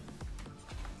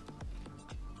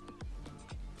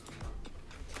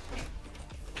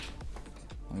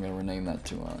 I'm going to rename that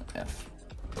to F.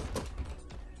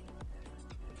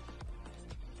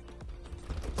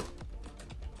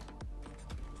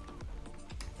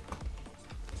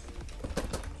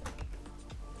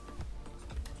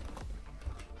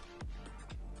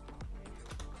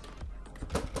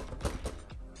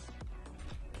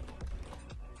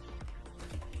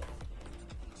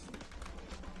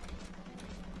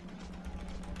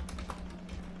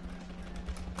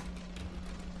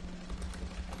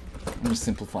 I'm just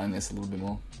simplifying this a little bit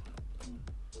more.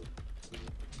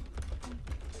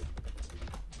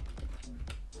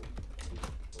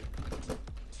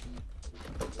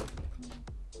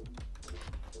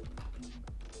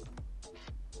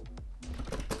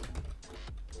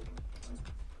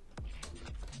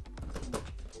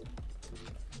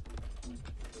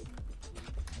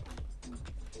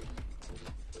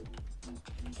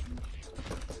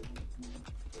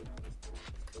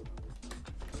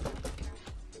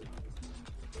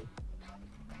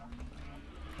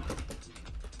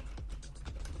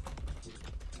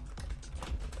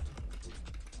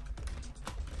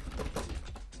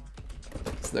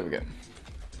 So there we go.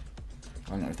 I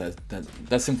don't know if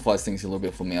that simplifies things a little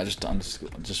bit for me. I just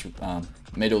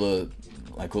made all the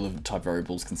type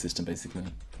variables consistent basically.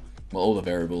 Well, all the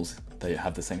variables, they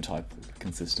have the same type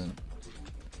consistent.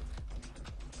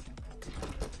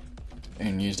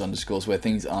 And used underscores where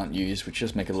things aren't used, which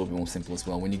just make it a little bit more simple as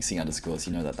well. When you see underscores,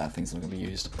 you know that that thing's not going to be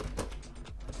used.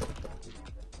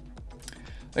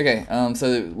 Okay,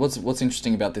 so what's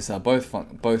interesting about this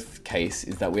both case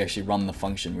is that we actually run the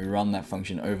function. We run that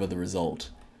function over the result,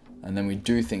 and then we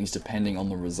do things depending on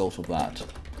the result of that.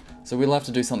 So we'll have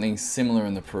to do something similar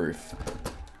in the proof.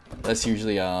 That's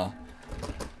usually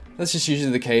that's just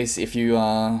usually the case. If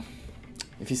you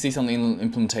see something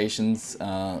in implementations,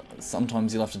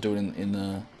 sometimes you'll have to do it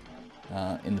in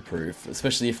in the proof,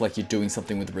 especially if like you're doing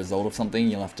something with the result of something.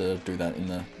 You'll have to do that in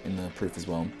the proof as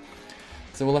well.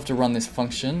 So we'll have to run this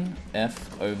function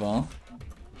f over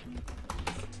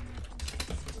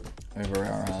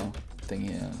our thing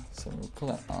here. So we'll call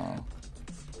that r.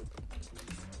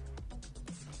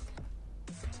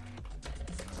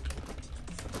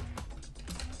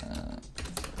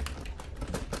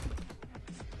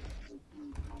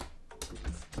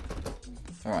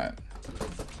 Alright,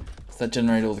 so that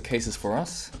generated all the cases for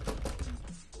us.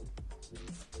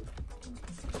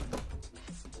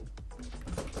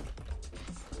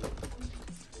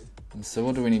 And so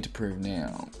what do we need to prove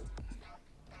now?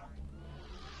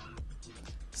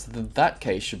 So that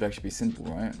case should actually be simple,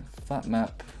 right? Flat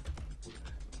map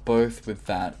both with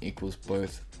that equals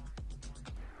both.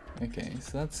 Okay,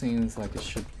 so that seems like it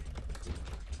should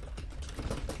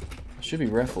be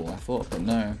REFL, I thought, but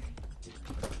no.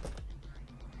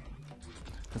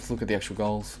 Let's look at the actual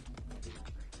goals.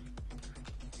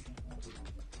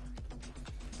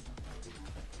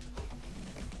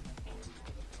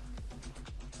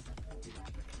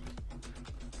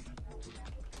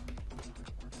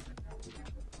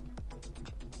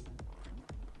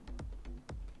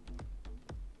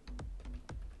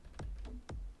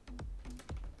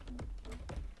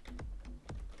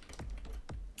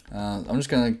 I'm just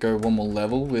going to go one more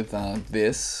level with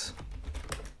this.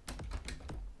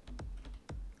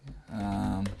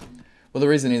 Well, the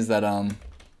reason is that, hang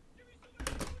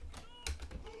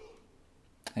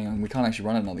on, we can't actually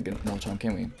run it another time,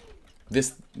 can we?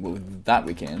 Well, with that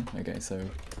we can. Okay, so...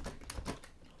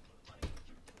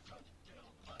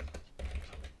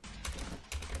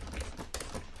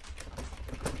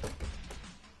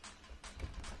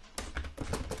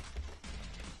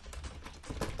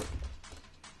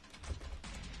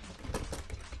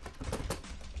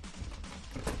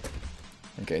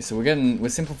 Okay, so we're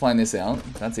simplifying this out.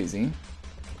 That's easy.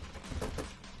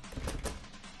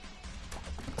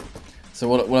 So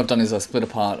what I've done is I split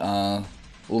apart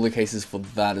all the cases for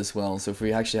that as well. So if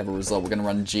we actually have a result, we're going to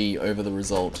run G over the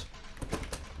result.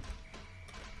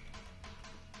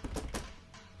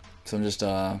 So I'm just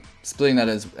splitting that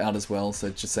out as well. So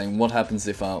it's just saying what happens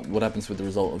if what happens with the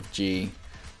result of G.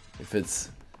 If it's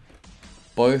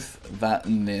both that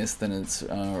and this, then it's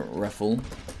REFL.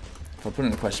 If I put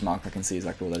in a question mark, I can see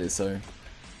exactly what that is. So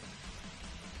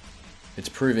it's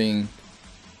proving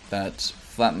that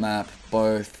flat map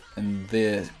both and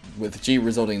this with G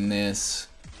resulting in this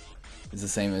is the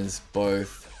same as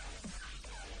both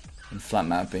and flat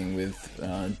mapping with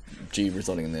G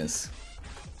resulting in this.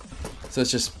 So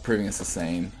it's just proving it's the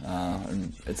same.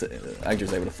 And Agda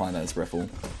is able to find that as REFL.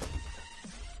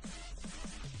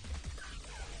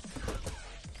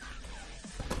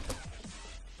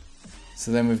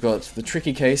 So then we've got the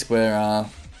tricky case where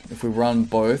if we run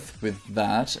both with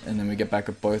that and then we get back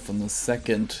at both on the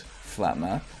second flat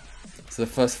map. So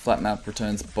the first flat map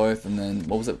returns both and then,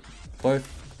 what was it? Both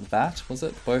that, was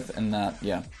it? Both and that,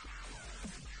 yeah.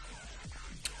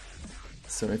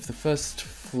 So if the first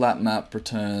flat map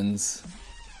returns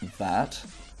that,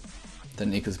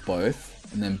 then it equals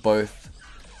both, and then both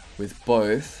with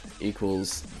both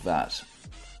equals that.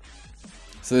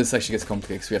 So this actually gets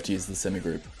complicated because we have to use the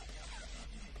semigroup.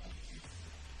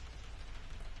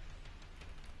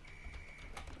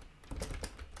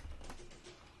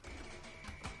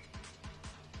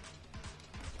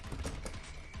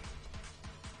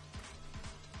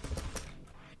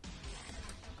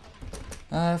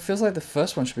 Feels like the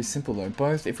first one should be simple though.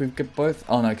 Both, if we get both,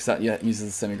 oh no, because that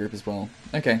uses the semigroup as well.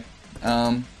 Okay.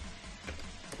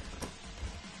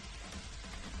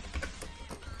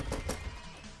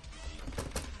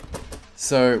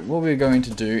 So what we're going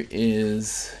to do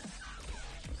is,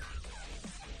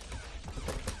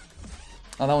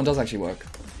 oh, that one does actually work.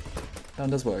 That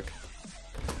one does work.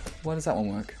 Why does that one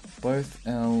work? Both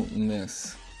L and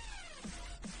this.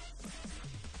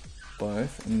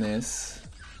 Both and this.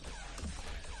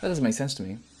 That doesn't make sense to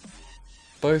me.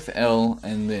 Both L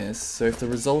and this, so if the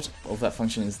result of that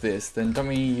function is this, then don't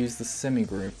we use the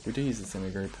semigroup? We do use the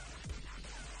semigroup.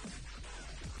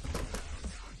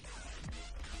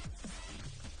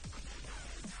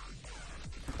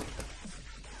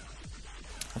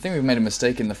 I think we've made a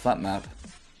mistake in the flat map.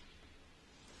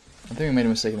 I think we made a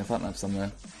mistake in the flat map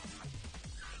somewhere.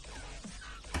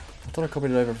 I thought I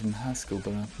copied it over from Haskell,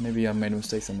 but maybe I made a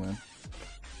mistake somewhere.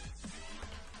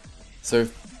 So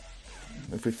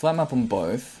if we flat map on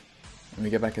both, and we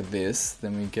get back at this,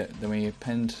 then we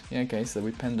append, yeah, okay, so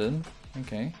we appended,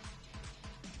 okay.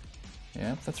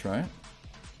 Yeah, that's right.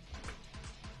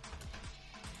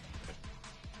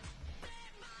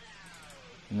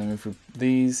 And then if we,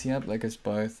 these, yep, that goes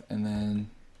both, and then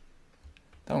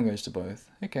That one goes to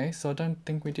both. Okay, so I don't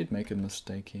think we did make a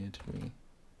mistake here, did we?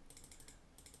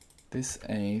 This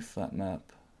A flat map.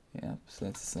 Yep, so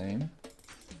that's the same.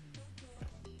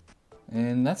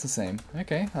 And that's the same.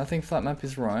 Okay, I think flat map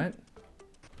is right.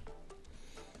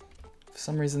 For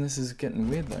some reason this is getting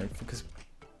weird though, because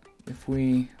if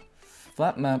we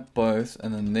flat map both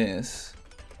and then this.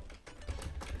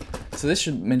 So this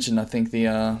should mention, I think,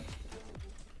 the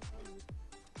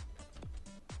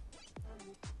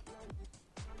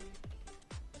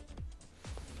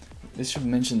this should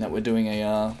mention that we're doing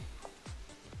a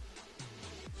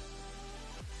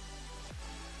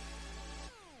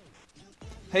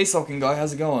Hey Sulking Guy,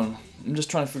 how's it going? I'm just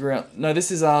trying to figure out. No,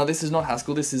 this is not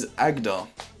Haskell, this is Agda.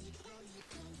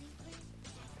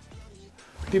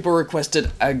 People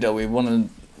requested Agda. We want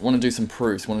to do some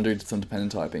proofs, want to do some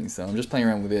dependent typing, so I'm just playing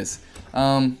around with this.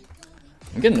 I'm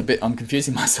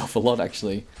confusing myself a lot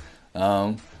actually.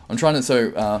 I'm trying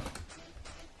to,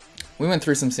 we went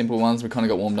through some simple ones, we kind of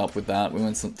got warmed up with that. We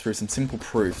went through some simple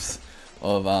proofs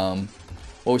of,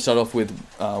 what we started off with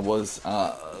was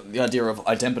the idea of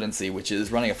idempotency, which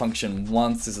is running a function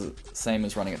once is the same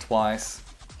as running it twice.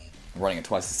 Running it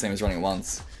twice is the same as running it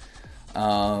once.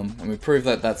 And we proved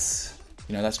that that's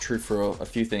true for a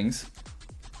few things.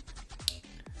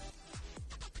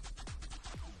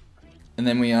 And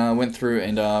then we went through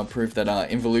and proved that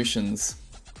involutions,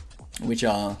 which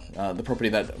are the property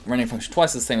that running a function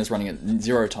twice is the same as running it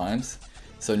 0 times.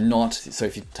 So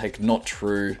if you take not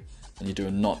true and you do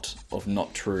a not of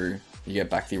not true, you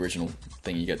get back the original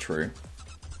thing, you get true.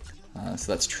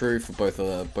 So that's true for both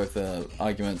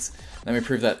arguments. Then we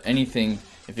prove that anything,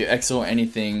 if you XOR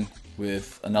anything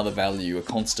with another value, a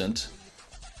constant,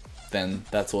 then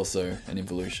that's also an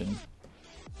involution.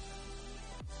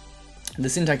 The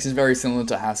syntax is very similar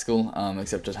to Haskell,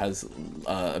 except it has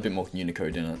a bit more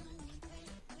Unicode in it.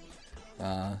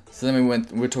 So then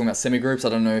we're talking about semigroups. I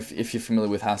don't know if you're familiar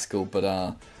with Haskell,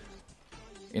 but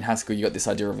in Haskell you got this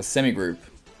idea of a semigroup.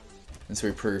 And so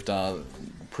we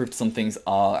proved some things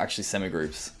are actually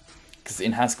semigroups. Because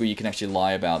in Haskell you can actually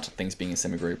lie about things being a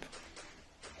semigroup.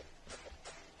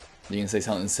 You can say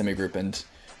something's a semigroup, and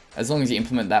as long as you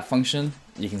implement that function,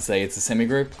 you can say it's a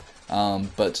semigroup.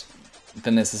 But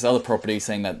then there's this other property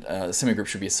saying that a semigroup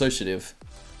should be associative.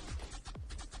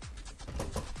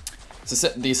 So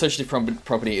the associative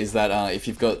property is that if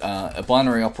you've got a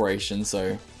binary operation,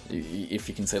 so if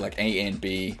you can say like A and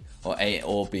B, or A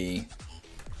or B.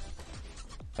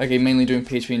 Okay, mainly doing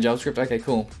PHP and JavaScript, okay,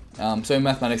 cool. So in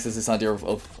mathematics there's this idea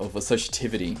of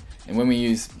associativity, and when we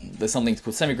use, there's something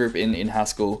called semigroup in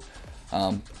Haskell,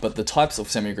 but the types of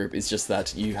semigroup is just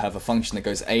that you have a function that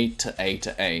goes A to A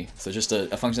to A. So just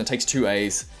a function that takes two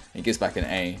A's and it gives back an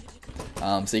A.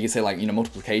 So you can say like,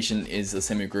 multiplication is a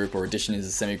semigroup or addition is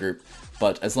a semigroup,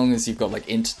 but as long as you've got like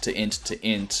int to int to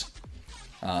int,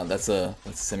 that's a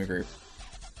semigroup.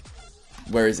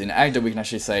 Whereas in Agda we can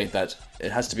actually say that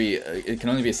it can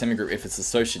only be a semigroup if it's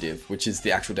associative, which is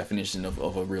the actual definition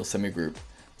of a real semigroup.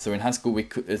 So in Haskell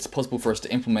it's possible for us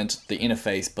to implement the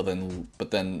interface, but then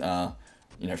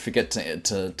forget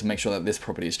to make sure that this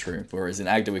property is true. Whereas in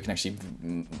Agda we can actually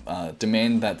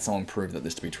demand that someone prove that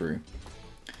this to be true.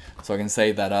 So I can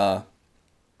say that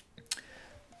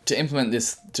to implement a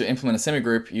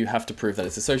semigroup, you have to prove that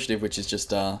it's associative, which is just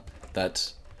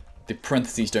that the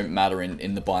parentheses don't matter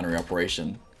in the binary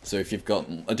operation. So if you've got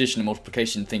addition and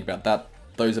multiplication, think about that.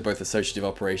 Those are both associative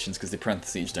operations because the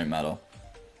parentheses don't matter.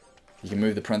 You can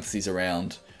move the parentheses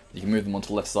around. You can move them onto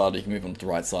the left side, or you can move them to the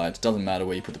right side. It doesn't matter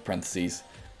where you put the parentheses.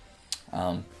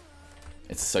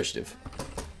 It's associative.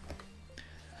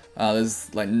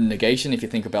 There's like negation. If you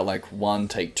think about like 1,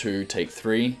 take 2, take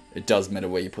 3, it does matter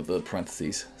where you put the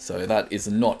parentheses. So that is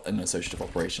not an associative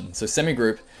operation. So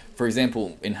semigroup, for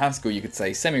example, in Haskell you could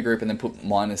say semigroup and then put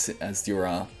minus as your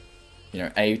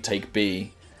A take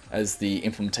B as the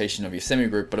implementation of your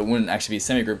semigroup, but it wouldn't actually be a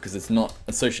semigroup because it's not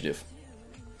associative.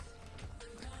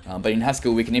 But in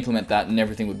Haskell we can implement that and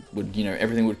everything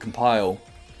would compile,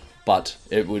 but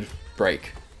it would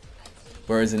break.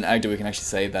 Whereas in Agda we can actually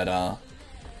say that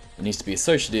it needs to be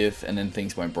associative and then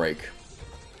things won't break,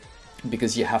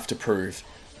 because you have to prove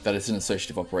that it's an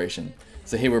associative operation.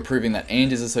 So here we're proving that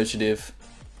AND is associative.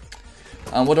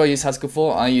 What do I use Haskell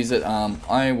for? I use it,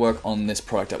 I work on this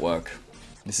product at work.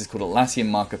 This is called Atlassian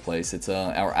Marketplace. It's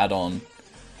our add-on.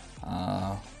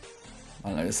 I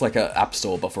don't know, it's like an app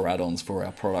store but for add-ons for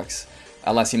our products.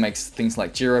 Atlassian makes things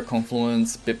like Jira,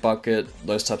 Confluence, Bitbucket,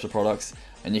 those types of products.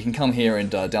 And you can come here and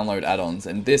download add-ons.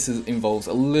 And this involves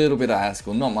a little bit of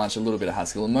Haskell, not much, a little bit of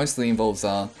Haskell. It mostly involves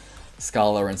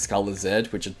Scala and Scala Z,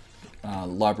 which are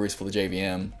libraries for the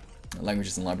JVM,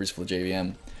 languages and libraries for the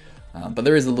JVM. But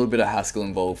there is a little bit of Haskell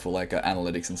involved for like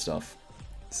analytics and stuff.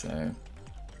 So,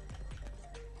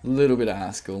 a little bit of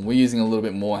Haskell. We're using a little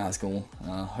bit more Haskell.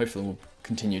 Hopefully we'll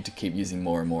continue to keep using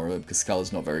more and more of it because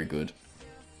Scala's not very good.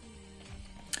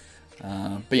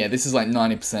 But yeah, this is like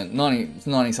 90%,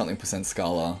 90 something percent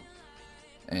Scala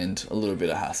and a little bit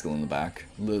of Haskell in the back.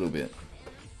 A little bit.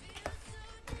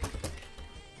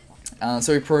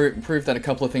 So we proved that a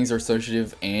couple of things are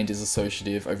associative. And is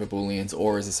associative over booleans,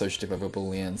 or is associative over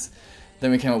booleans.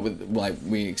 Then we came up with, like,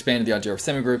 we expanded the idea of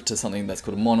semigroup to something that's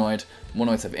called a monoid.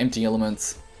 Monoids have empty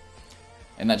elements,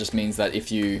 and that just means that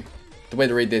if you, the way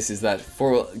to read this is that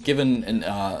for given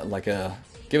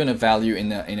given a value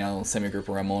in our semigroup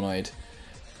or our monoid,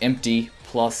 empty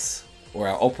plus, or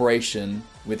our operation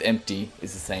with empty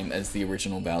is the same as the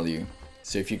original value.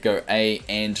 So if you go a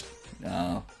and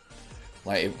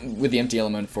like with the empty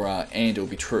element for and, it will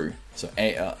be true. So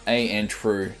a and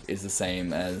true is the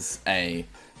same as a,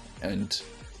 and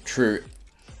true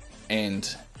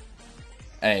and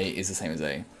a is the same as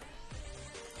a.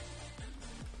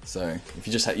 So if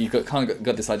you just kind of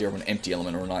got this idea of an empty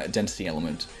element or an identity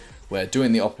element, where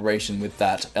doing the operation with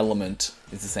that element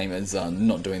is the same as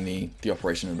not doing the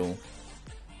operation at all.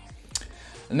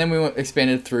 And then we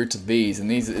expanded through to these, and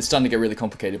these, it's starting to get really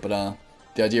complicated, but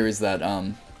the idea is that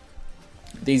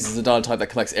these is a data type that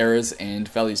collects errors and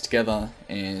values together,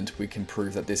 and we can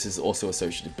prove that this is also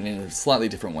associative, but in a slightly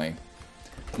different way.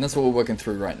 And that's what we're working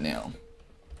through right now.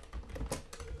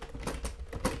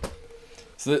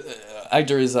 So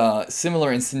Agda is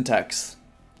similar in syntax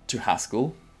to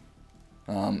Haskell.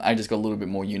 Agda's got a little bit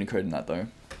more Unicode in that though,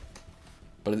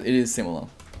 but it is similar.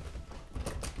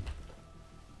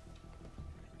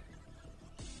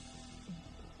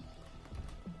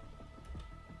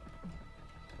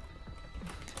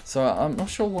 So I'm not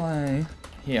sure why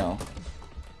here.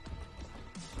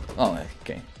 Oh,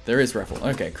 okay. There is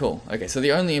REFL. Okay, cool. Okay, so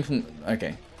the only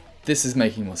okay, this is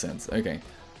making more sense. Okay,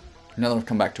 now that I've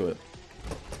come back to it,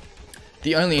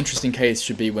 the only interesting case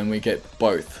should be when we get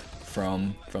both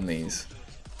from these.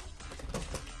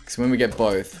 Because when we get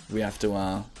both, we have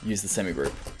to use the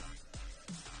semigroup.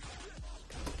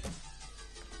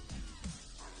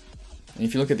 And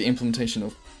if you look at the implementation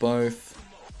of both.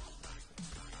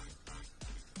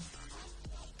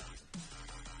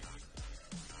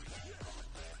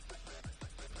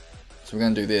 So we're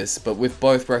going to do this, but with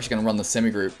both we're actually going to run the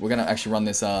semigroup. We're going to actually run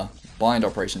this bind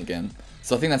operation again.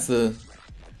 So I think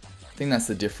that's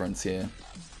the difference here.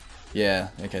 Yeah,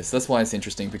 okay, so that's why it's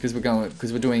interesting, because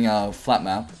we're doing a flat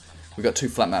map. We've got two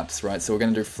flat maps, right? So we're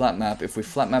going to do flat map. If we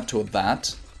flat map to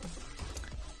that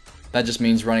just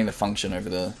means running the function over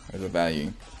the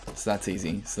value. So that's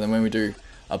easy. So then when we do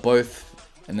a both,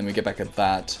 and then we get back at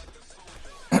that,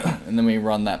 and then we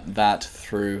run that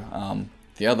through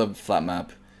the other flat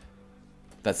map,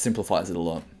 that simplifies it a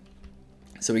lot.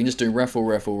 So we can just do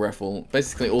REFL,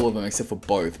 basically all of them except for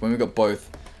both. When we've got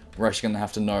both, we're actually going to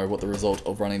have to know what the result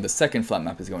of running the second flat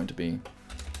map is going to be.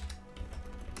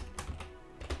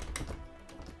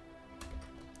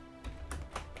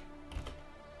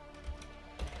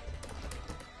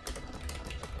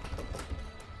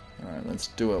 Alright, let's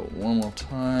do it one more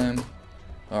time.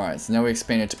 Alright, so now we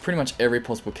expand it to pretty much every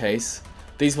possible case.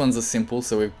 These ones are simple,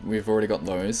 so we've already got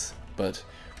those, but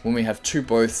when we have two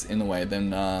boths in the way,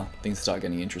 then things start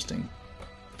getting interesting.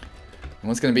 And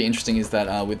what's going to be interesting is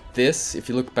that with this, if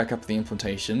you look back up the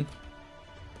implementation,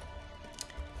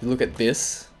 if you look at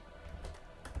this,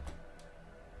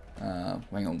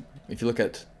 hang on, if you look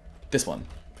at this one,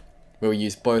 where we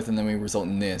use both and then we result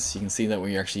in this, you can see that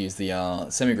we actually use the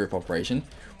semigroup operation.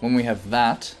 When we have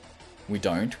that, we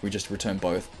don't, we just return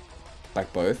both,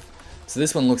 back both. So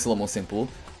this one looks a lot more simple,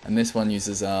 and this one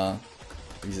uses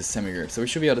semigroup. So we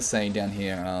should be able to say down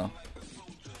here,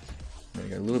 there we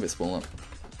go, a little bit smaller.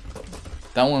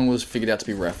 That one was figured out to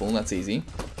be REFL, that's easy.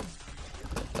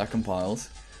 That compiles.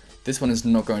 This one is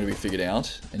not going to be figured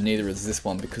out, and neither is this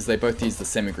one, because they both use the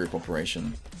semigroup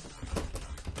operation.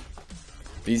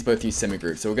 These both use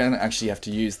semigroup, so we're going to actually have to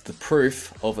use the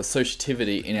proof of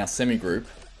associativity in our semigroup.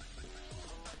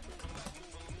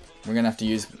 We're going to have to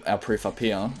use our proof up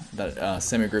here, that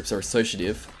semigroups are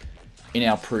associative, in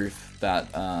our proof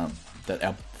that, that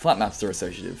our flat maps are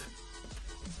associative.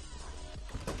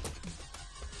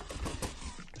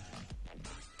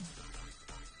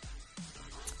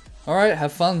 Alright,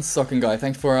 have fun, Sock and Guy.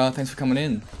 Thanks for coming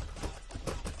in.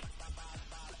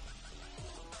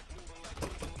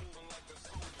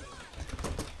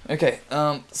 Okay,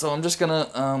 so I'm just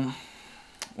gonna,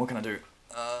 what can I do?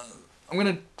 I'm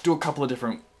gonna do a couple of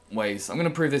different ways. I'm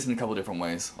gonna prove this in a couple of different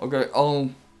ways.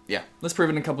 Yeah, let's prove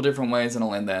it in a couple of different ways and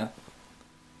I'll end there.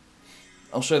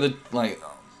 I'll show the,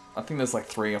 I think there's like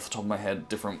 3 off the top of my head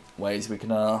different ways we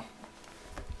can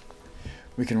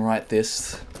write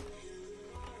this.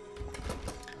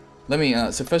 Let me,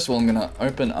 so first of all I'm going to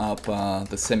open up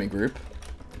the semi-group.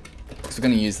 Because we're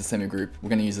going to use the semi-group, we're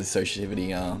going to use the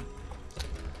associativity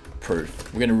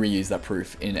proof. We're going to reuse that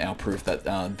proof in our proof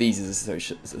that these is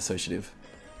associative.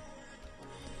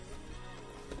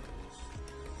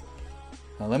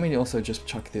 Let me also just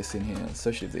chuck this in here,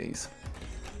 associative these.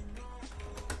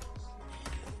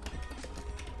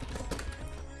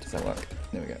 Does that work?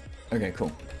 There we go. Okay,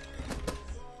 cool.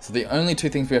 So the only 2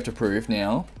 things we have to prove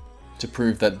now, to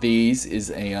prove that these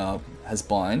is a, has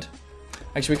bind.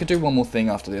 Actually, we could do one more thing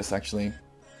after this, actually.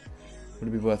 Would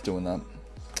it be worth doing that?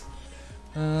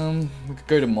 We could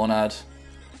go to monad.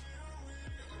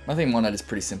 I think monad is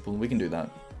pretty simple, we can do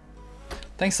that.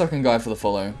 Thanks, Second Guy, for the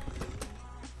follow.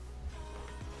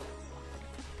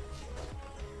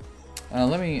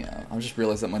 Let me, I just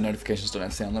realized that my notifications don't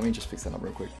have sound. Let me just fix that up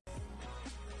real quick.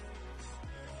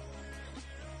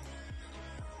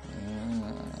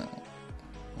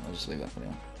 I'll just leave that for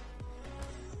now.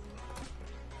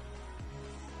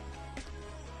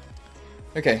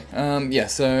 Okay, yeah,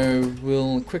 so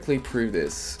we'll quickly prove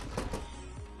this.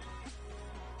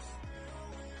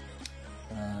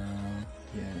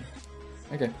 Yeah.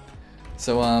 Okay.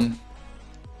 So, I'm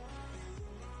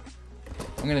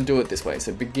gonna do it this way.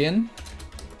 So begin.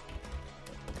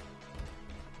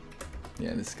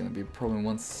 Yeah, this is gonna be a problem.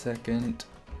 1 second.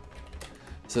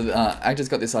 So Agda's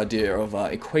got this idea of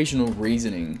equational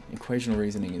reasoning. Equational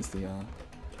reasoning is the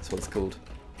that's what it's called.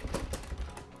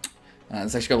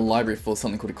 It's actually got a library for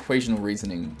something called equational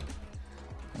reasoning,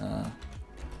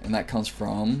 and that comes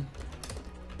from.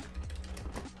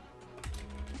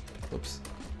 Whoops.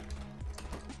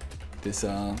 This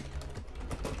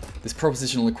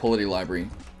propositional equality library.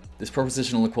 This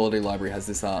propositional equality library has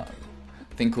this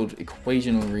thing called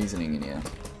equational reasoning in here.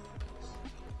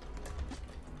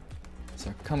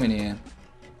 So come in here.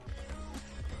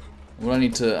 What I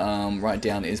need to write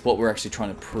down is what we're actually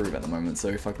trying to prove at the moment. So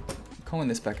if I comment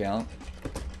this back out,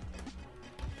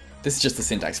 this is just the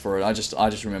syntax for it. I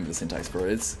just remember the syntax for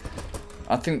it.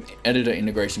 I think editor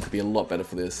integration could be a lot better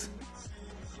for this.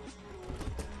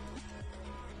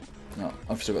 No,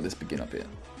 I've still got this begin up here.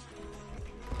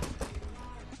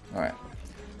 Alright.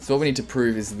 So what we need to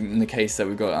prove is in the case that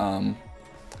we've got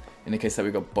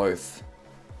both.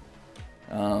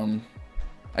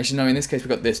 Actually no, in this case we've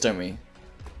got this, don't we?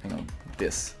 Hang on,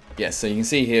 this. Yes, so you can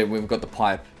see here we've got the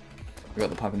pipe. We've got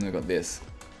the pipe and then we've got this.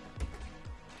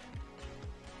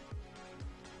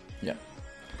 Yeah.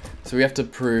 So we have to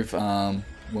prove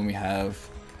when we have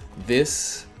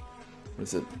this. What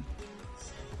is it?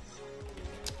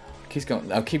 Keeps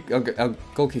going. Our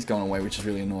goal keeps going away, which is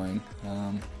really annoying.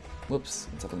 Whoops,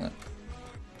 what's up on that?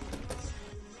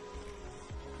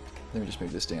 Let me just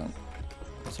move this down.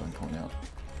 So I'm calling out.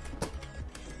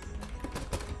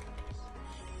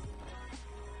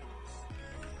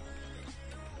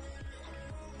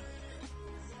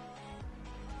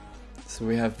 So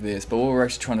we have this, but what we're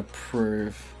actually trying to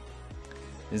prove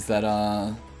is that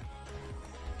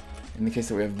in the case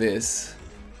that we have this,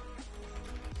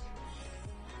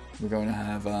 we're going to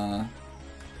have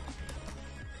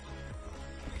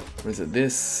what is it?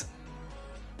 This.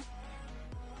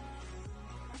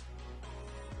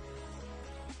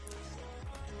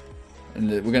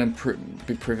 And we're going to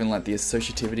be proving like the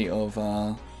associativity of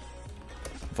our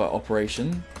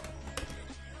operation.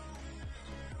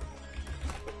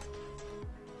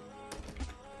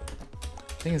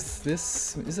 I think it's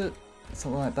this, is it?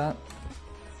 Something like that.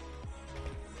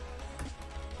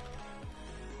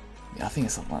 Yeah, I think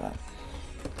it's something like that.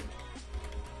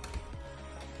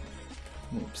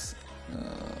 Oops.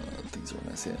 Things are a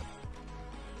mess here.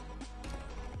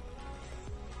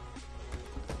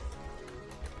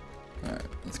 Alright,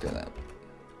 let's go that.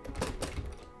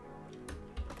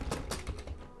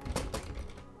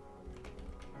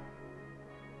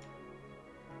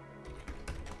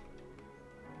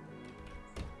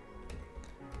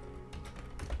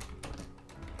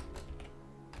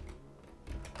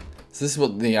 So this is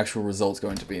what the actual result's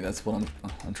going to be. That's what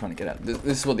I'm trying to get at.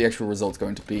 This is what the actual result's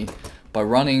going to be. By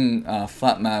running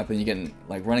flat map, and you get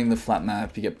like running the flat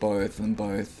map, you get both, and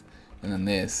then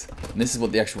this. And this is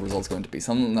what the actual result's going to be.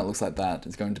 Something that looks like that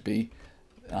is going to be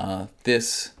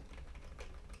this.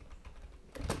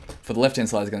 For the left-hand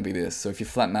side is going to be this. So if you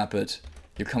flat map it,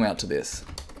 you come out to this.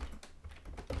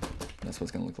 That's what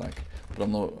it's going to look like. But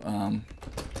on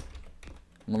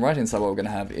the right-hand side, what we're going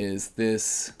to have is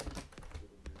this,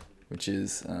 which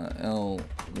is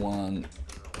L1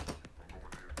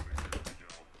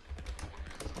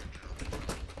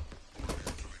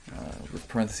 with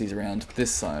parentheses around this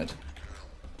side.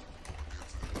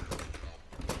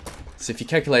 So if you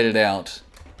calculate it out,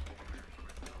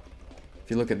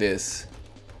 if you look at this,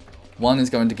 1 is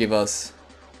going to give us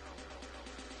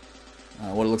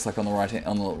what it looks like on the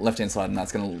left hand side, and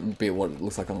that's going to be what it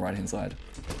looks like on the right hand side.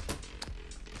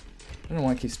 I don't know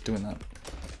why it keeps doing that.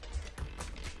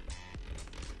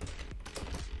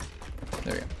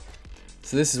 There we go.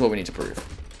 So this is what we need to prove.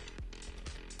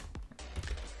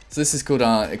 So this is called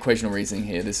equational reasoning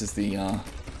here. This is the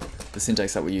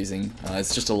syntax that we're using.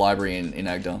 It's just a library in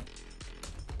Agda.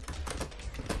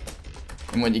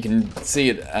 And what you can see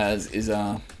it as is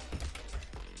on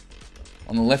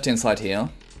the left hand side here,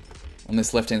 on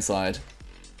this left hand side,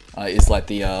 is like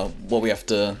the what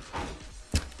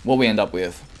we end up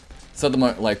with. So at the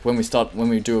moment, like when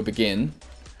we do a begin,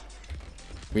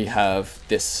 we have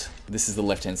this. This is the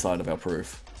left hand side of our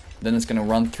proof. Then it's going to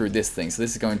run through this thing. So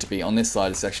this is going to be, on this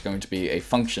side, it's actually going to be a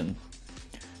function.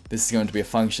 This is going to be a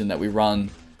function that we run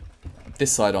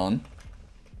this side on.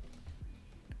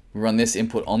 We run this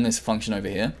input on this function over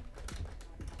here.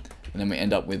 And then we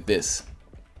end up with this.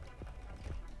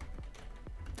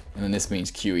 And then this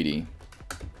means QED.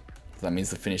 So that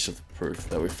means the finish of the proof,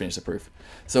 that we've finished the proof.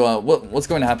 So what's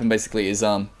going to happen basically is,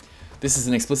 this is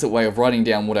an explicit way of writing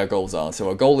down what our goals are. So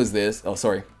our goal is this,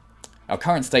 our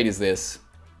current state is this.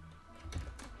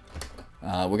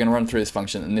 We're going to run through this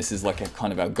function, and this is like a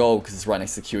kind of our goal because it's right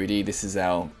next to QED. This is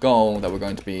our goal that we're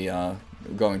going to be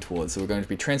going towards. So we're going to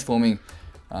be transforming.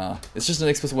 It's just an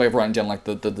explicit way of writing down like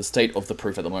the state of the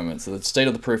proof at the moment. So the state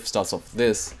of the proof starts off with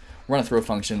this. Run it through a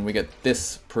function. We get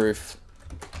this proof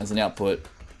as an output,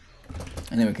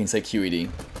 and then we can say QED.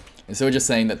 And so we're just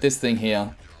saying that this thing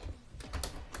here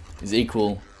is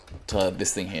equal to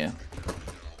this thing here.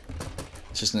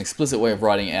 It's just an explicit way of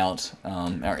writing out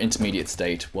our intermediate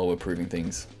state while we're proving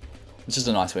things. It's just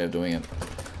a nice way of doing it.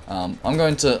 I'm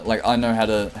going to, I know how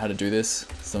to do this,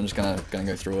 so I'm just gonna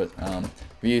go through it.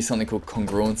 We use something called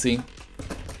congruency.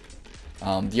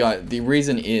 The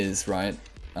reason is, right,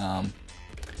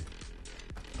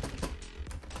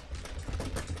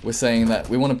 we're saying that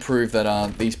we want to prove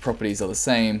that these properties are the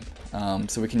same,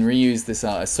 so we can reuse this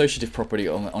associative property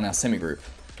on our semigroup.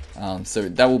 So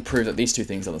that will prove that these two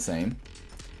things are the same.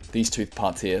 These two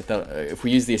parts here, if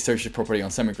we use the associative property on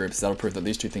semigroups, that'll prove that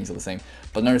these two things are the same.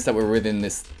 But notice that we're within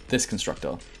this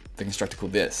constructor, the constructor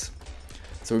called this.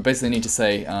 So we basically need to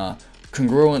say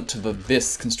congruent to the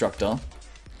this constructor.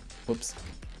 Whoops.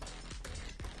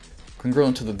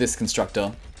 Congruent to the this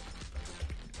constructor.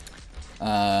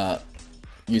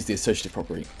 Use the associative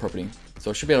property.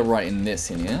 So I should be able to write in this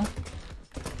in here.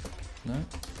 No?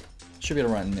 Should be able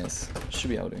to write in this. Should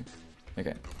be able to.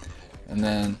 Okay. And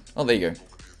then, oh, there you go.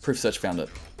 Proof search found it.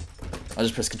 I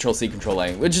just press Control-C,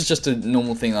 Control-A, which is just a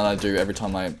normal thing that I do every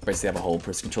time I basically have a hole.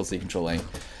 Press Control-C, Control-A.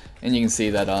 And you can see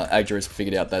that Agda has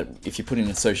figured out that if you put an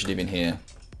associative in here,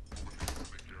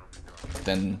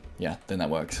 then, yeah, then that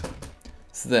works.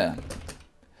 So there.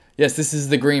 Yes, this is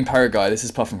the green parrot guy. This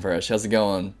is Puff and Fresh. How's it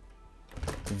going?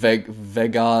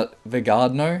 Vegardno?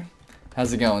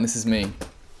 How's it going? This is me.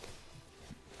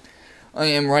 I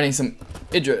am writing some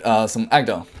Agda.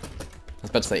 I was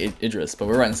about to say Idris, but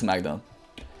we're writing some Agda.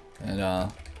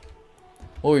 And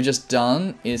what we've just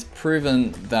done is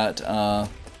proven that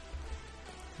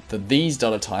the these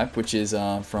data type, which is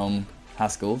from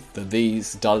Haskell, the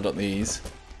these data.these,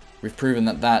 we've proven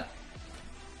that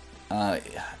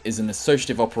is an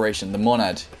associative operation. The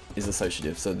monad is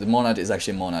associative, so the monad is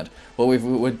actually a monad. Well, we're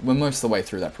most of the way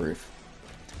through that proof.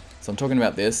 So I'm talking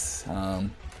about this,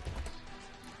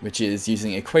 which is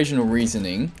using equational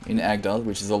reasoning in Agda,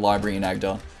 which is a library in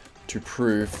Agda, to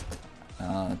prove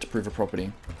a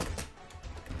property.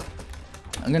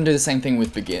 I'm going to do the same thing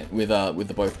with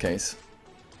the both case.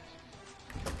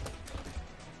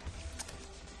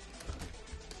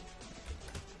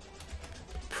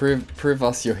 Prove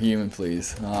us you're human,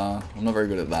 please. I'm not very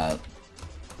good at that.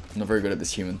 I'm not very good at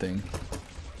this human thing.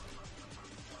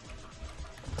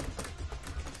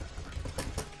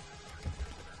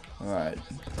 Alright.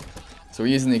 So we're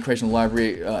using the equation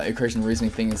library, equation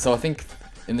reasoning thing. So I think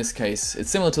in this case, it's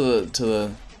similar to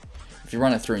the if you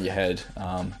run it through in your head,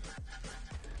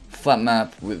 flat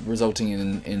map with resulting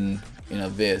in a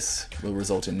this will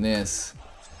result in this.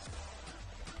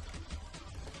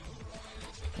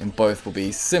 And both will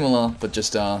be similar, but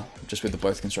just with the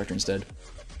both constructor instead.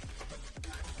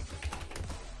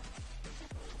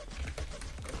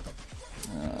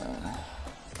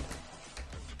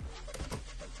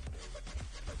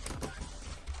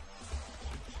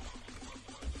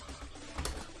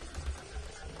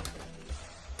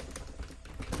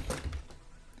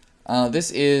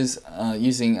 This is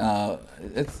using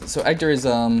so Agda is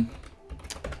how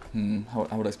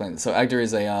would I explain it? So Agda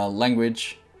is a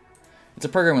language. It's a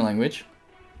programming language,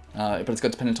 but it's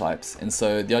got dependent types. And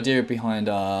so the idea behind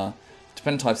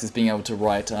dependent types is being able to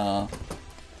write,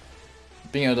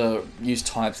 being able to use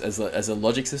types as a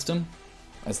logic system,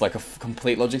 as like a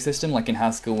complete logic system. Like in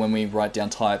Haskell, when we write down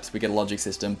types, we get a logic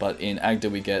system, but in Agda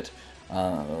we get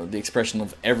the expression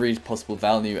of every possible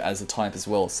value as a type as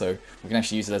well. So we can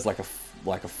actually use it as like a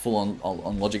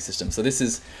full-on logic system. So this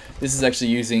is actually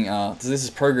using so this is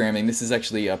programming. This is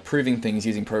actually proving things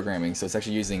using programming. So it's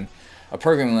actually using a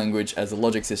programming language as a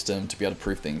logic system to be able to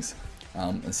prove things.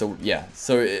 And so yeah,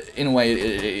 so in a way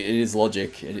it is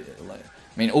logic.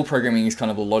 I mean, all programming is kind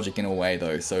of a logic in a way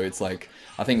though. So it's like,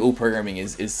 I think all programming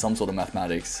is some sort of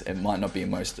mathematics. It might not be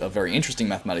a very interesting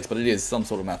mathematics, but it is some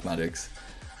sort of mathematics.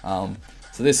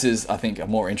 So this is, I think, a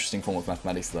more interesting form of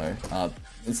mathematics though.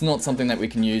 It's not something that we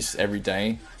can use every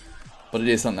day, but it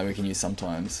is something that we can use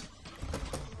sometimes.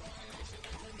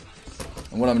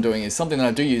 And what I'm doing is something that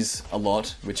I do use a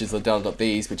lot, which is the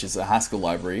data.these, which is a Haskell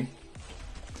library.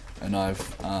 And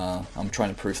I'm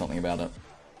trying to prove something about it.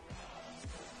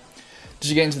 Did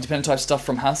you get into the dependent type stuff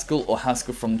from Haskell or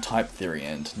Haskell from type theory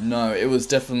end? No, it was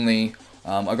definitely,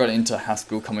 I got into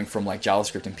Haskell coming from like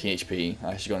JavaScript and PHP.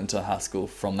 I actually got into Haskell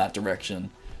from that direction.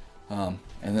 And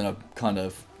then I kind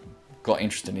of got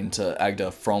interested into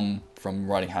Agda from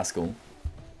writing Haskell.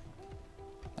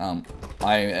 I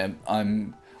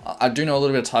do know a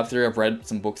little bit of type theory. I've read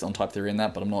some books on type theory and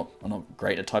that, but I'm not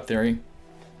great at type theory.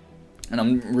 And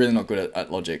I'm really not good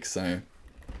at logic, so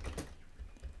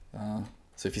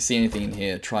so if you see anything in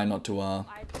here, try not to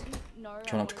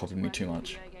copy me too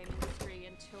much.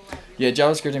 Yeah,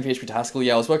 JavaScript and PHP to Haskell.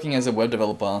 Yeah, I was working as a web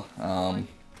developer. I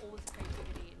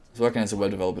was working as a web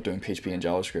developer doing PHP and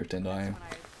JavaScript, and I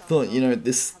thought, you know,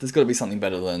 there's got to be something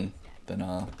better than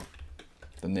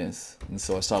this. And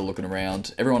so I started looking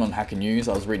around. Everyone on Hacker News.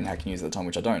 I was reading Hacker News at the time,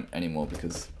 which I don't anymore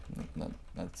because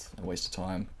that's a waste of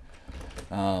time.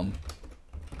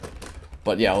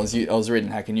 But yeah, I was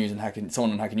reading Hacker News, and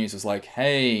someone on Hacker News was like,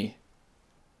 "Hey,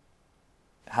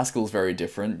 Haskell's very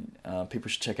different. People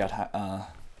should check out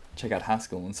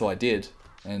Haskell." And so I did,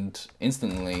 and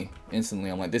instantly,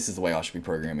 I'm like, "This is the way I should be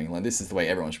programming. Like, this is the way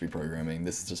everyone should be programming.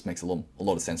 This just makes a lot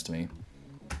of sense to me."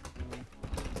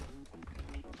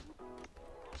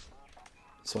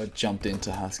 So I jumped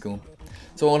into Haskell.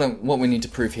 So what we need to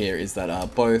prove here is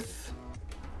that both.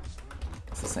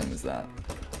 It's the same as that.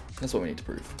 That's what we need to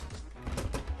prove.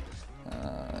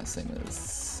 Same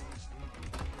as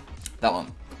that one.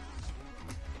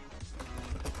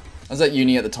 I was at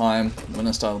uni at the time when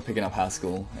I started picking up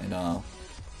Haskell, and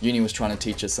uni was trying to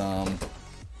teach us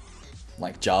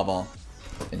like Java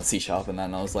and C# and that,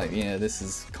 and I was like, yeah, this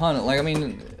is kind of like, I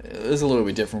mean, it was a little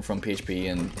bit different from PHP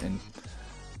and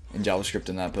JavaScript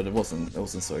and that, but it wasn't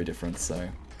so different, so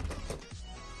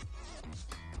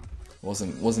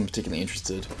wasn't particularly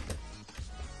interested.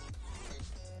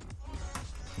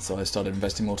 So I started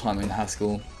investing more time in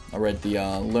Haskell. I read the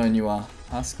Learn Your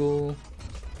Haskell.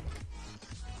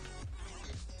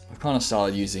 I kind of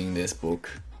started using this book,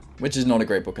 which is not a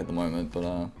great book at the moment, but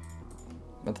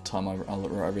at the time I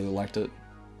really liked it.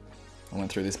 I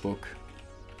went through this book.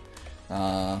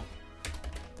 The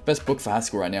best book for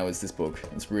Haskell right now is this book.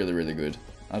 It's really, really good.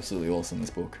 Absolutely awesome, this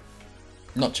book.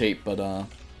 Not cheap, but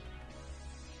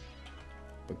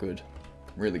good.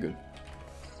 Really good.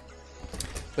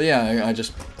 But yeah, I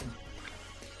just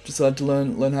decided to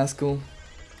learn Haskell.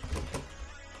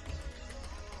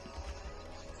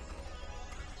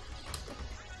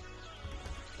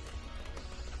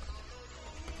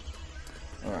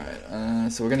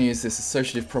 Alright, so we're going to use this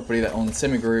associative property that on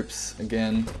semigroups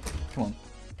again. Come on.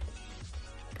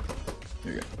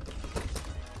 Here we go.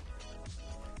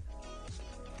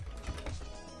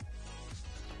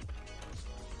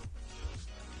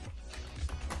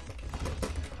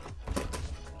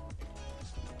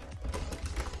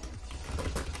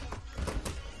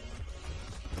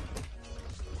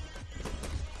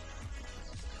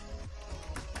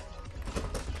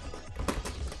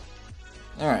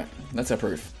 Alright, that's our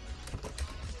proof.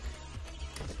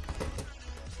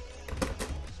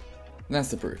 That's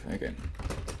the proof, okay.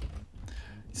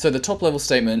 So the top level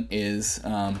statement is,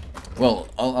 well,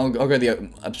 I'll go the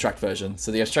abstract version.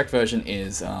 So the abstract version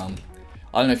is, I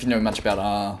don't know if you know much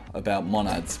about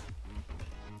monads.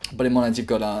 But in monads you've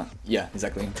got, yeah,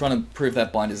 exactly. I'm trying to prove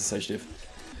that bind is associative.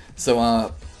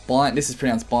 So bind, this is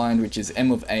pronounced bind, which is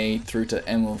m of a through to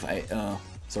m of a,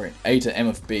 sorry, a to m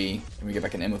of b, and we get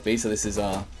back an m of b. So this is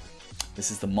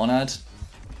the monad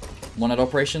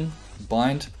operation,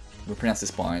 bind. We pronounce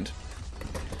this bind.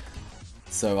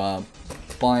 So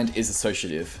bind is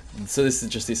associative. And so this is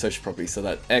just the associative property, so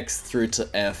that x through to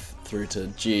f through to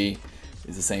g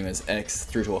is the same as x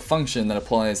through to a function that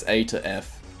applies a to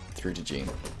f through to g.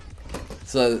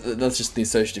 So that's just the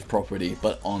associative property,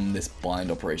 but on this bind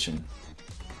operation.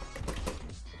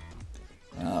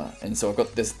 And so I've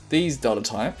got these data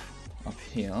type up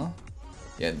here.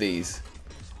 Yeah, these.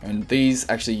 And these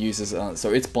actually uses,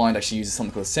 so its bind actually uses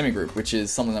something called a semigroup, which is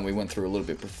something that we went through a little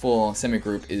bit before.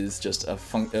 Semigroup is just a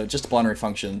binary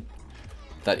function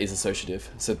that is associative.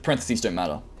 So parentheses don't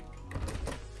matter.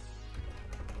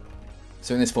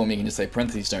 So in this form you can just say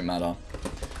parentheses don't matter.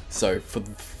 So for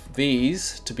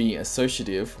these to be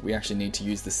associative, we actually need to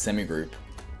use the semigroup.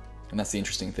 And that's the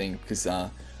interesting thing, because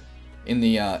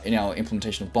in our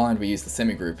implementation of bind, we use the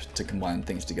semigroup to combine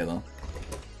things together.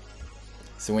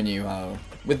 So when you, I'll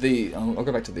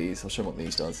go back to these, I'll show what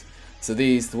these does. So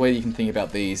these, the way you can think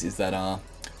about these is that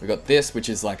we've got this, which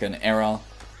is like an error,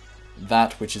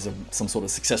 that, which is some sort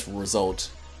of successful result,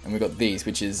 and we've got these,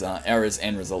 which is errors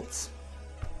and results.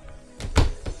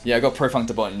 Yeah, I got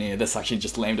profunctobot in here. That's actually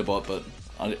just lambdabot, but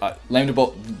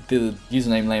lambdabot, the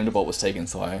username lambdabot was taken,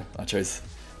 so I chose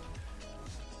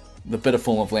the better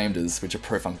form of lambdas, which are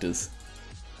profunctors.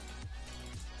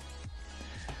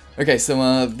 Okay,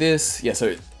 so this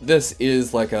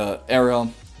is like a error,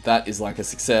 that is like a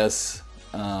success,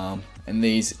 and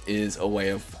these is a way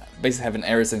of basically having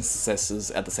errors and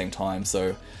successes at the same time.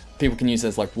 So people can use it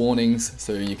as like warnings,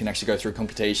 so you can actually go through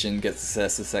computation, get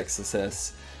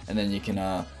success, and then you can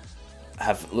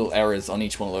have little errors on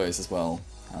each one of those as well.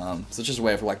 So it's just a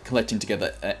way of like collecting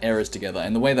together errors together,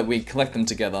 and the way that we collect them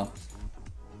together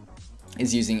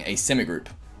is using a semigroup.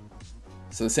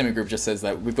 So the semigroup just says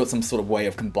that we've got some sort of way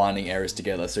of combining errors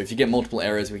together. So if you get multiple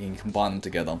errors, we can combine them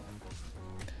together.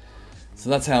 So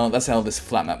that's how this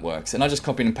flat map works. And I just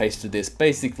copied and pasted this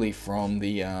basically from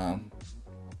the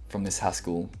from this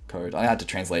Haskell code. I had to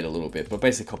translate a little bit, but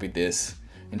basically copied this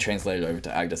and translated it over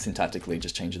to Agda syntactically,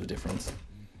 just changing the difference.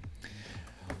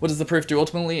 What does the proof do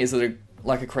ultimately? Is it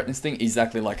like a correctness thing?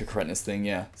 Exactly like a correctness thing,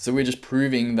 yeah. So we're just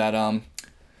proving that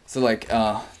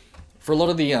for a lot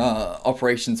of the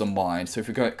operations on bind, so if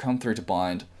we come through to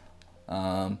bind,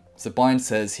 so bind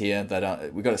says here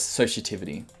that we've got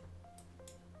associativity.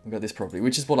 We've got this property,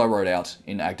 which is what I wrote out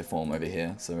in Agda form over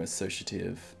here. So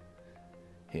associative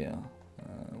here,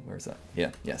 where is that?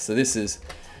 Yeah. So this is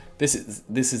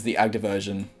the Agda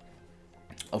version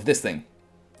of this thing.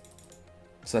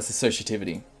 So that's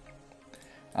associativity.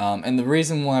 And the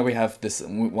reason why we have this,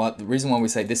 the reason why we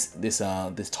say this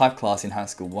type class in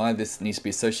Haskell, why this needs to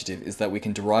be associative, is that we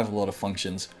can derive a lot of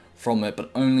functions from it, but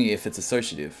only if it's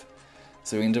associative.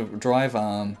 So we can derive,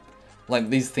 like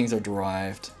these things are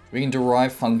derived. We can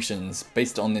derive functions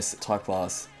based on this type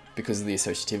class because of the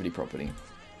associativity property.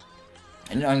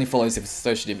 And it only follows if it's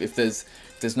associative. If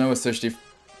there's no associative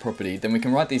property, then we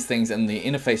can write these things and the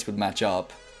interface would match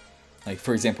up. Like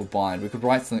for example, bind, we could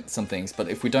write some things, but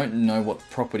if we don't know what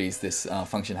properties this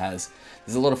function has,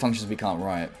 there's a lot of functions we can't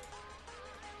write.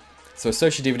 So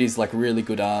associativity is like a really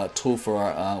good tool for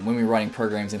when we're writing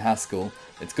programs in Haskell.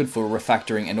 It's good for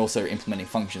refactoring and also implementing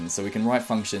functions. So we can write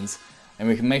functions and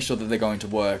we can make sure that they're going to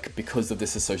work because of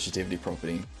this associativity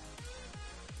property.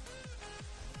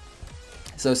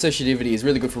 So associativity is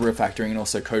really good for refactoring and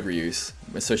also code reuse.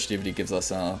 Associativity gives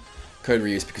us code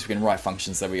reuse because we can write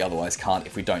functions that we otherwise can't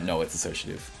if we don't know it's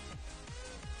associative.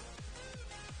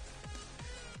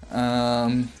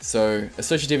 So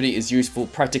associativity is useful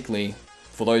practically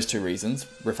for those two reasons,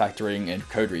 refactoring and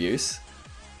code reuse.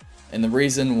 And the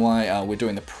reason why we're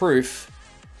doing the proof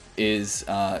is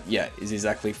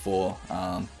exactly for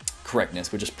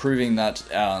correctness. We're just proving that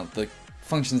the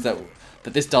functions that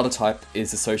this data type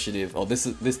is associative, or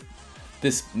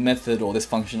this method or this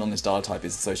function on this data type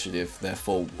is associative.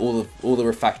 Therefore, all the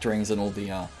refactorings and all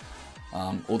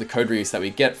the code reuse that we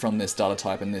get from this data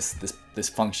type and this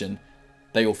function,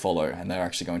 they all follow and they're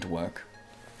actually going to work.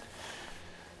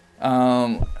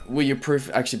 Will your proof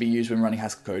actually be used when running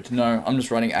Haskell code? No, I'm just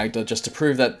running Agda just to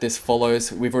prove that this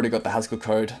follows. We've already got the Haskell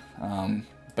code,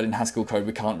 but in Haskell code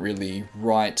we can't really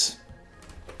write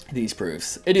these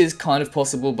proofs. It is kind of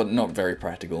possible, but not very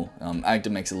practical. Agda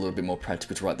makes it a little bit more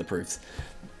practical to write the proofs.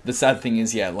 The sad thing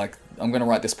is, yeah, like I'm going to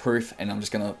write this proof and I'm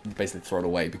just going to basically throw it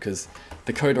away because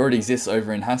the code already exists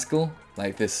over in Haskell.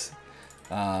 Like this,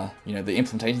 you know, the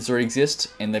implementations already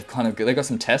exist and they've got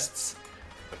some tests.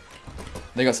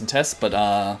 They got some tests, but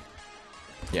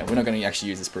yeah, we're not going to actually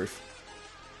use this proof.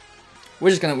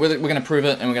 We're going to prove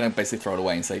it and we're going to basically throw it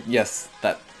away and say yes,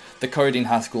 that the code in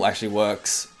Haskell actually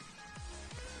works.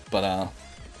 But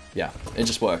yeah, it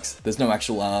just works. There's no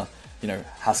actual you know,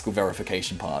 Haskell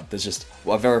verification part. There's just,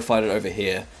 well, I verified it over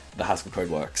here, the Haskell code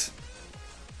works.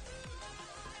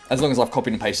 As long as I've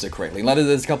copied and pasted it correctly. Like,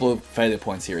 there's a couple of failure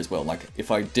points here as well. Like,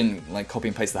 if I didn't like copy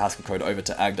and paste the Haskell code over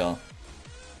to Agda,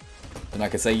 then I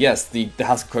could say, yes, the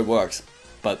Haskell code works,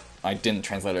 but I didn't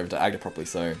translate it over to Agda properly.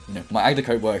 So, you know, my Agda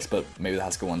code works, but maybe the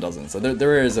Haskell one doesn't. So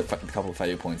there is a couple of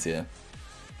failure points here.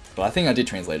 But I think I did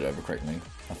translate it over correctly.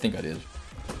 I think I did.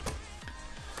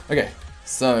 Okay,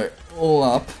 so all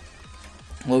up,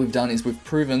 what we've done is we've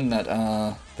proven that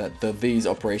the these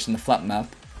operation, the flat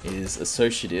map, is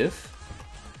associative,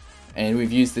 and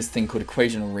we've used this thing called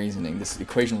equational reasoning, this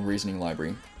equational reasoning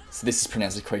library. So this is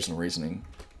pronounced equational reasoning.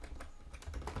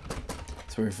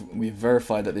 So we've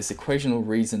verified that this equational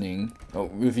reasoning,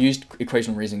 we've used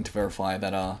equational reasoning to verify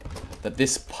that that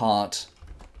this part,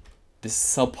 this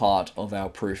subpart of our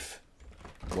proof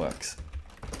works.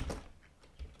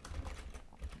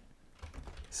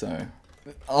 So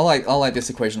I like this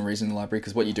equational reasoning library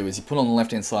because what you do is you put on the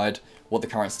left hand side what the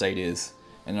current state is,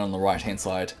 and then on the right hand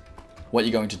side what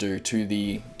you're going to do to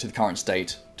the current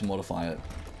state to modify it.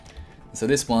 So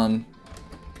this one,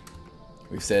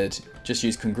 we've said just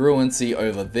use congruency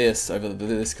over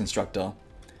this constructor,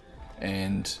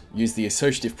 and use the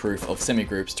associative proof of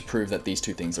semigroups to prove that these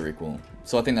two things are equal.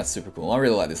 So I think that's super cool. I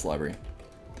really like this library.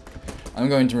 I'm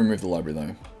going to remove the library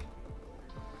though.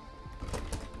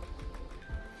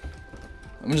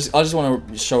 I just want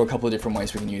to show a couple of different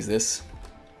ways we can use this.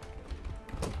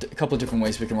 A couple of different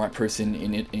ways we can write proofs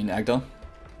in Agda.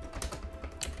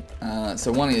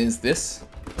 So one is this.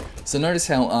 So notice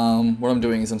how what I'm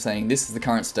doing is I'm saying this is the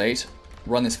current state,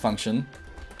 run this function,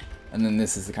 and then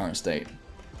this is the current state.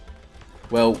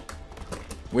 Well,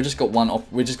 we just got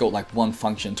like one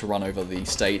function to run over the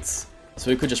states, so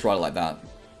we could just write it like that.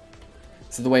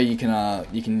 So the way you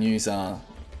can use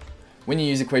when you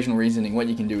use equational reasoning, what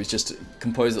you can do is just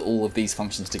compose all of these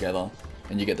functions together,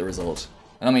 and you get the result.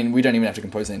 And I mean, we don't even have to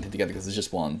compose anything together because it's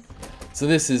just one. So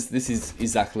this is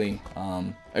exactly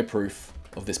a proof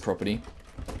of this property.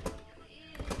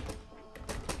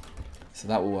 So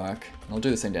that will work. I'll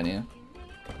do the same down here.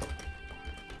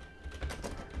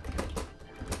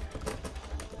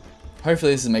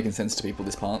 Hopefully this is making sense to people,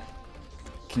 this part.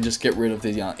 Can just get rid of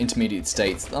the intermediate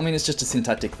states. I mean, it's just a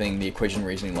syntactic thing, the equation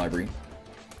reasoning library.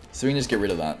 So we can just get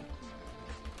rid of that.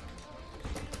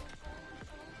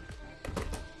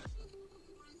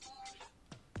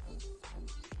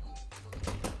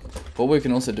 What we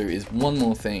can also do is one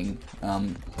more thing.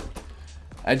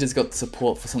 Agda's got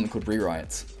support for something called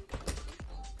rewrites.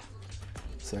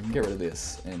 So I can get rid of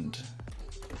this and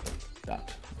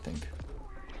that, I think.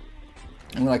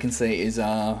 And what I can say is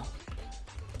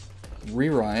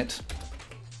rewrite,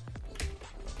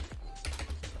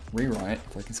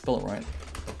 if I can spell it right.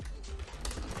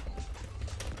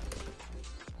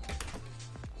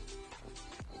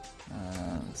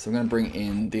 So I'm going to bring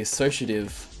in the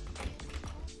associative,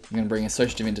 I'm going to bring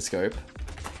associative into scope.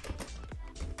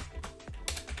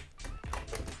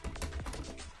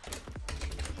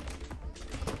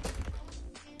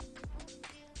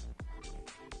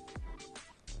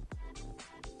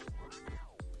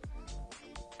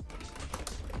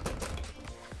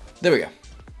 There we go.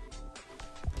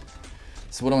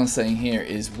 So what I'm saying here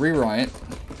is rewrite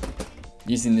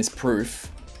using this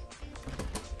proof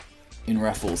in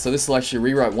raffle. So this will actually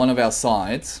rewrite one of our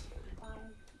sides.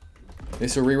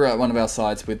 This will rewrite one of our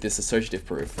sides with this associative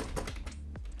proof.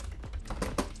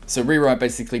 So rewrite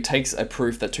basically takes a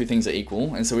proof that two things are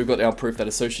equal, and so we've got our proof that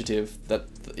associative, that,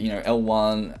 you know,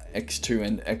 L1, X2,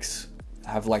 and X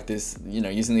have like this, you know,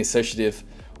 using the associative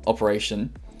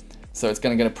operation. So it's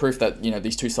going to get a proof that, you know,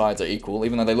 these two sides are equal,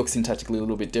 even though they look syntactically a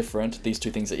little bit different, these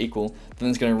two things are equal. Then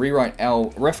it's going to rewrite our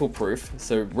REFL proof,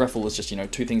 so REFL is just, you know,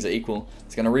 two things are equal.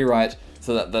 It's going to rewrite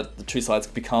so that the two sides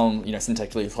become, you know,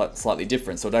 syntactically slightly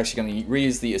different. So it's actually going to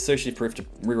reuse the associative proof to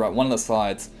rewrite one of the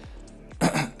sides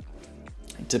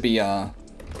to be, to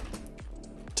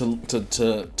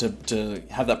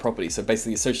have that property. So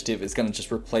basically associative is going to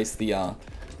just replace the,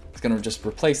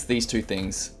 replace these two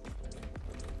things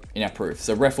in our proof.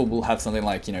 So REFL will have something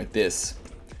like, you know, this.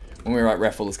 When we write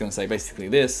REFL, it's going to say basically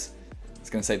this. It's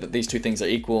going to say that these two things are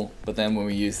equal, but then when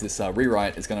we use this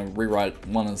rewrite, it's going to rewrite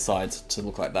one of the sides to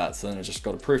look like that. So then it's just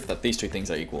got a proof that these two things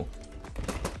are equal.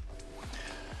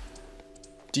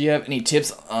 Do you have any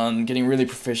tips on getting really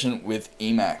proficient with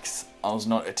Emacs? I was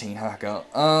not a teen hacker.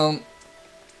 I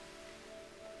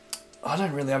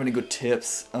don't really have any good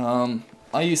tips. I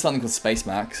use something called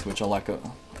Spacemacs, which I like. You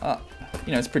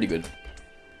know, it's pretty good.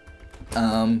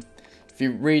 If if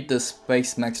you read the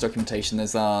Spacemacs documentation,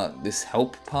 there's this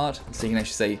help part, so you can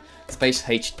actually say space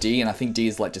HD, and I think D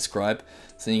is like describe.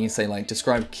 So you can say like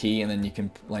describe key, and then you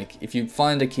can like, if you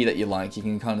find a key that you like, you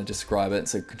can kind of describe it.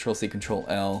 So Control C, Control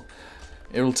L,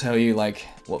 it'll tell you like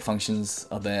what functions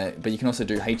are there. But you can also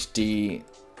do HDM,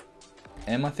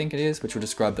 I think it is, which will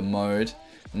describe the mode,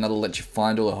 and that'll let you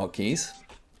find all the hotkeys.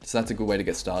 So that's a good way to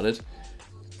get started.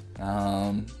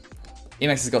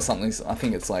 Emacs has got something, I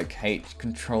think it's like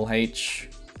Control H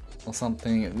or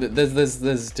something.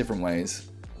 There's different ways.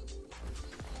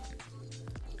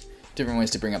 Different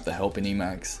ways to bring up the help in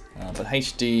Emacs. But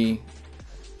HD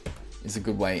is a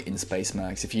good way in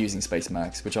Spacemacs if you're using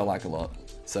Spacemacs, which I like a lot.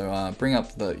 So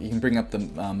you can bring up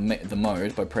the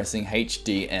mode by pressing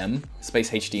HDM,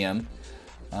 space HDM,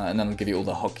 and then it'll give you all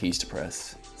the hotkeys to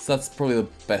press. So that's probably the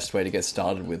best way to get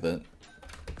started with it.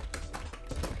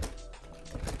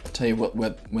 Tell you where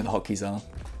the hotkeys are.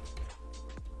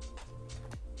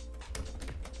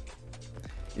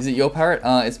 Is it your parrot?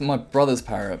 It's my brother's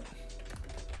parrot.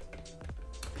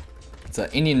 It's an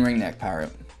Indian ringneck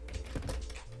parrot.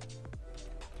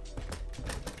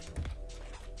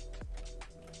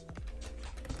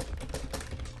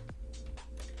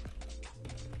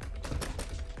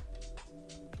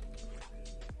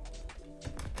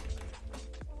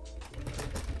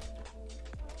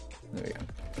 There we go.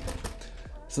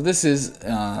 So this is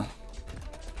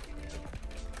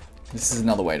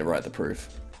another way to write the proof.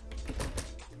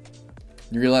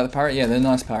 You really like the parrot? Yeah, they're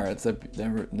nice parrots.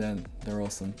 They're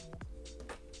awesome.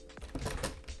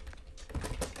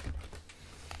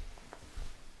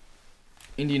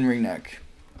 Indian ringneck.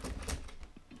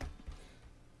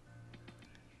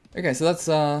 Okay, so that's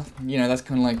you know, that's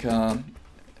kind of like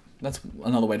that's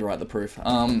another way to write the proof.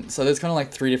 So there's kind of like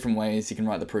 3 different ways you can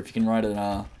write the proof. You can write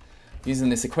it using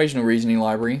this equational reasoning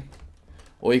library,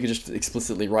 or you could just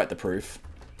explicitly write the proof.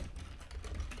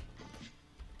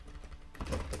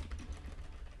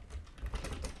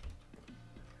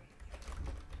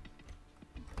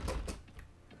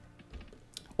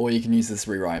 Or you can use this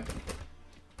rewrite.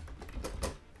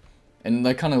 And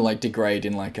they kind of like degrade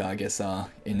in like, I guess,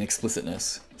 in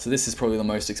explicitness. So this is probably the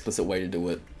most explicit way to do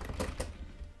it.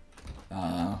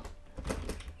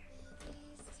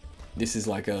 This is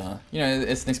like a, you know,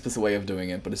 it's an explicit way of doing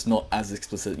it, but it's not as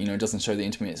explicit, you know, it doesn't show the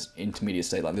intermediate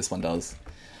state like this one does.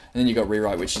 And then you got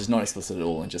rewrite, which is not explicit at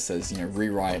all, and just says, you know,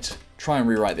 rewrite, try and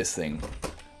rewrite this thing.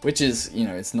 Which is, you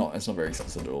know, it's not very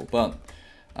explicit at all, but,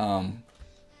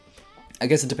 I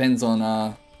guess it depends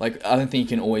on, like, I don't think you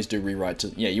can always do rewrite to,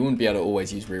 yeah, you wouldn't be able to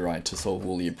always use rewrite to solve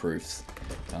all your proofs.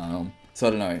 So I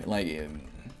don't know, like,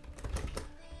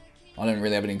 I don't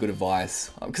really have any good advice,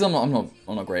 because I'm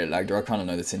not great at Agda. I kind of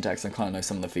know the syntax, I kind of know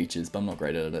some of the features, but I'm not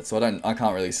great at it. So I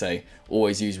can't really say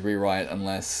always use rewrite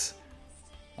unless,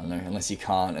 I don't know, unless you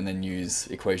can't, and then use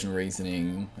equation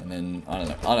reasoning, and then, I don't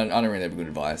know, I don't really have good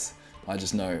advice. I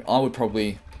just know, I'd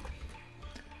probably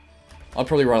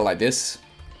write it like this,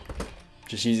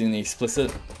 just using the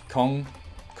explicit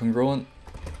congruent.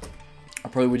 I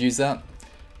probably would use that.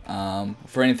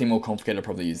 For anything more complicated, I'd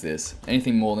probably use this.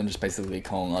 Anything more than just basically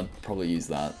Kong, I'd probably use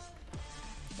that.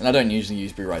 And I don't usually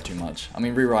use rewrite too much. I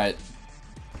mean, rewrite,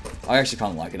 I actually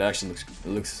kind of like it. It actually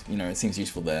looks, you know, it seems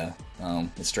useful there.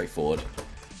 It's straightforward.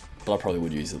 But I probably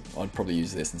would use it. I'd probably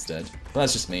use this instead. But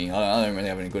that's just me. I don't really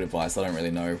have any good advice. I don't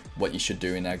really know what you should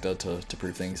do in Agda to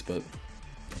prove things, but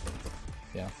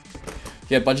yeah.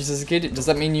 Yeah, budgies as a kid. Does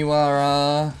that mean you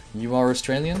are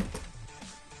Australian?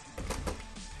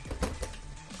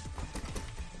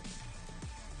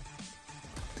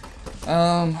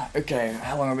 Okay,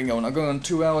 how long have I been going? I'm going on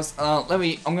 2 hours. I'm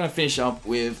gonna finish up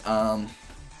with,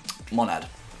 monad.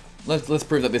 Let's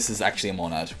prove that this is actually a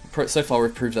monad. So far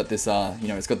we've proved that this, you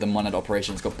know, it's got the monad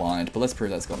operation, it's got bind, but let's prove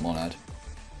that it's got monad.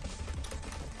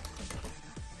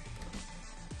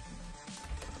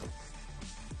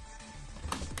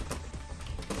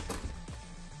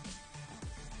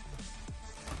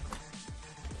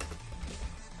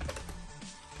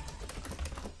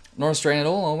 Not Australian at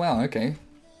all? Oh wow, okay.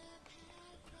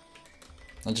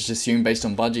 I just assume based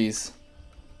on budgies.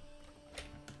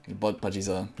 Budgies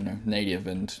are, you know, native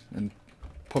and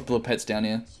popular pets down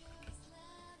here.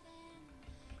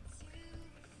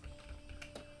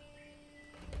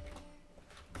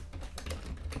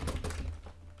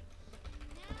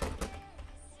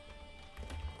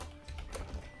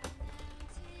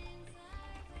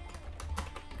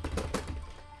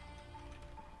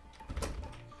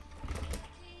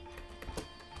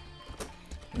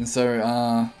 And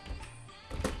so,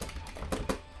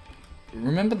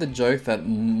 remember the joke that a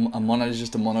monad is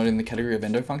just a monad in the category of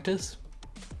endofunctors?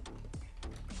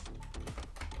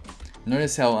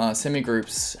 Notice how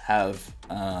semi-groups have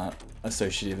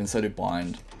associative, and so do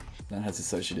bind. That has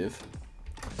associative.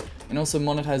 And also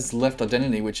monoid has left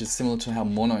identity, which is similar to how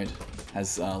monoid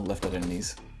has left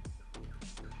identities.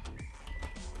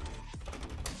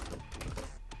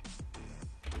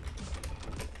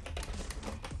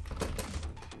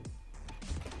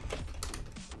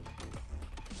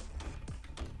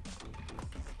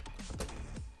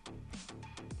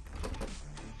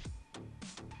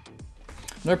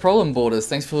 No problem, Borders.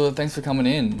 Thanks for coming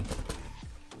in.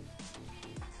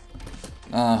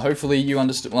 Hopefully you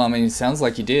understood. Well, I mean, it sounds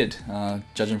like you did.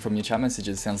 Judging from your chat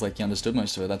messages, sounds like you understood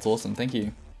most of it. That's awesome. Thank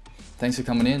you. Thanks for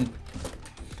coming in.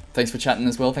 Thanks for chatting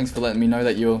as well. Thanks for letting me know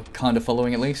that you're kind of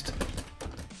following at least.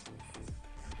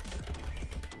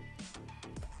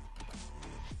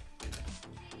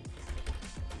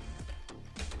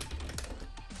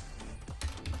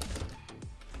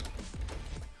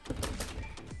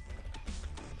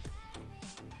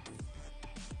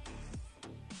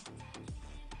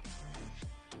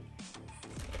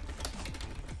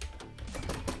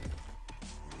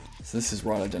 So this is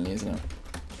right identity, isn't it?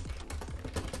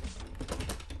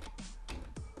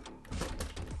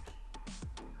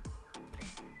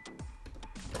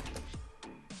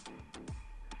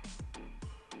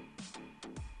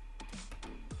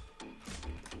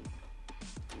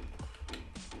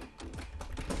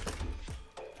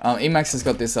 Emacs has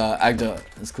got this Agda,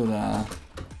 it's called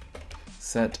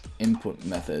set input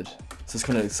method. So it's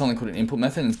called something called an input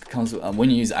method, and it comes with, when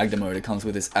you use Agda mode, it comes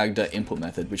with this Agda input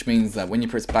method, which means that when you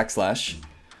press backslash,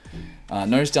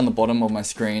 notice down the bottom of my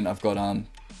screen I've got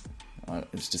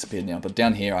it's disappeared now, but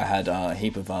down here I had a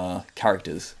heap of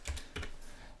characters,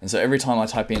 and so every time I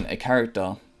type in a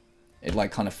character, it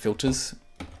like kind of filters.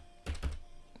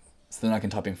 So then I can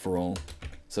type in for all.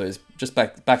 So it's just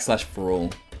backslash for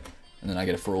all, and then I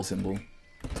get a for all symbol.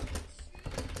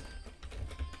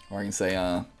 Or I can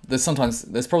say,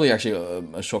 there's probably actually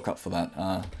a shortcut for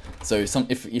that. So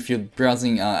if you're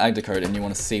browsing Agda code and you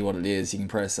want to see what it is, you can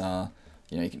press,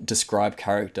 you can describe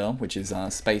character, which is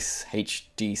space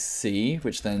HDC,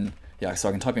 which then, yeah, so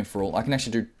I can type in for all. I can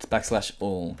actually do backslash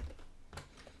all.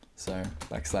 So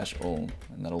backslash all,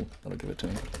 and that'll give it to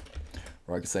me.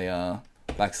 Or I could say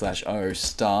backslash O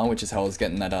star, which is how I was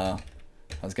getting that, I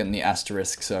was getting the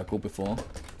asterisk circle before,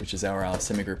 which is our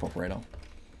semi-group operator.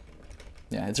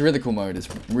 Yeah, it's a really cool mode. It's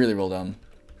really well done.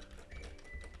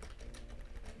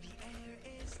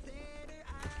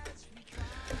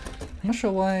 I'm not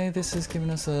sure why this is giving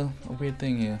us a weird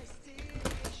thing here.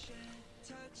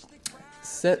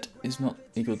 Set is not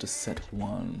equal to set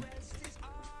 1.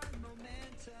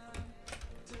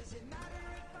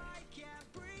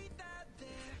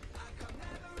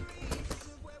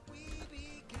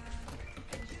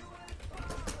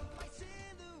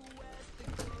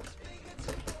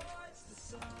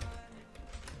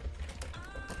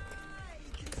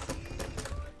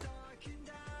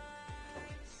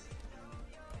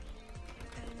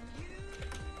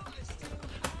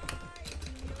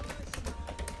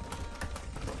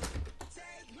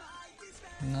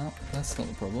 No, that's not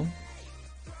the problem.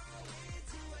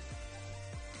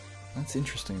 That's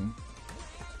interesting.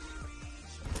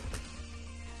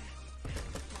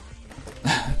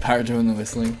 Parrot doing the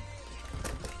whistling.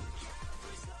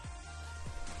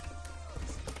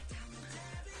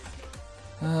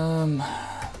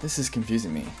 This is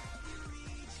confusing me.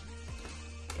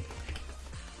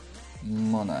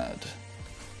 Monad.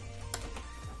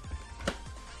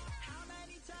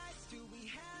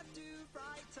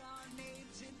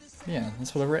 Yeah,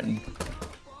 that's what I've written.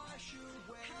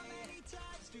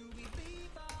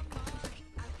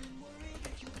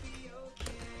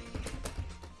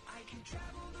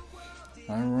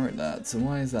 I wrote that, so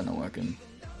why is that not working?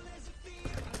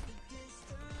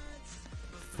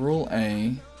 For all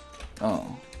A,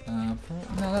 oh, no,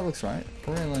 that looks right.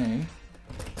 For all A,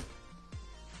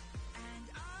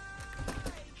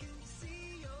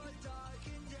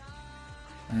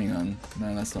 hang on,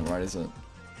 no, that's not right, is it?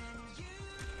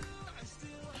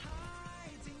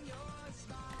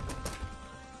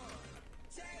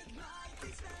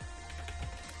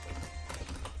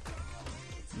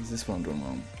 Is this what I'm doing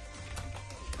wrong?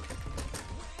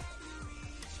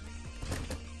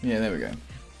 Yeah, there we go.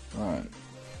 Alright.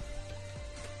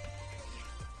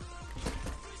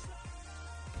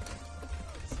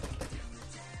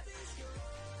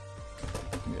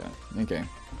 Yeah, okay. I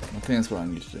think that's what I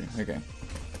need to do. Okay.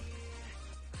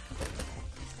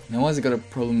 Now why has it got a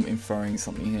problem inferring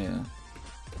something here?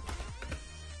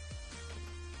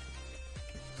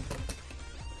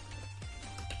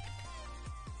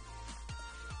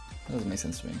 That doesn't make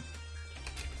sense to me.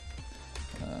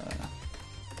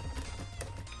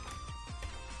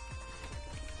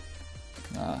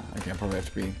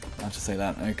 probably have to say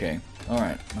that. Okay.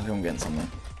 Alright. I think I'm getting somewhere.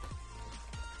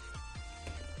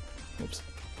 Oops.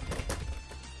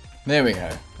 There we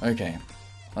go. Okay.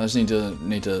 I just need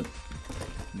to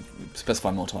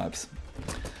specify more types.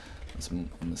 That's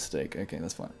a mistake. Okay,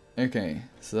 that's fine. Okay,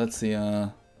 so that's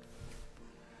the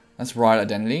that's right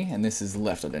identity, and this is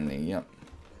left identity. Yep.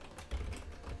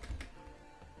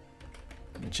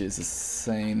 Which is the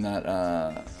same that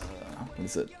what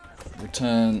is it?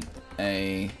 Return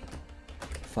a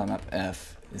file map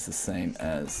F is the same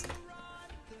as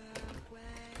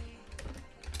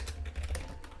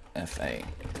FA.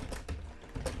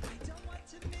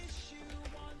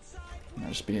 I'll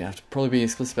just have to probably be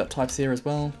explicit about types here as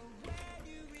well.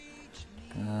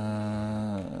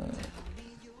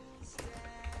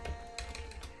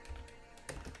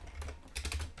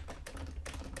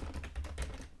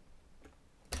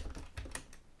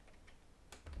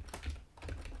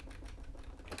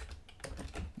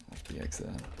 Let's be X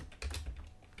there.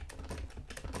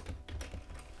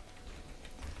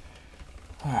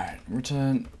 Alright,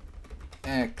 return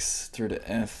X through to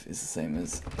F is the same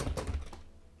as...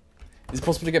 Is it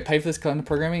possible to get paid for this kind of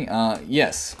programming?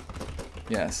 Yes.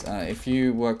 Yes, if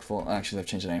you work for... Actually, they've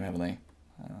changed the name, haven't they?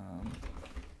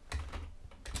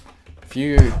 If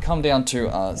you come down to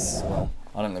us... Well,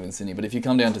 I don't live in Sydney, but if you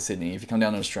come down to Sydney, if you come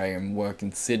down to Australia and work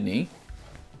in Sydney,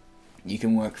 you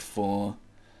can work for...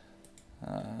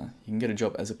 you can get a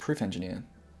job as a proof engineer.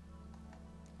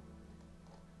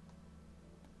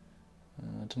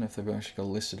 I don't know if they've actually got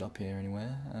listed up here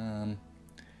anywhere.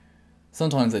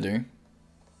 Sometimes they do.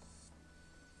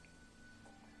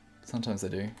 Sometimes they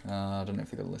do. I don't know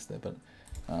if they got a list there, but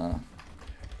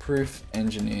proof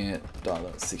engineer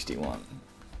data 61.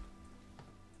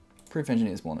 Proof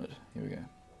engineers wanted. Here we go.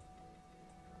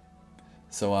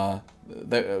 So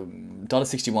data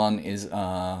 61 is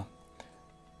part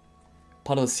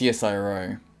of the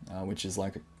CSIRO, which is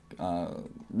like a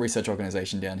research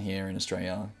organization down here in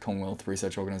Australia, Commonwealth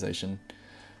Research Organization,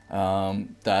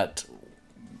 that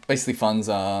basically funds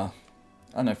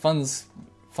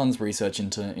funds research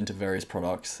into various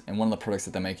products, and one of the products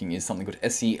that they're making is something called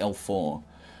SEL4,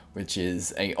 which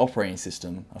is a operating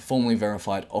system, a formally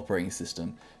verified operating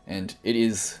system, and it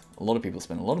is, a lot of people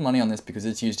spend a lot of money on this because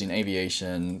it's used in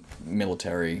aviation,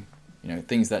 military, you know,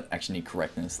 things that actually need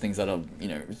correctness, things that are, you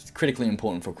know, critically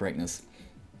important for correctness.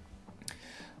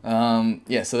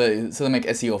 Yeah, so they make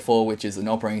SEL4, which is an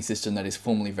operating system that is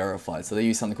formally verified. So they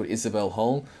use something called Isabelle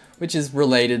Hole, which is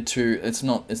related to, it's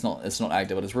not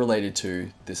Agda, but it's related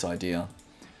to this idea.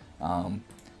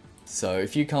 So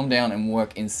if you come down and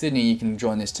work in Sydney, you can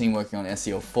join this team working on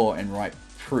SEL4 and write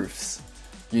proofs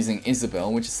using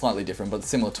Isabelle, which is slightly different, but a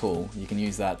similar tool. You can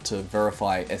use that to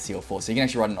verify SEL4. So you can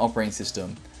actually write an operating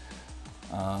system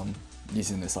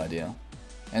using this idea.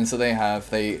 And so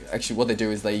what they do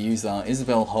is they use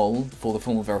Isabelle Hole for the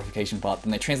formal verification part,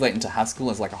 then they translate into Haskell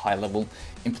as like a high level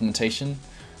implementation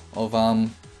of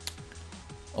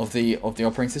the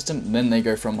operating system. And then they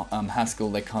go from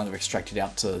Haskell, they kind of extract it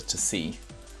out to C.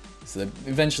 So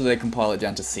eventually they compile it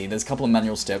down to C. There's a couple of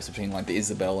manual steps between like the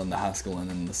Isabelle and the Haskell and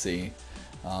then the C.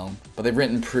 But they've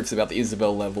written proofs about the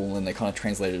Isabelle level and they kind of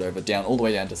translate it over all the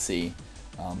way down to C.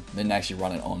 Then actually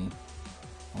run it on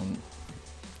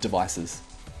devices.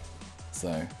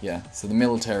 So yeah, so the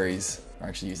militaries are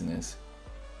actually using this.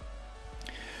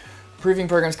 Proving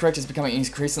programs correct is becoming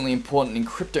increasingly important in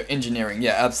crypto engineering.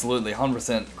 Yeah, absolutely,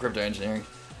 100% crypto engineering.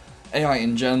 AI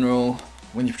in general,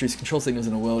 when you produce control signals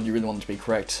in a world, you really want them to be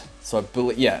correct. So I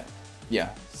believe,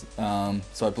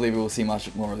 so I believe we will see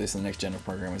much more of this in the next gen of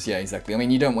programmers. Yeah, exactly. I mean,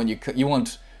 you don't want, you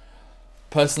want,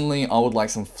 personally, I would like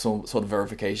some sort of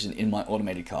verification in my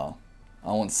automated car.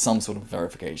 I want some sort of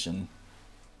verification.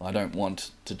 I don't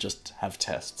want to just have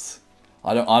tests.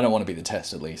 I don't want to be the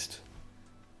test, at least.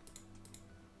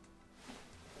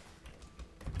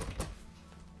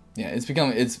 Yeah,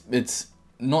 it's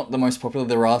not the most popular.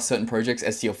 There are certain projects.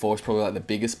 STL4 is probably like the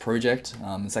biggest project.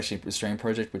 It's actually an Australian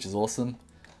project, which is awesome.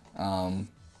 But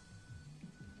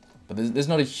there's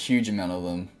not a huge amount of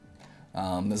them.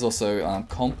 There's also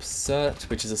CompCert,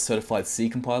 which is a certified C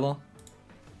compiler.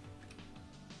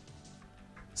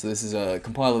 So this is a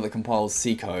compiler that compiles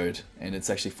C code, and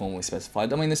it's actually formally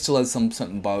specified. I mean, this still has some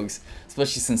certain bugs,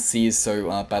 especially since C is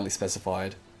so badly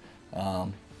specified.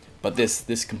 But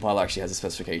this compiler actually has a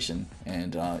specification,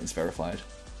 and it's verified.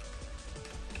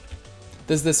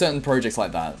 There's certain projects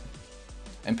like that.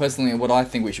 And personally, what I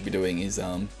think we should be doing is,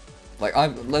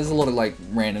 there's a lot of like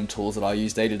random tools that I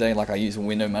use day to day. Like I use a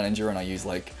window manager, and I use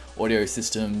like audio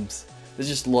systems. There's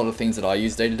just a lot of things that I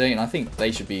use day to day, and I think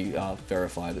they should be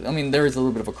verified. I mean, there is a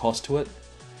little bit of a cost to it,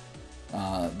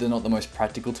 they're not the most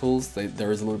practical tools.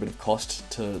 There is a little bit of cost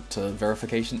to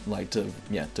verification, like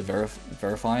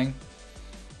verifying.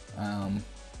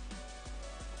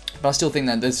 But I still think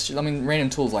that there's, I mean, random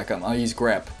tools like I use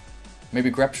grep.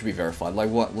 Maybe grep should be verified. Like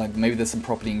what? Like maybe there's some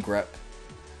property in grep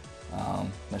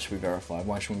that should be verified.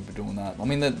 Why shouldn't we be doing that? I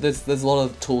mean, there's a lot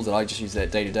of tools that I just use day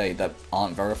to day that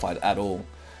aren't verified at all,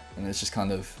 and it's just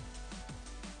kind of,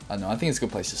 I don't know. I think it's a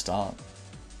good place to start.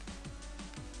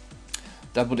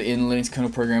 Dabbled in Linux kernel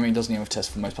programming, doesn't even have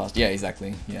tests for the most part. Yeah,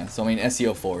 exactly. Yeah. So I mean,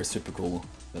 SEL4 is super cool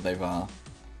that they've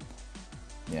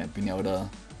yeah, been able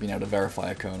to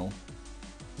verify a kernel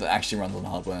that actually runs on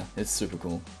hardware. It's super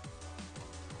cool.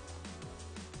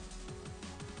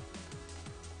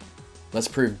 Let's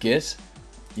prove Git.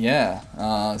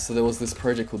 Yeah. So there was this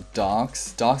project called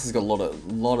Darks. Darks has got a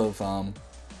lot of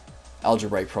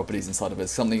algebraic properties inside of it.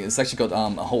 It's actually got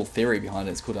a whole theory behind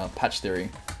it. It's called patch theory,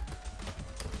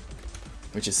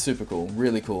 which is super cool.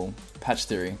 Really cool. Patch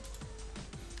theory.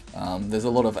 There's a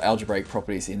lot of algebraic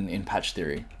properties in patch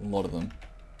theory. A lot of them.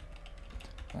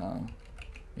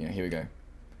 Yeah. Here we go.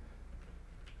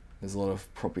 There's a lot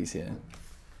of properties here.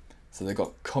 So they've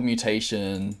got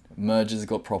commutation, mergers have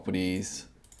got properties,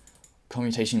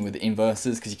 commutation with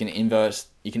inverses, because you can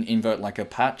invert like a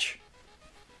patch.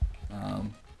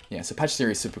 Yeah, so patch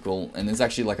theory is super cool, and there's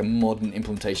actually like a modern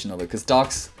implementation of it, because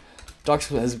Darks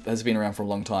has been around for a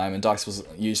long time, and Darks was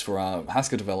used for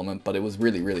Haskell development, but it was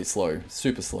really slow,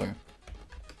 super slow.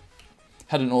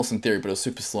 Had an awesome theory, but it was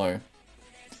super slow.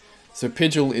 So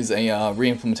Pidgel is a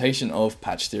re-implementation of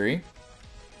patch theory,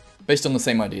 based on the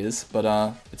same ideas,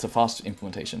 but it's a fast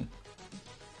implementation.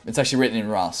 It's actually written in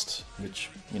Rust,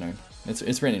 which, you know, it's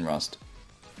written in Rust.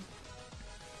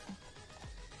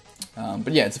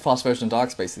 But yeah, it's a fast version of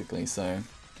Darks, basically, so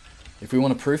if we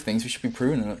want to prove things, we should be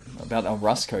proving about our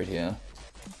Rust code here.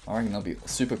 I reckon that'll be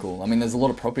super cool. I mean, there's a lot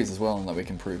of properties as well that we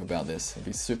can prove about this. It'd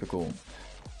be super cool.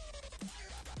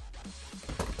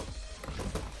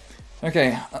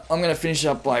 Okay, I'm going to finish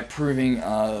up by proving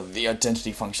the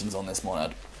identity functions on this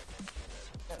monad.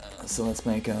 So let's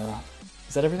make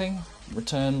is that everything?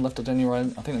 Return, left identity, right?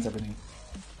 I think that's everything.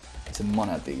 So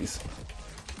monad these.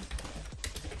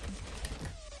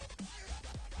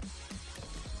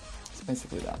 It's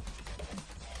basically that.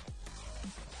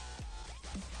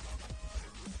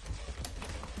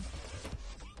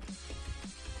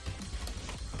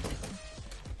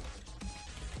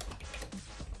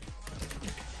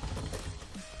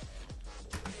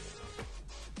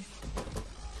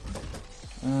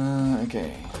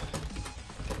 Okay.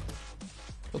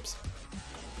 Oops.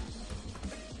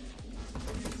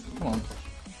 Come on.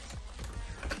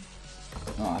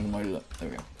 Oh, I haven't loaded it. There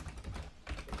we go.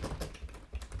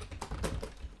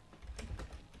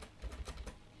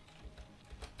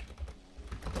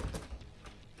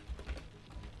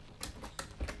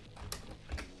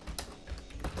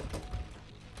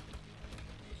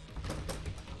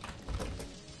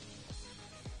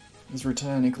 Is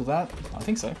return equal that? I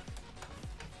think so.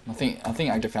 I think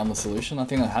Agda found the solution. I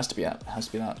think that has to be that. It has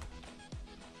to be that.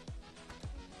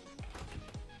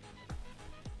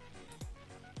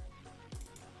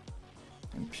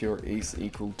 And pure is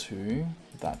equal to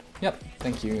that. Yep.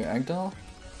 Thank you, Agda.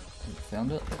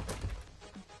 Found it.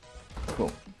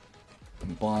 Cool.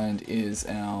 And bind is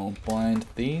our bind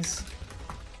these.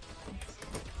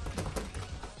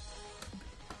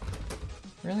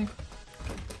 Really?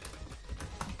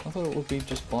 I thought it would be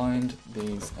just bind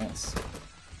these s.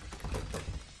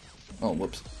 Oh,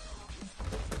 whoops.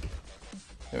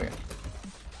 There we go.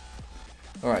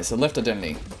 Alright, so left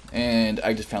identity. And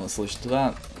I just found the solution to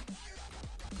that.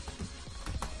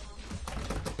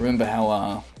 Remember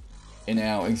how in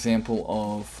our example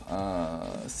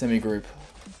of semi-group,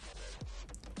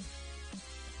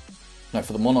 no,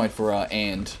 for the monoid for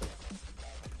and,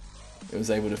 it was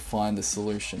able to find the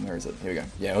solution. Where is it? Here we go.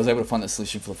 Yeah, I was able to find the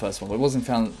solution for the first one, but it wasn't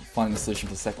finding the solution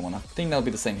for the second one. I think that'll be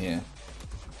the same here.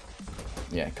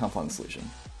 Yeah, can't find the solution.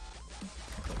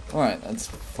 Alright, that's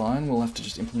fine. We'll have to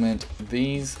just implement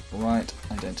these right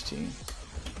identity,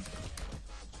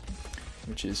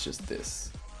 which is just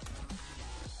this,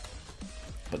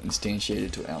 but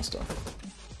instantiated to our stuff.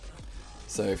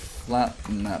 So flat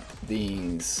map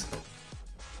these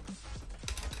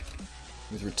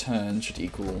with return should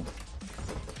equal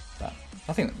that.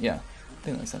 I think that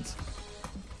makes sense.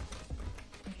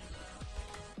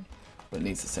 But it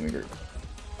needs a semigroup.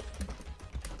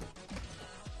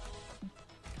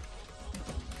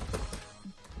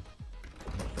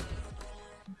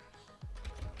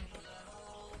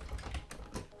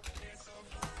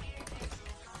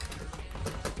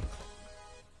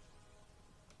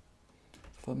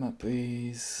 Map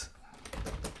these.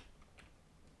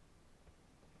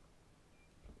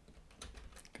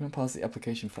 Cannot pass the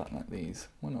application flat like these.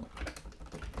 Why not?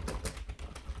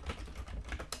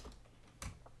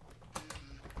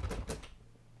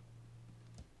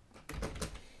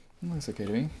 Looks okay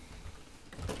to me.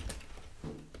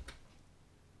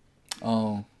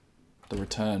 Oh, the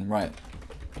return, right.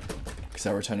 Because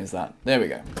our return is that. There we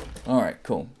go. Alright,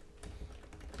 cool.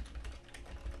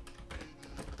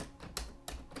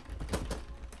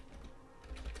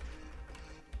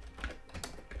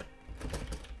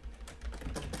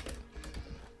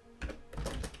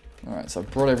 Alright, so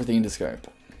I've brought everything into scope.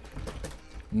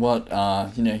 What,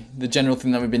 you know, the general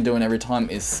thing that we've been doing every time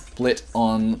is split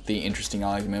on the interesting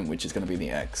argument, which is going to be the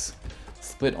x.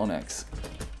 Split on x.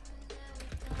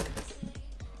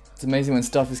 It's amazing when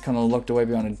stuff is kind of locked away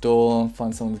behind a door,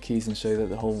 find some of the keys and show you that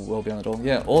the whole world behind the door.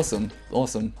 Yeah, awesome,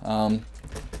 awesome.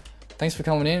 Thanks for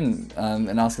coming in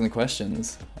and asking the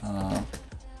questions.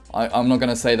 I'm not going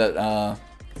to say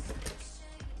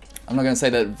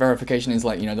that verification is,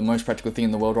 like, you know, the most practical thing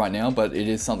in the world right now, but it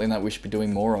is something that we should be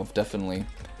doing more of, definitely.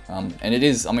 And it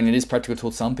is, I mean, it is practical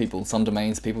to some people, some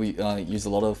domains. People use a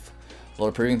lot of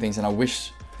proving things, and I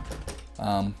wish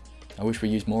we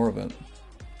used more of it.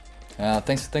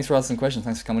 Thanks for asking questions.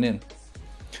 Thanks for coming in.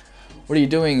 What are you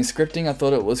doing? Scripting? I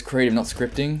thought it was creative, not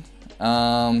scripting.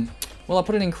 Well, I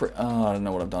put it in. I don't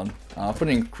know what I've done. I put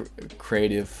it in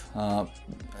creative.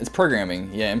 It's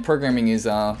programming. Yeah, and programming is.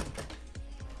 I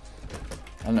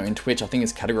don't know. In Twitch, I think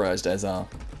it's categorized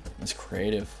as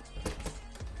creative.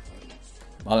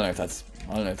 I don't know if that's.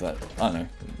 I don't know.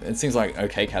 It seems like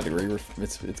okay category.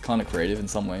 It's kind of creative in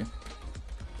some way.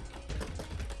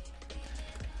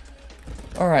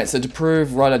 Alright, so to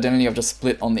prove right identity, I've just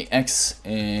split on the x,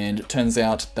 and it turns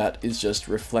out that is just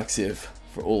reflexive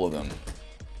for all of them.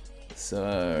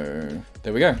 So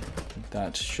there we go.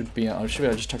 That should be. I should be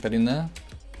able to just tuck that in there.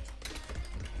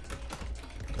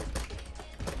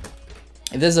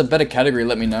 If there's a better category,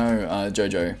 let me know,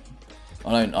 Jojo.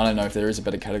 I don't know if there is a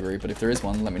better category, but if there is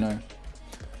one, let me know.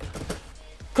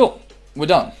 Cool, we're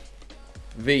done.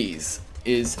 V's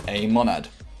is a monad.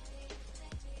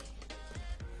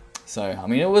 So, I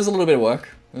mean, it was a little bit of work.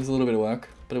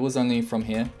 But it was only from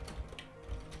here.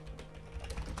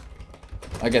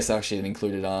 I guess actually it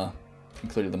included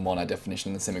the monad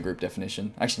definition and the semigroup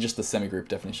definition. Actually, just the semigroup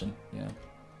definition. Yeah.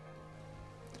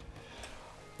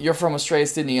 You're from Australia,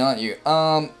 Sydney, aren't you?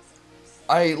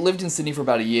 I lived in Sydney for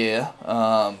about a year,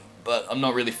 but I'm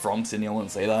not really from Sydney. I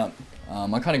wouldn't say that.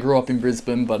 I kind of grew up in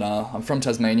Brisbane, but I'm from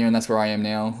Tasmania, and that's where I am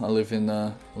now. I live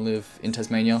in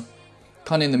Tasmania,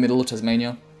 kind of in the middle of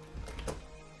Tasmania.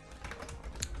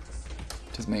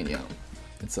 Tasmania.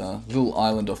 It's a little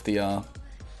island off the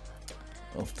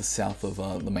south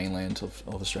of the mainland of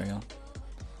Australia.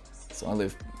 So I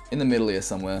live in the middle here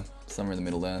somewhere in the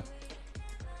middle there.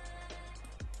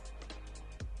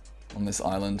 On this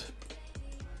island.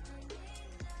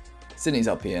 Sydney's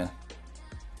up here.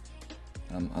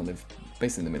 I live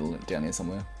basically in the middle, down here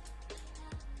somewhere.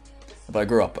 But I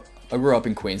grew up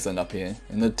in Queensland up here,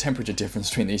 and the temperature difference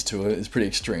between these two is pretty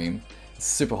extreme. It's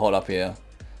super hot up here,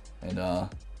 and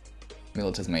middle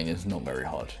of Tasmania is not very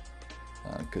hot,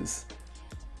 because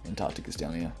Antarctica's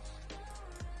down here.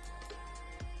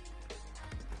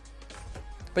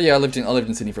 But yeah, I lived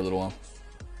in Sydney for a little while.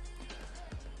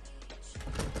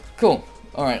 Cool.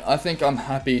 Alright, I think I'm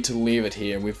happy to leave it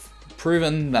here. We've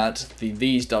proven that the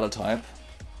these data type.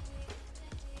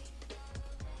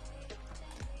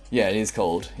 Yeah, it is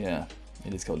cold. Yeah,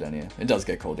 it is cold down here. It does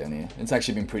get cold down here. It's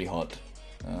actually been pretty hot.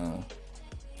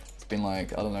 It's been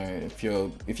like, I don't know, if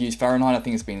you use Fahrenheit, I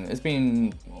think it's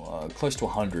been close to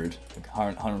 100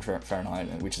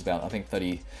 Fahrenheit, which is about, I think,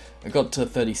 30. It got to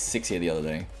 36 here the other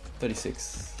day.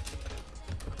 36.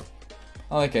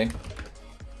 Oh, okay.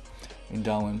 In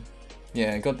Darwin.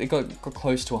 Yeah, it got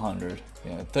close to 100.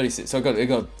 Yeah, 36. So it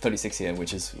got 36 here,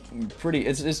 which is pretty.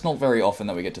 It's not very often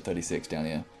that we get to 36 down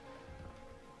here.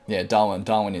 Yeah,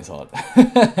 Darwin is hot.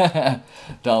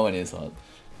 Darwin is hot.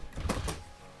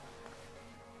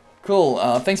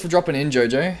 Cool. Thanks for dropping in,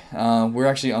 Jojo.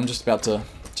 I'm just about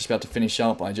to finish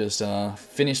up. I just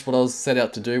finished what I was set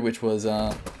out to do, which was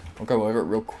I'll go over it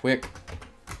real quick.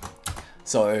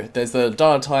 So there's the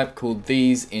data type called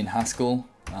these in Haskell.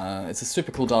 It's a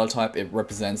super cool data type. It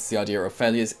represents the idea of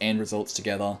failures and results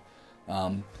together.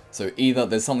 So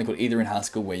there's something called either in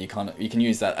Haskell where you can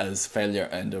use that as failure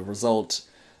and a result,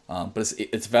 but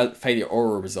it's failure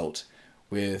or a result.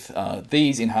 With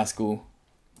these in Haskell,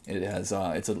 it has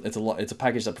it's a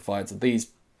package that provides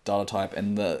these data type,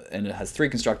 and it has three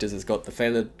constructors. It's got the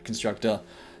failure constructor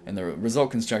and the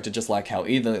result constructor, just like how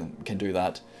either can do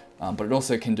that, but it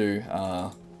also can do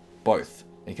both.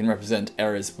 It can represent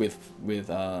errors with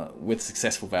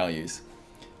successful values.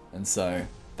 And so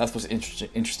that's what's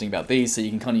interesting about these. So you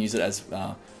can kind of use it as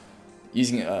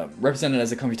represent it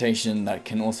as a computation that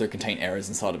can also contain errors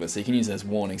inside of it. So you can use it as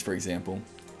warnings, for example.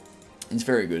 It's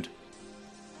very good.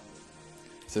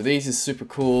 So these is super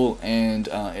cool, and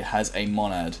it has a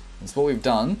monad. And so what we've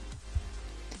done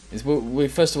is we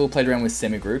first of all played around with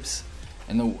semigroups,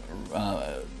 and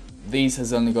these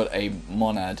has only got a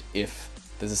monad if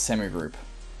there's a semigroup.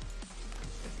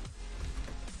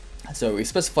 So we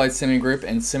specified semigroup,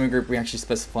 and semigroup we actually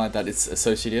specified that it's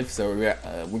associative. So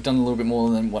we've done a little bit more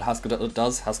than what Haskell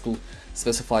does. Haskell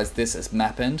specifies this as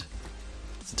mapend.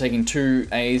 So taking two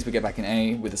A's, we get back an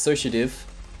A with associative.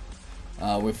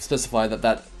 We've specified that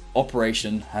that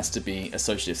operation has to be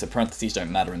associative, so parentheses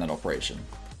don't matter in that operation.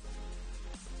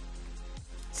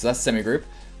 So that's semigroup.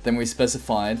 Then we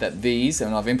specified that these,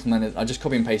 and I just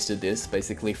copy and pasted this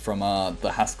basically from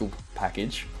the Haskell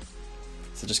package.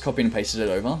 So just copy and pasted it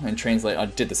over and translate. I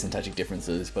did the syntactic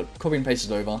differences, but copy and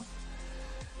pasted over.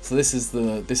 So this is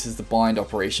the bind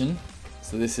operation.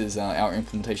 So this is our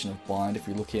implementation of bind. If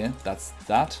you look here, that's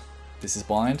that. This is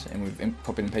bind, and we've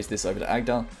copied and pasted this over to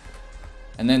Agda.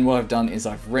 And then what I've done is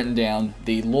I've written down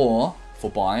the law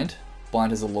for bind.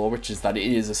 Bind has a law, which is that it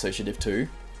is associative too.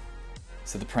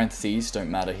 So the parentheses don't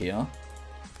matter here.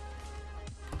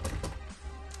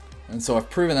 And so I've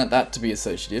proven that to be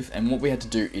associative, and what we had to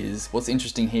do is, what's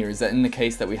interesting here is that in the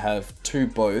case that we have two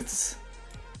boths,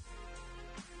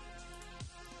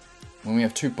 when we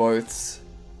have two boths,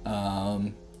 we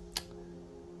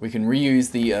can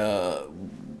reuse the,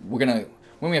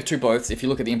 when we have two boths, if you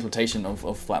look at the implementation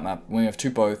of flat map, when we have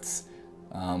two boths,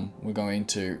 we're going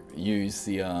to use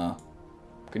the,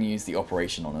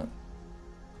 operation on it.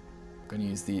 We're going to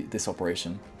use this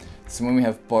operation. So when we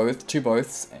have two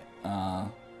boths,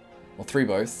 or three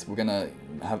boths, we're gonna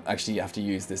actually have to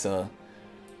use this. We're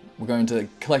going to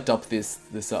collect up this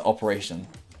operation,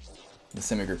 the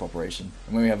semigroup operation.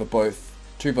 And when we have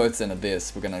two boths and a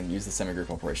this, we're gonna use the semigroup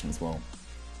operation as well.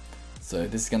 So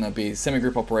this is gonna be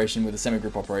semigroup operation with a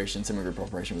semigroup operation, semigroup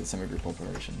operation with a semigroup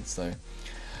operation. So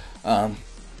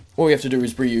all we have to do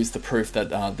is reuse the proof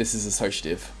that this is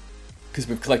associative, because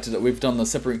we've done the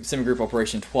separate semigroup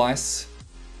operation twice.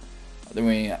 Then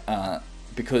we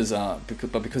because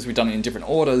we've done it in different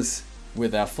orders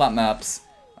with our flat maps,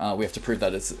 we have to prove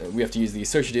that we have to use the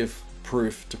associative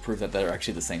proof to prove that they're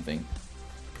actually the same thing.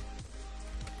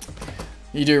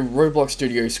 You do Roblox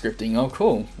Studio scripting. Oh,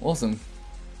 cool, awesome.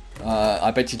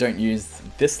 I bet you don't use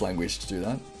this language to do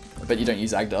that. I bet you don't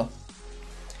use Agda.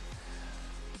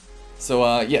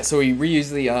 So yeah, so we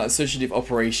reuse the associative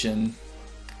operation,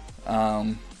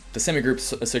 the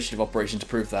semigroup associative operation to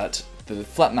prove that the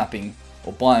flat mapping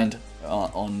or bind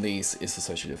on these is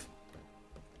associative.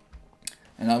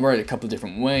 And I wrote a couple of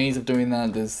different ways of doing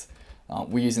that.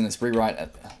 We're using this rewrite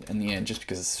in the end just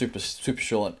because it's super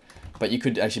short, but you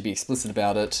could actually be explicit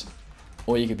about it,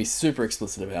 or you could be super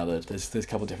explicit about it. There's a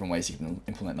couple of different ways you can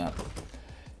implement that.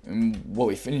 And what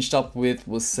we finished up with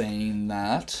was saying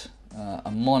that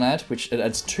a monad, which it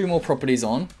adds two more properties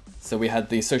on. So we had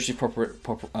the associative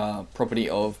property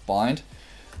of bind.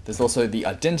 There's also the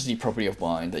identity property of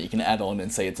bind that you can add on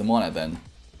and say it's a monad then,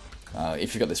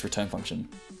 if you've got this return function.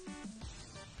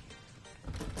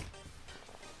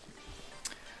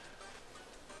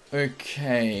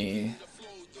 Okay.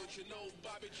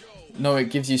 No,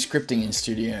 it gives you scripting in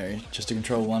Studio just to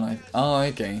control one. Oh,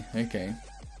 okay. I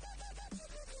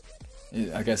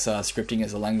guess scripting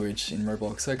is a language in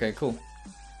Roblox. Okay, cool.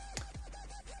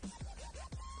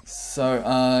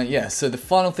 So yeah, so the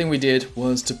final thing we did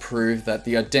was to prove that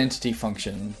the identity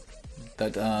function,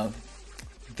 that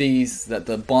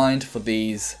the bind for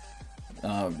these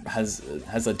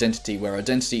has identity, where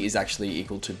identity is actually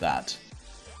equal to that.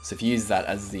 So if you use that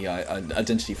as the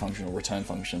identity function or return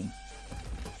function,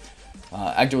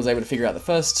 Agda was able to figure out the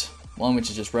first one, which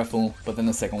is just refl, but then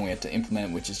the second one we had to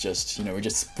implement, which is just, we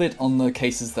just split on the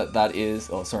cases that is,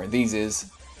 oh sorry, these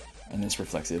is, and it's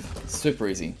reflexive. Super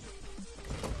easy.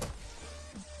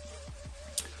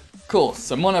 Cool,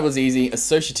 so monad was easy,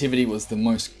 associativity was the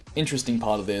most interesting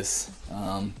part of this,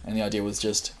 and the idea was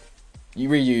just, you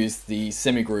reuse the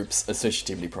semigroup's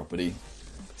associativity property.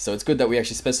 So it's good that we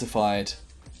actually specified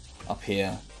up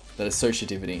here that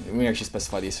associativity, we actually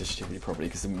specified the associativity property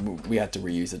because we had to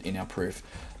reuse it in our proof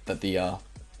that the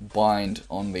bind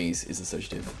on these is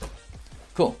associative.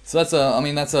 Cool, so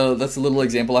that's a little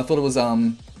example. I thought it was,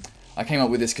 I came up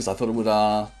with this because I thought it would,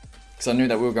 because I knew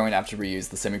that we were going to have to reuse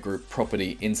the semigroup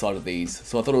property inside of these.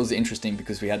 So I thought it was interesting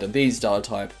because we had these data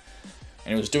type,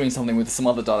 and it was doing something with some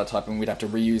other data type, and we'd have to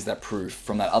reuse that proof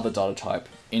from that other data type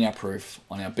in our proof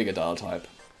on our bigger data type.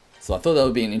 So I thought that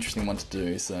would be an interesting one to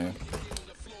do. So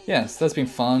yeah, so that's been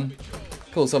fun.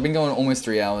 Cool, so I've been going almost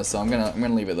 3 hours, so I'm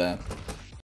gonna leave it there.